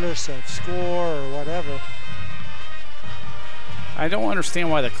regardless of score or whatever. I don't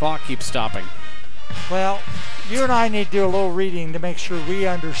understand why the clock keeps stopping. Well, you and I need to do a little reading to make sure we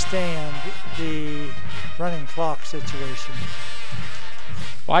understand the running clock situation.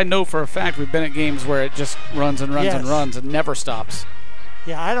 Well, I know for a fact we've been at games where it just runs and runs and runs and never stops.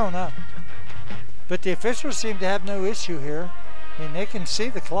 Yeah, I don't know. But the officials seem to have no issue here. I mean, they can see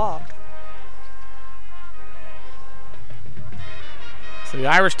the clock. So the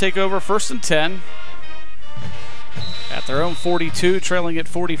Irish take over 1st and 10 at their own 42, trailing it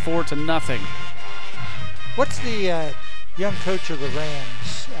 44-0. What's the young coach of the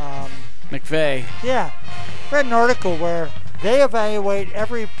Rams? McVay. Yeah. Read an article where they evaluate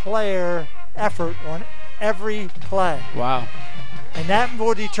every player effort on every play. Wow. And that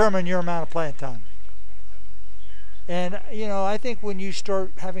will determine your amount of playing time. And, you know, I think when you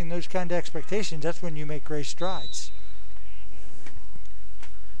start having those kind of expectations, that's when you make great strides.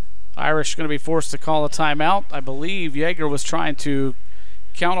 Irish going to be forced to call a timeout. I believe Yeager was trying to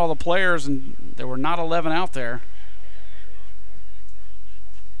count all the players, and there were not 11 out there.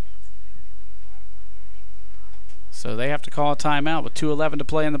 So they have to call a timeout with 2:11 to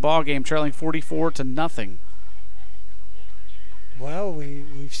play in the ball game, trailing 44-0. Well,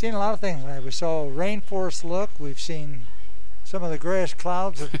 we've seen a lot of things. We saw a rainforest look. We've seen some of the grayest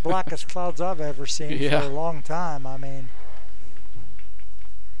clouds, the blackest clouds I've ever seen for a long time. I mean,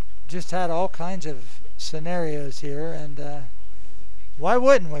 just had all kinds of scenarios here, and why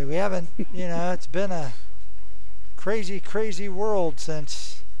wouldn't we? We haven't, you know, it's been a crazy, crazy world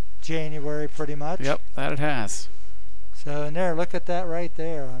since January pretty much. Yep, that it has. So, and there, look at that right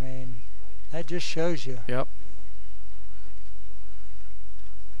there. I mean, that just shows you. Yep.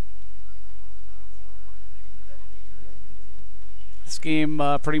 This game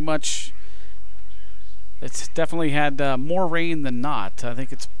pretty much, it's definitely had more rain than not. I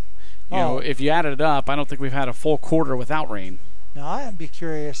think it's, you know, if you added it up, I don't think we've had a full quarter without rain. Now, I'd be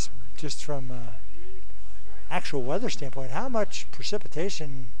curious, just from actual weather standpoint, how much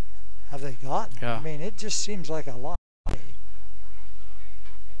precipitation have they gotten? Yeah. I mean, it just seems like a lot. I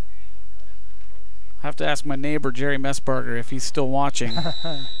have to ask my neighbor Jerry Messberger if he's still watching.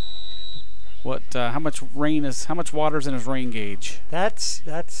 How much water's in his rain gauge? That's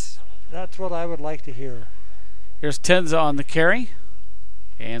what I would like to hear. Here's Tenza on the carry,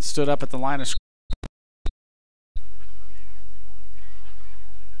 and stood up at the line of scrimmage.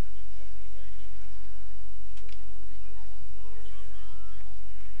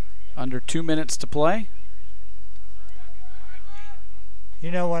 Under 2 minutes to play. You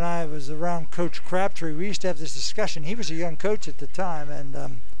know, when I was around Coach Crabtree, we used to have this discussion. He was a young coach at the time, and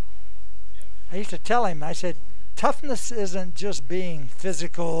I used to tell him, I said, toughness isn't just being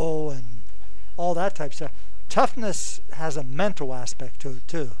physical and all that type of stuff. Toughness has a mental aspect to it,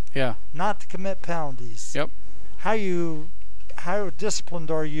 too. Yeah. Not to commit penalties. Yep. How disciplined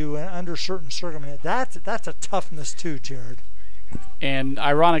are you under certain circumstances? That's a toughness, too, Jared. And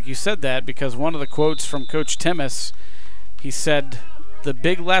ironic you said that, because one of the quotes from Coach Timmis, he said, the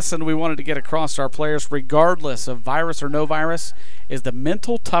big lesson we wanted to get across to our players, regardless of virus or no virus, is the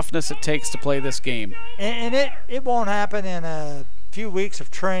mental toughness it takes to play this game. And it won't happen in a few weeks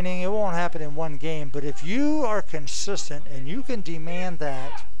of training. It won't happen in one game. But if you are consistent and you can demand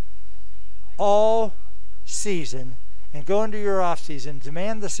that all season and go into your off season,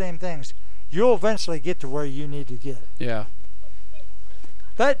 demand the same things, you'll eventually get to where you need to get. Yeah.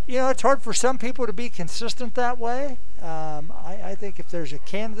 But, you know, it's hard for some people to be consistent that way. I think if there's a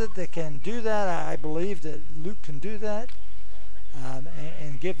candidate that can do that, I believe that Luke can do that,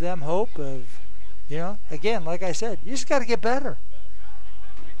 and give them hope of, you know, again, like I said, you just got to get better.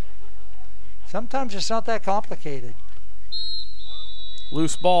 Sometimes it's not that complicated.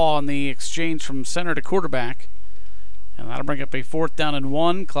 Loose ball on the exchange from center to quarterback. And that'll bring up a 4th down and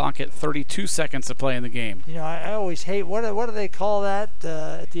 1. Clock at 32 seconds to play in the game. You know, I always hate, what do they call that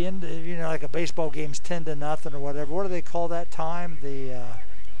at the end, you know, like a baseball game's 10-0 or whatever. What do they call that time?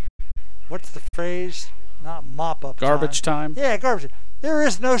 What's the phrase? Not mop-up Garbage time? Yeah, garbage. There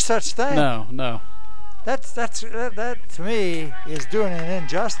is no such thing. No. That to me is doing an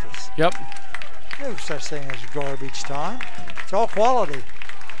injustice. Yep. No such thing as garbage time. It's all quality.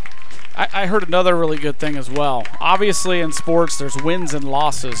 I heard another really good thing as well. Obviously in sports there's wins and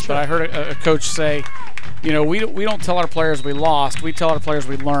losses, sure. But I heard a coach say, you know, we don't tell our players we lost, we tell our players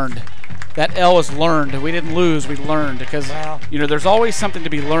we learned. That L is learned. We didn't lose, we learned, because you know, there's always something to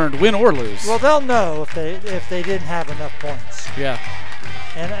be learned, win or lose. Well, they'll know if they didn't have enough points. Yeah.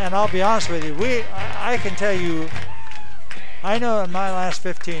 And I'll be honest with you, I can tell you, I know in my last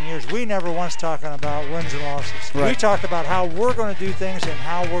 15 years, we never once talking about wins and losses. Right. We talked about how we're going to do things and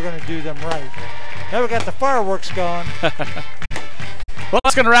how we're going to do them right. Now we got the fireworks going. Well,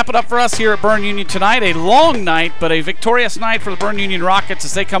 that's going to wrap it up for us here at Berne Union tonight. A long night, but a victorious night for the Berne Union Rockets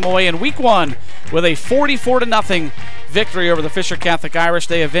as they come away in Week 1 with a 44-0 victory over the Fisher Catholic Irish.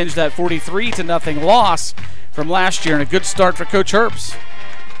 They avenged that 43-0 loss from last year, and a good start for Coach Herbst.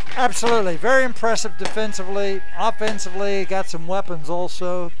 Absolutely. Very impressive defensively. Offensively, got some weapons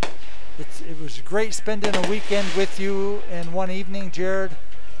also. It was great spending a weekend with you in one evening, Jared.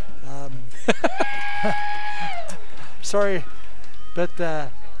 Sorry, but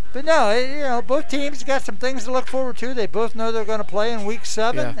no, you know, both teams got some things to look forward to. They both know they're going to play in Week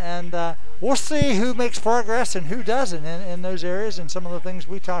 7, and we'll see who makes progress and who doesn't in those areas and some of the things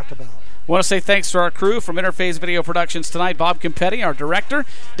we talked about. I want to say thanks to our crew from Interface Video Productions tonight. Bob Campetti, our director.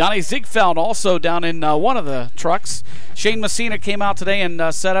 Donnie Ziegfeld also down in one of the trucks. Shane Messina came out today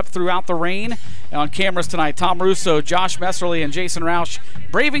and set up throughout the rain on cameras tonight. Tom Russo, Josh Messerly, and Jason Roush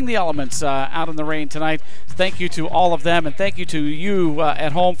braving the elements out in the rain tonight. Thank you to all of them, and thank you to you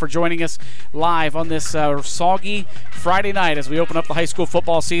at home for joining us live on this soggy Friday night as we open up the high school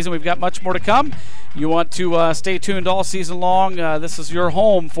football season. We've got much more to come. You want to stay tuned all season long. This is your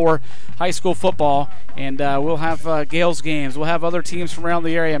home for high school football, and we'll have Gales games. We'll have other teams from around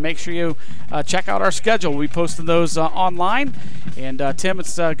the area. Make sure you check out our schedule. We'll be posting those online. And Tim,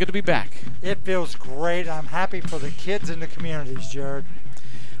 it's good to be back. It feels great. I'm happy for the kids and the communities, Jared.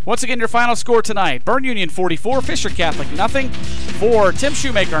 Once again, your final score tonight: Berne Union 44, Fisher Catholic 0. For Tim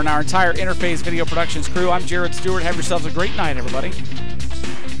Shumaker and our entire Interface Video Productions crew, I'm Jared Stewart. Have yourselves a great night, everybody.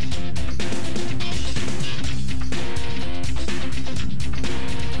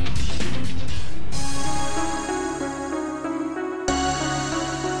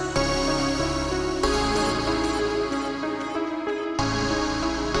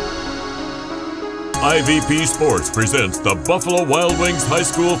 IVP Sports presents the Buffalo Wild Wings High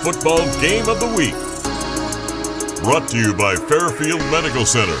School Football Game of the Week. Brought to you by Fairfield Medical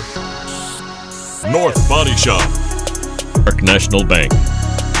Center, North Body Shop, Park National Bank,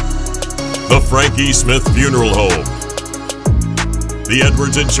 the Frankie Smith Funeral Home, the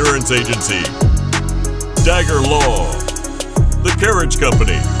Edwards Insurance Agency, Dagger Law, the Carriage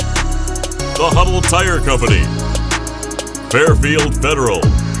Company, the Huddle Tire Company, Fairfield Federal,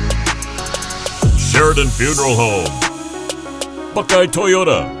 Sheridan Funeral Home, Buckeye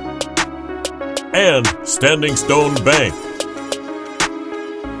Toyota, and Standing Stone Bank.